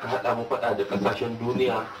zo aka haɗa mu faɗa da ƙasashen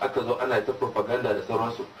duniya, aka zo ana ta propaganda da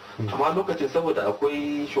sauransu. Amma lokacin saboda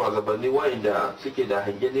akwai shugabanni wa'inda suke da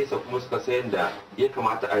hange nesa kuma suka sayan da ya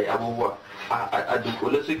kamata a yi abubuwa a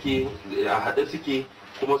dunkule suke, a haɗe suke,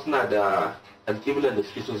 kuma suna da alƙiblan da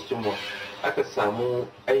suke so su cimma, aka samu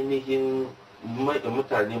ainihin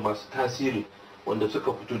mutane masu tasiri wanda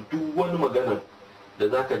suka fito duk wani magana da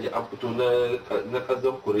za ka ji an fito na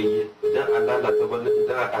ƙazan kurege don a lalata gwamnati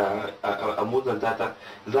don a muzanta ta,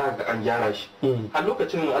 za ga an gyara shi. A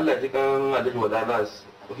lokacin Allah ji kan Alhaji Wadala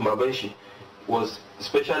baban shi was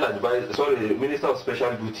special advisor, sorry, minister of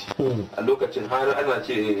special duty a lokacin, har ana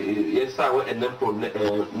ce ya sa waɗannan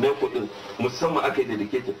na kuɗin musamman aka yi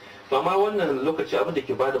dedicated. To amma wannan lokaci abin da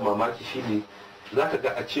ke bada mamaki shine za ka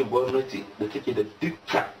ga a ce gwamnati da take da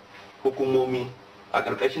dukkan hukumomi a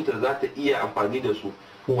ƙarƙashin ta za ta iya amfani da su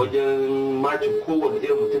wajen macin kowane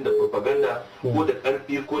irin mutum da propaganda ko da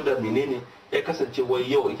ƙarfi ko da menene, ya kasance wai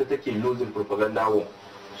yau ita take losing propaganda war.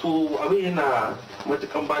 So abin yana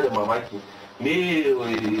matukan bada mamaki. Me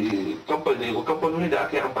kamfanoni da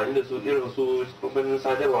aka yi amfani da su irin su kamfanin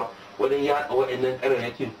sadarwa wajen yaɗa wa'annan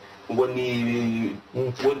ƙararrakin wani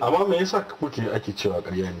amma me yasa kuke ake cewa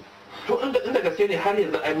ƙarya ne? To inda gaske ne har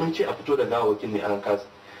yanzu ai mun ce a fito da gawakin ne an kasa,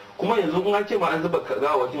 kuma yanzu in an ce ma an zuba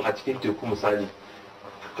gawakin a cikin teku misali,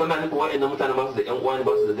 kana nufin wa'annan mutane ba su da yan uwa ne,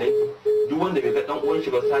 ba su da dangi, duk wanda bai ga dan uwan shi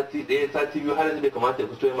ba sati ɗaya sati biyu har yanzu bai kamata ya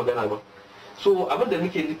fito ya magana ba. So abin da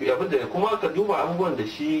muke nufi, abin da kuma ka duba abubuwan da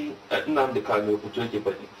shi ina da kame fito yake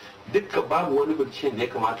faɗi, dukka babu wani binciken da ya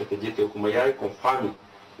kamata ka je kai kuma ya yi confirming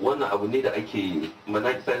wannan abu ne da ake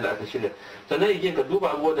manakisa da aka shirya. Sannan yake ka duba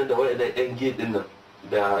abubuwan da wa'annan yan gay din nan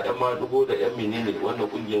da yan madugo da yan menene wannan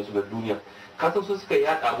kungiyar su na duniya, kasan su suka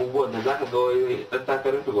yada abubuwan da zaka ga wai dan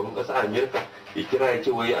takarar shugaban kasa a Amerika ya kira ya ce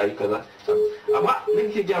wai ayi kaza, amma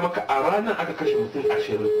nake ga maka a ranar aka kashe mutum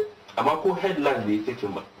 20, amma ko headline da yake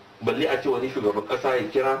ba, balle a ce wani shugaban kasa ya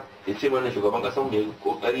kira ya ce mana shugaban kasan mai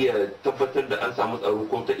kokari ya tabbatar da an samu tsaro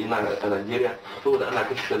ko ta ina a Najeriya saboda ana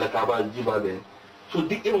kashe talaka ba ji ba gani. So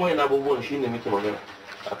duk irin wayan abubuwan shine muke magana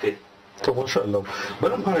akai. to masha Allah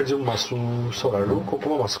bari mu fara jin masu sauraro ko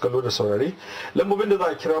kuma masu kallo da saurare. Lambobin da za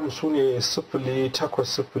a kira mu su ne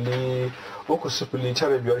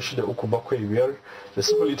 08030956375 da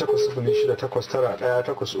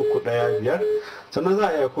 08068091835, sannan za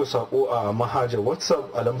a iya ko sako a manhajar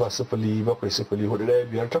WhatsApp a lamba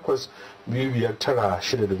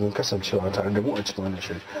 0704158259 domin kasancewa tare da mu a cikin wannan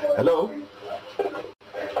shirin. Hello.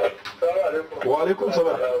 Wa alaikum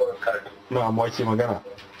salam. Na'am, wake magana.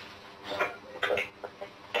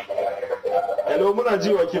 Hello, muna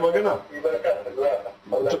ji wa ke magana?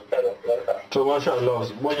 To masha Allah,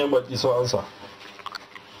 manyan baki sau ansa.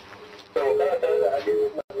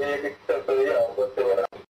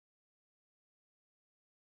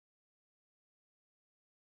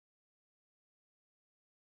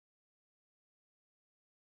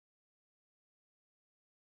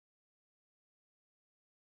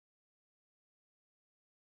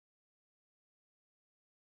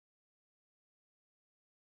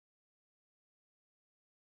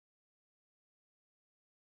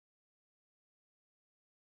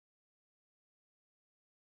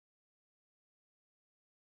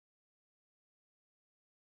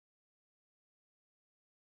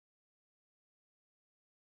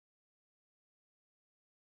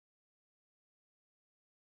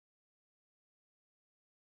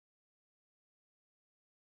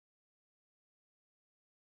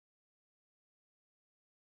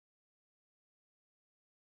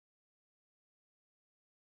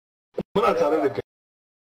 Muna tare da kai.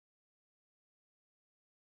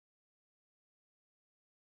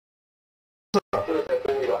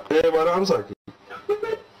 Bari amsa ki.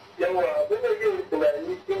 Yawa, abin da yin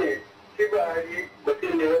tunani shi ne, shi ba hari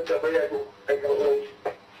mutum ne wanda baya da aikawar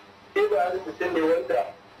shi ba hari mutum ne wanda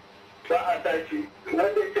ba a tashi, wanda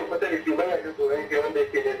yake kusa da shi baya da tsoron shi wanda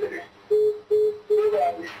yake nesa da shi ba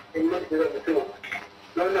hari in yi da mutum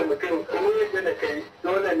dole mutum kuma yadda da kai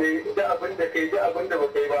dole ne da abin da kai da abin da ba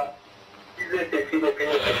kai ba zai tafi da kai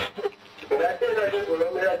na ce na jin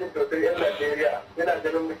tsoron yana jin tausayi yan Najeriya yana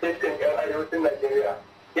ganin mutuncin yan arewacin Najeriya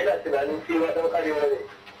yana tunanin shi ma dan arewa ne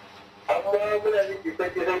amma muna jin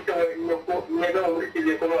kisaki zai cewa in ya gama mulki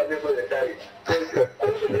zai kuma zai zo da tare ko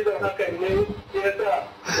su ji don hakan ne ya sa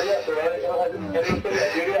yana tsoron yan arewacin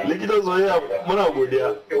Najeriya. Likitan zoyayya muna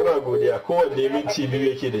godiya kowanne minti biyu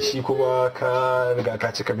yake da shi kuma ka riga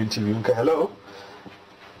ka cika minti biyu ka. Hello.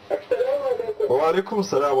 Wa alaikum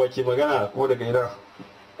salam, wa ke magana ko daga ina?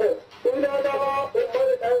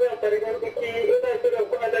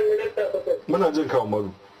 Muna jin ka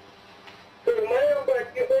Umaru. Mayan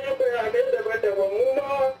baki sun yi bayanai daban-daban mu ma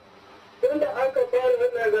tunda aka fara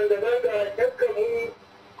wannan zanga-zanga shakka mu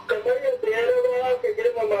kamar yadda ya raba aka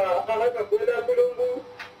girmama a haka gona bulungu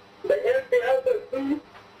da 'yan siyasar su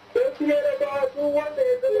don su ya raba su wanda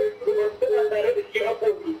ya zama shugaban suna tare da shi a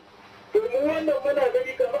kogi. Domin wannan muna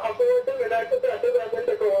gani kamar akwai wata milakasa ta zaben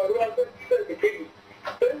da kawaruwa sun cikin sikiri.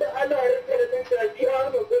 Tunda ana rike da sun shafi a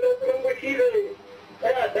haka gona bulungu shi ne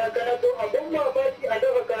yana takara to abin mamaki a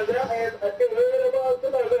dafa kaza a cikin rarraba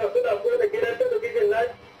suna zuwa suna kona gidan talabijin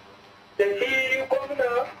nashi da shi gwamna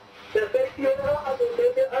da sarki yana a sosai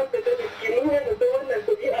sai an fita da shi mu yana da wannan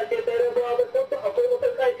tafiya ce ta raba ba sabba akwai wata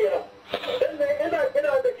kashiya sannan yana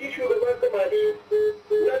kira da shi shugaban samari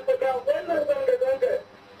na saka wannan zanga-zangar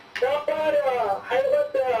ta fara haifar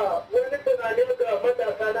da wani tunani ga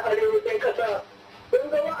matasa na arewacin kasa sun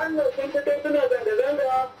ga wa'annan sun fito suna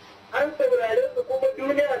zanga-zanga an saurare su kuma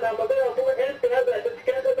duniya na magana kuma 'yan siyasa ta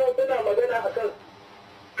cikin kasa suna magana a kan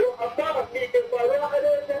to amma a ke faruwa a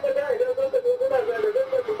arewacin kasa idan sun kaso suna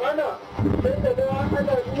zanga-zanga lumana sai da ga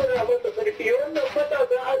ana nuna masa sarki wannan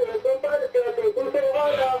matasa arewa sun fara cewa to sun sai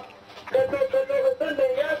wala kallo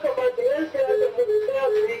sannan ya kamata 'yan siyasa mu tsaya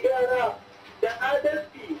su yi gyara da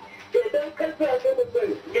adalci idan ka zaɓi mutum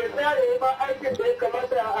ya tsara ma aikin da ya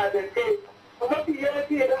kamata a adalce mafi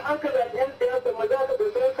yawanci idan an ka zaɓi 'yan siyasa maza ka da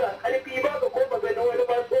sauka ƙarfi ba ka koma ganin wani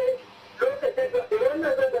ba sai lokacin da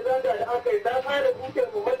wannan zanga-zanga da aka yi ta fara buɗe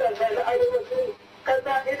mu matasa na arewacin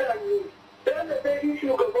ƙasa idanu dole sai yi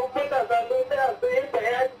shugaban matasa sun tsaya sun yi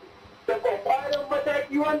bayani da kwakwaran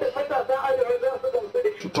mataki wanda matasa arewa za su gamsu da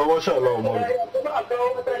shi. To masha Allah Umaru. Kuma a kawo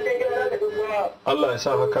matakin gyara da gaggawa. Allah ya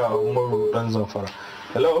sa haka Umaru dan Zamfara.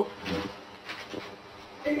 Hello.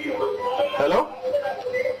 Hello.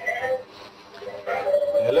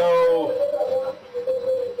 Hello.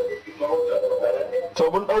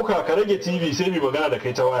 To mun ɗauka ka rage TV sai mu magana da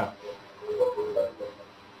kai ta waya.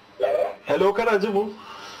 Hello, kana ji mu?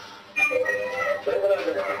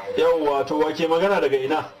 Yawwa, to wake magana daga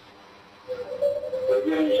ina?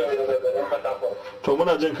 To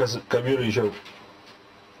muna jin Kabiru Shau.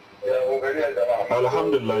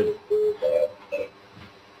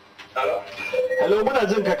 hello muna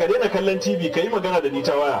jin ka daina kallon tv ka yi magana da ni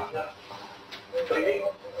ta waya.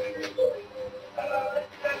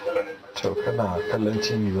 To kana kallon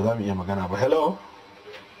tv ba za mu iya magana ba. Hello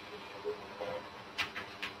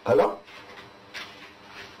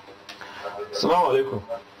Assalamu alaikum.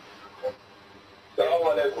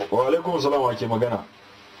 Wa alaikum salam, wa ke magana?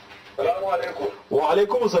 Wa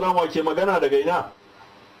alaikum salam, wa ke magana daga ina?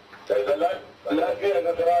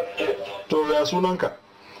 To ya sunanka?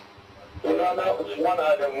 Sunana Usman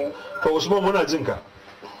Adamu. To Usman muna jin ka.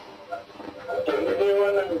 To ne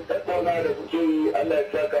wannan tattauna da kuke Allah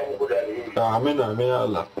ya saka muku da alheri. Amin amin ya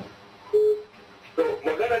Allah. To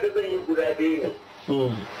magana da zan yi guda ɗaya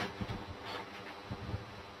ne.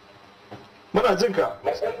 Muna jin ka.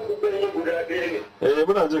 Magana da zan yi guda ɗaya ne.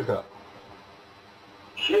 Muna jin ka.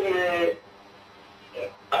 Shi ne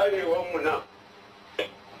arewanmu nan.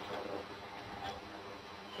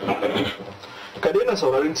 Ka daina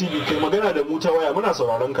sauraron TV kai magana da mu ta waya muna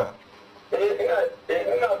sauraron ka.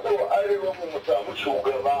 Ina so arewa mu samu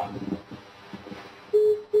shugaba.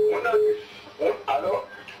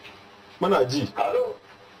 Muna ji. Alo.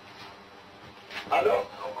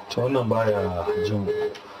 Ta wannan baya jin.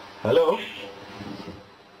 Hello.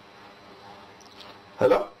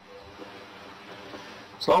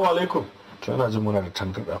 Assalamu alaikum. To yana jin muna da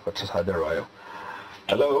tangarda ta sadarwa yau.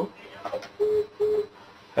 Hello.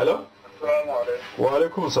 Wa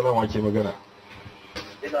alaikum salam, wa ke magana?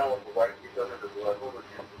 Ina muku barki da zuwa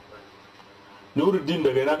Nuruddin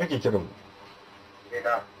daga ina kake kiran?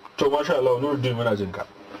 Ina. To masha Allah Nuruddin muna jin ka.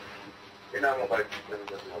 Ina muku barki da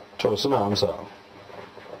zuwa. To suna amsa.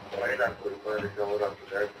 Ina kurba da shawara ku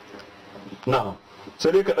da. Na'am.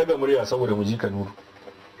 Sai dai ka daga murya saboda mu ji ka Nuru.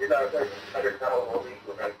 Ina son kada ta hawo min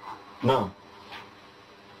ku. Na'am.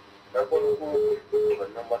 Da farko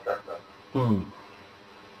wannan matasa.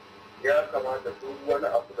 Ya kamata duk wani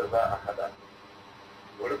abu da za a hada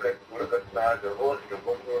murka na da rawar da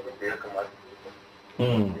gwamnoni da ya kamata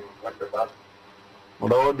wanda ba su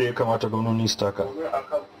rawar da ya kamata gwamnoni su taka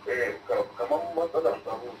kamar matsalar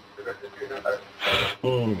tsaro daga tattalin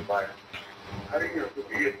arziki baya har yanzu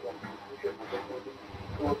da ya kushe gwamnoni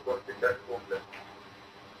da problem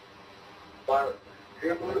ba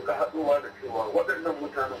sai murka haɗuwa da cewa waɗannan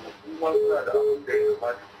mutanen musamman suna da abin da ya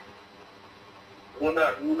kamata muna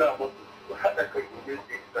nuna musu su haɗa kai domin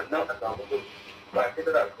su sannan a samu su ba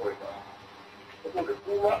kidara kawai ba saboda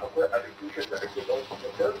su ma akwai allocation da ake ba su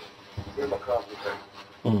don taimaka wa mutane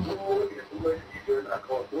sun mori da kuma rijiyoyin a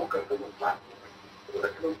kawai dokar gama ba saboda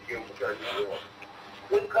talauci mutane yawa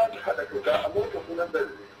sun kasa haɗa kai ga a mota sunan da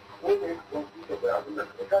wanda ya kawo su da bai abin da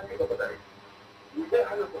suka tashi gaba da aiki ni zai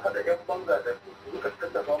hana su haɗa yan banga da su rika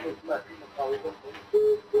tallafa mai suna taimaka wa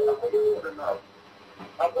su akwai yin waɗannan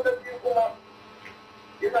abu da biyu kuma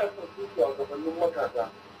ina son su gabanin matasa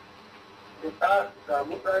su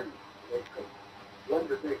samu tsari mai kyau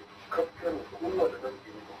wanda zai kafin kowane nan ke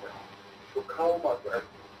mutane su kawo masu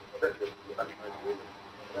aiki waɗanda su almajiyo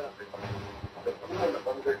ne da kowane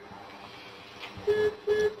ɓangare.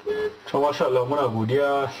 To masha Allah muna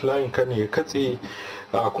godiya layin ka ne ya katse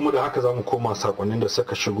kuma da haka za mu koma sakonnin da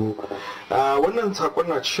suka shigo. Wannan sakon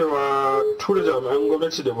na cewa tura jami'an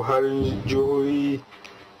gwamnati da Buharin jihohi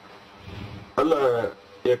Allah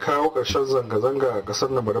ya kawo ƙarshen zanga-zanga a ƙasar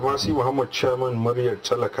na Badamasi Muhammad Chairman muryar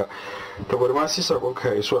talaka. To Badamasi sakon ka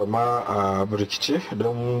iso amma a birkice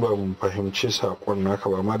don ban fahimci sakon naka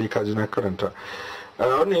ba amma dai ka ji na karanta.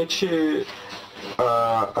 Wannan ya ce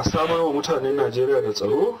a samar wa mutanen Najeriya da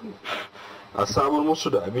tsaro, a samar musu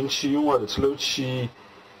da abinci, yunwa da talauci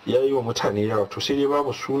ya yi wa mutane yawa. To sai dai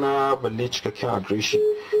babu suna balle cikakken adireshi.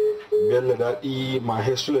 Bello Daɗi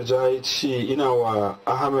Mahe Sulaja ya ce ina wa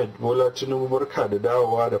Ahmed Bola Tinubu barka da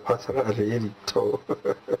dawowa da fatar alheri. To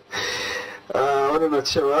wannan na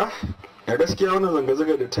cewa a gaskiya wannan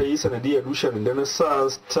zanga-zanga da ta yi sanadiyar rushe rundunar sa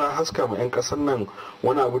ta haska ma 'yan ƙasar nan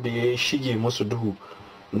wani abu da ya shige musu duhu.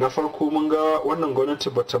 Na farko mun ga wannan gwamnati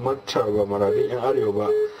ba ta martaba maradin 'yan arewa ba,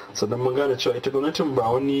 sannan mun gane cewa ita gwamnatin ba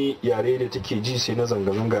wani yare da take ji sai na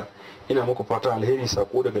zanga-zanga. Ina muku fatan alheri,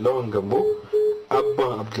 sako daga Lawan Gambo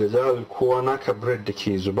Abban Abdul kowa naka bread da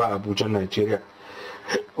ke zuba a Abuja, Najeriya.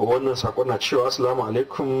 Wannan sakon na cewa assalamu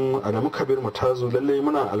alaikum Adamu Kabir Mutazu, lallai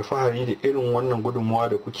muna alfahari da irin wannan gudunmuwa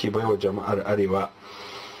da kuke baiwa jama'ar arewa.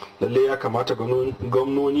 Lallai ya kamata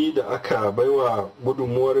gwamnoni da aka baiwa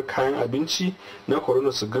gudunmuwar kayan abinci na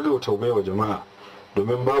corona su gaggauta baiwa jama'a,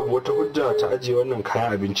 domin babu wata hujja ta ajiye wannan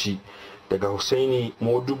kayan abinci. Daga Husaini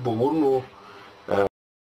Modubbo Wurno.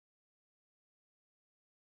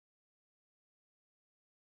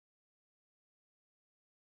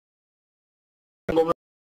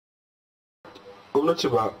 gwamnati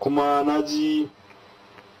ba, kuma na ji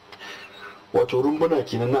wato rumbuna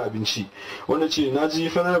kenan na abinci, wanda ce na ji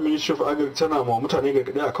federal ministry of agriculture tana ma mutane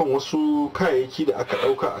gargaɗi akan wasu kayayyaki da aka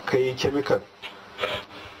ɗauka a kai chemical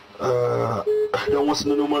don wasu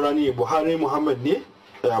na noman rani. Buhari Muhammad ne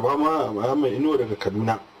Muhammad Inuwa daga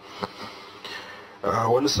Kaduna.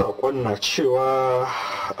 Wani saƙon na cewa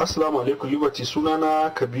assalamu alaikum liberty,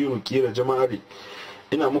 sunana Kabiru Kira Jama'ari,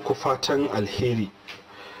 ina muku fatan alheri.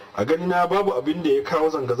 A ganina babu abin da ya kawo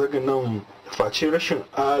zanga-zangar nan face rashin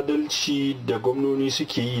adalci da gwamnoni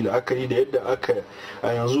suke yi, la'akari da yadda aka a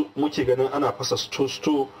yanzu muke ganin ana fasa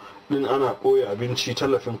sto din ana ɓoye abinci,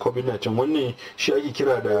 tallafin covid-19. Wannan shi ake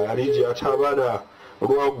kira da rijiya ta bada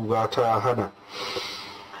ruwa guga ta hana.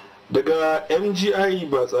 Daga MGI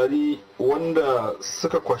ba tsari wanda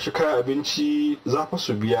suka kwashi kayan abinci za fa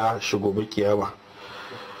su biya shi gobe kiyama.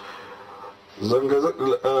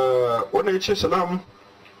 Wannan ya ce salam,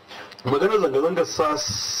 maganar zanga-zangar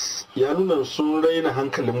SAS ya nuna sun raina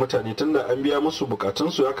hankalin mutane, tunda an biya musu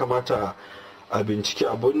bukatunsu ya kamata a bincike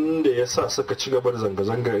abin da ya sa suka ci gaba da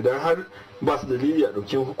zanga-zangar. Idan har ba su dalili a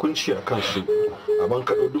ɗauki hukunci a kansu, a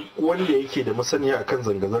bankaɗo duk wanda yake da masaniya akan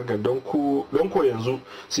zanga-zangar don ko yanzu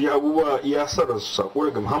su yi abubuwa iya sarar su. Sako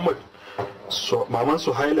daga Muhammad maman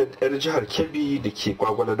su Highland yar jihar Kebbi da ke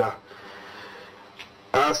Kwagwalada.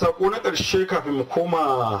 A sako na ƙarshe kafin mu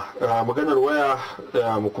koma maganar waya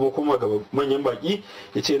mu kuma koma ga manyan baki,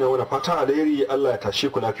 ya ce na wani fatan alheri, Allah ya tashe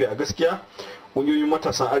ku lafiya. A gaskiya ƙungiyoyin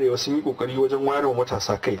matasan arewa sun yi ƙoƙari wajen wayarwa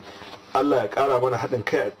matasa kai. Allah ya ƙara mana haɗin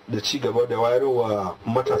kai da ci gaba da wayarwa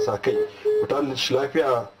matasa kai. Mutanen shi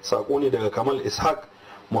lafiya. Sako ne daga Kamal Ishaq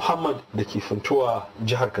Muhammad da ke Funtuwa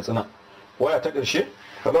jihar Katsina. Waya ta ƙarshe.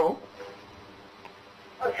 Hello.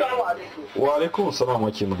 Assalamu alaikum. Wa alaikum salam,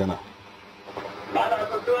 wake magana.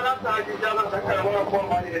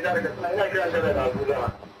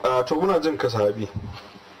 To muna jin ka sahabi.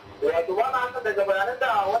 Wato ba na haka daga bayanan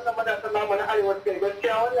da wannan matasan namu na arewa suke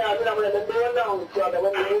gaskiya wannan ya nuna mana lalle wannan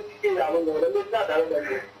shugaban da ya suke da abin da lalle suna tare da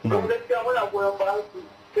ni. Kuma gaskiya muna goyon bayan su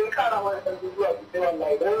sun kara mana ɗan zuwa su sai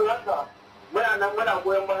wallahi don haka muna nan muna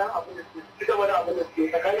goyon bayan abin da su ci gaba da abin da suke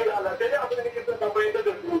tsakanin da Allah, sai dai abin da nake son tabbatar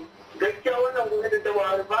da su gaskiya wannan gwamnati ta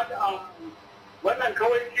ba ta wannan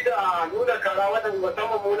kawai shi da nuna kara wannan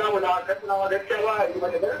musamman muna muna katsinawa gaskiya ba a yi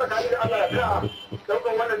mata gani tsakanin da Allah ya sa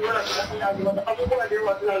daukan wannan nuna kara sun yi mata abubuwa da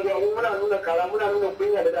yawa suna zuwa muna nuna kara muna nuna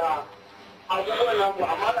kunya da abubuwan namu,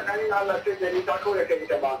 amma tsakanin da Allah sai gani ta kawai kai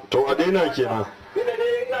ita ba. To a daina kenan. Ina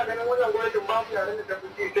dai ina ganin wannan gwamnatin ba su yaren da ta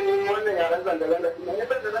fi sai wannan yaren zanga-zanga ne ya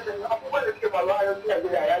zanga-zanga abubuwan da suke faruwa a yanzu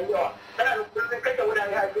Najeriya ya yi yawa. Kana da kullum kashe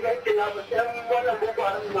mutane a cikin yankin namu sai wannan boko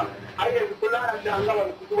haram nan har yanzu kullum ana da an gaba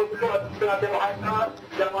su kuma suna kai ma'aikata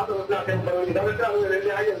jama'a da suna kai baroni da suna nuna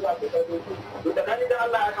lalle har yanzu a kai su. To tsakanin da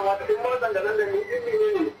Allah ya kamata in ma zanga-zanga ne izini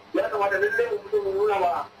ne ya kamata lalle mu fito mu nuna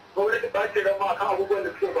ma gwamnati ba ce da ma kan abubuwan da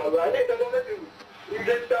suke faruwa. Ne ta gwamnati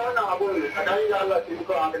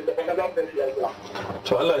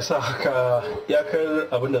to Allah ya sa haka ya kar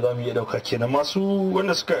abin da za mu iya dauka kenan. Masu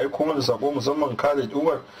wanda suka aiko mana sako musamman Khalid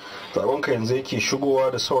Umar, sakonka yanzu yake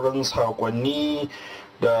shigowa da sauran sakonni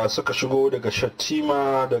da suka shigo daga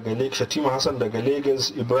Shatima Hassan daga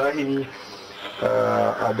Lagos, Ibrahim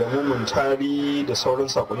Adamu Muntari da sauran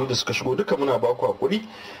sakonni da suka shigo duka muna baku hakuri,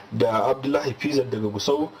 da Abdullahi Fizar daga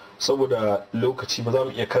Gusau. Saboda lokaci ba za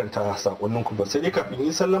mu iya karanta sakonninku ba, sai dai kafin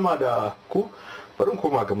yi sallama da ku bari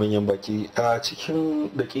koma ga manyan baki a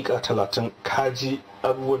cikin dakika 30 kaji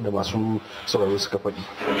abubuwan da masu sauraro suka faɗi.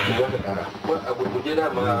 Za ka ƙara. A gurguje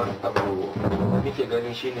dama abu muke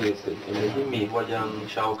ganin shine muhimmi wajen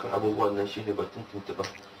shawo kan abubuwan nan shine batun tuntuɓa.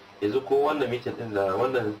 Yanzu ko wannan mitin din da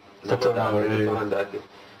wannan zama da ake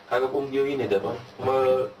kaga kungiyoyi ne daban,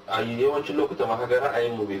 kuma a yawancin lokuta ma kaga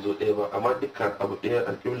ra'ayin mu bai zo ɗaya ba, amma dukkan abu ɗaya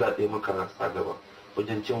alƙibla ɗaya maka sa gaba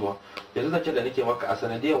wajen cinwa. Yanzu zance da nake maka a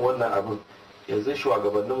sanadiyar wannan abin, yanzu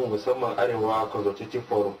shugabannin mu musamman Arewa Consultative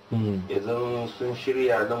Forum yanzu sun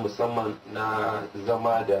shirya na musamman na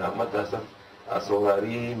zama da matasan a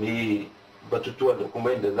saurari mai batutuwa da kuma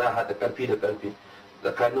yadda za a haɗa ƙarfi da ƙarfi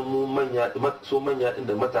tsakanin mu manya ɗin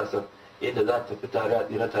da matasan, yadda za a tafi tare a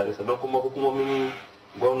tsira tare. Sannan kuma hukumomin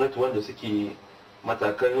gwamnati wanda suke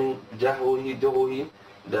matakan jihohi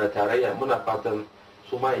da tarayya, muna fatan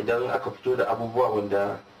su ma idan aka fito da abubuwa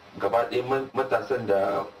wanda gaba ɗaya matasan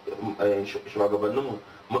da shugabanninmu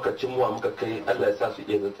muka cimmuwa muka kai, Allah ya sa su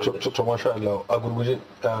iya zantar da to masha Allah. A gurguje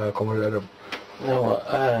kamar Adam.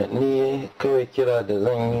 Yawa ni kawai kira da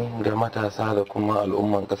zan yi ga matasa da kuma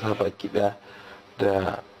al'umman ƙasa baki ɗaya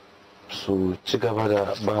da su ci gaba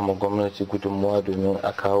da ba mu gwamnati gudunmuwa domin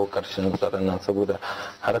a kawo ƙarshen tsaron nan, saboda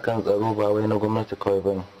harkan tsaro ba wai na gwamnati kawai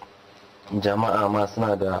ba ne, jama'a ma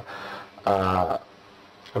suna da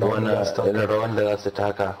rawan da za su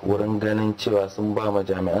taka wurin ganin cewa sun ba ma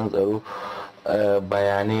jami'an tsaro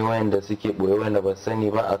bayanai wayanda suke boye wanda ba sani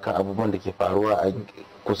ba akan abubuwan da ke faruwa a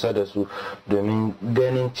kusa da su domin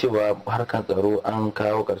ganin cewa harkar tsaro an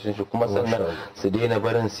kawo karshen shi kuma sannan su daina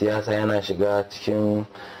barin siyasa yana shiga cikin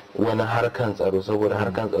wani harkan tsaro saboda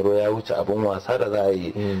harkan tsaro ya wuce abin wasa da za a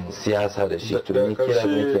yi siyasa da shi to ni kira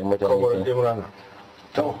ne ke mutane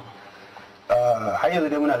to har yanzu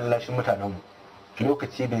dai muna lallashin mutanenmu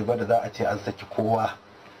lokaci bai ba da za a ce an saki kowa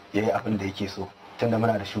ya yi abin da yake so tunda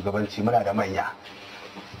muna da shugabanci muna da manya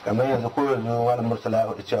kamar yanzu ko yanzu wani Murtala ya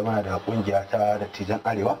faɗi cewa muna da kungiya ta dattijan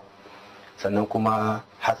arewa sannan kuma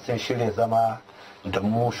har sun shirya zama da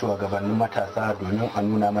mu shugabannin matasa domin a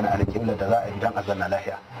nuna mana alƙiblar da za a yi don a zanna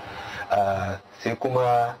lafiya sai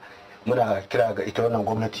kuma muna kira ga ita wannan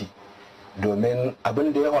gwamnati domin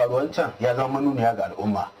abin da ya faru wancan ya zama manuniya ga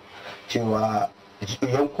al'umma cewa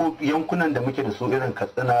yankunan da muke da su irin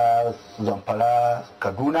Katsina, Zamfara,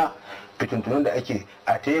 Kaduna fitintunun da ake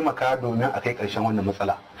a taimaka domin a kai karshen wannan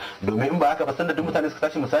matsala domin in ba haka ba sanda duk mutane suka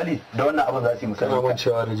tashi misali da wannan abin za su yi misali kana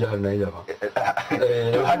cewa da jihar Niger ba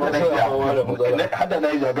to hadda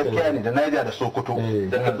Niger gaskiya ne da Niger da Sokoto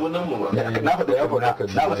da Kaduna mu na faɗa ya faɗa na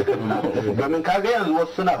faɗa Kaduna domin kaga yanzu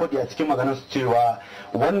wasu suna faɗi a cikin maganar su cewa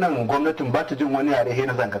wannan gwamnatin ba ta jin wani yare he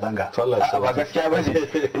na zanga-zanga ba gaskiya ba ne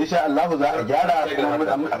insha Allah za a gyara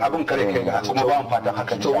kuma abin kare kai ga kuma ba mu fatan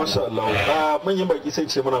haka to masha Allah manyan baki sai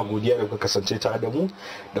ce muna godiya da kuka kasance tare da mu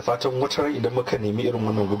da fatan wata idan muka nemi irin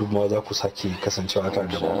wannan gudunmawa za ku sake kasancewa tare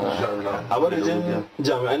da mu a madadin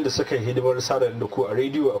jami'an da suka yi hidimar sada da ku a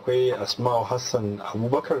rediyo akwai Asma'u Hassan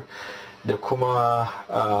Abubakar da kuma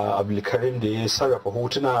Abdulkarim da ya sarrafa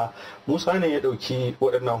hotuna. Musa ne ya dauki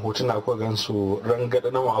waɗannan hotuna ko gansu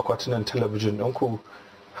rangada na akwatunan talabijin ɗinku.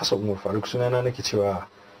 Hassan Umar Faruk sunana nake cewa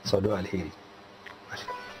sadu alheri.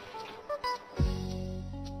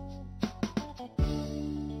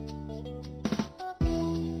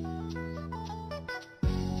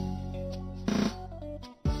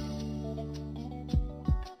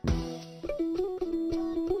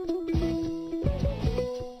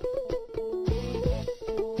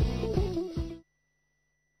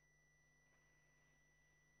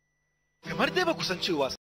 kamar dai ba ku san cewa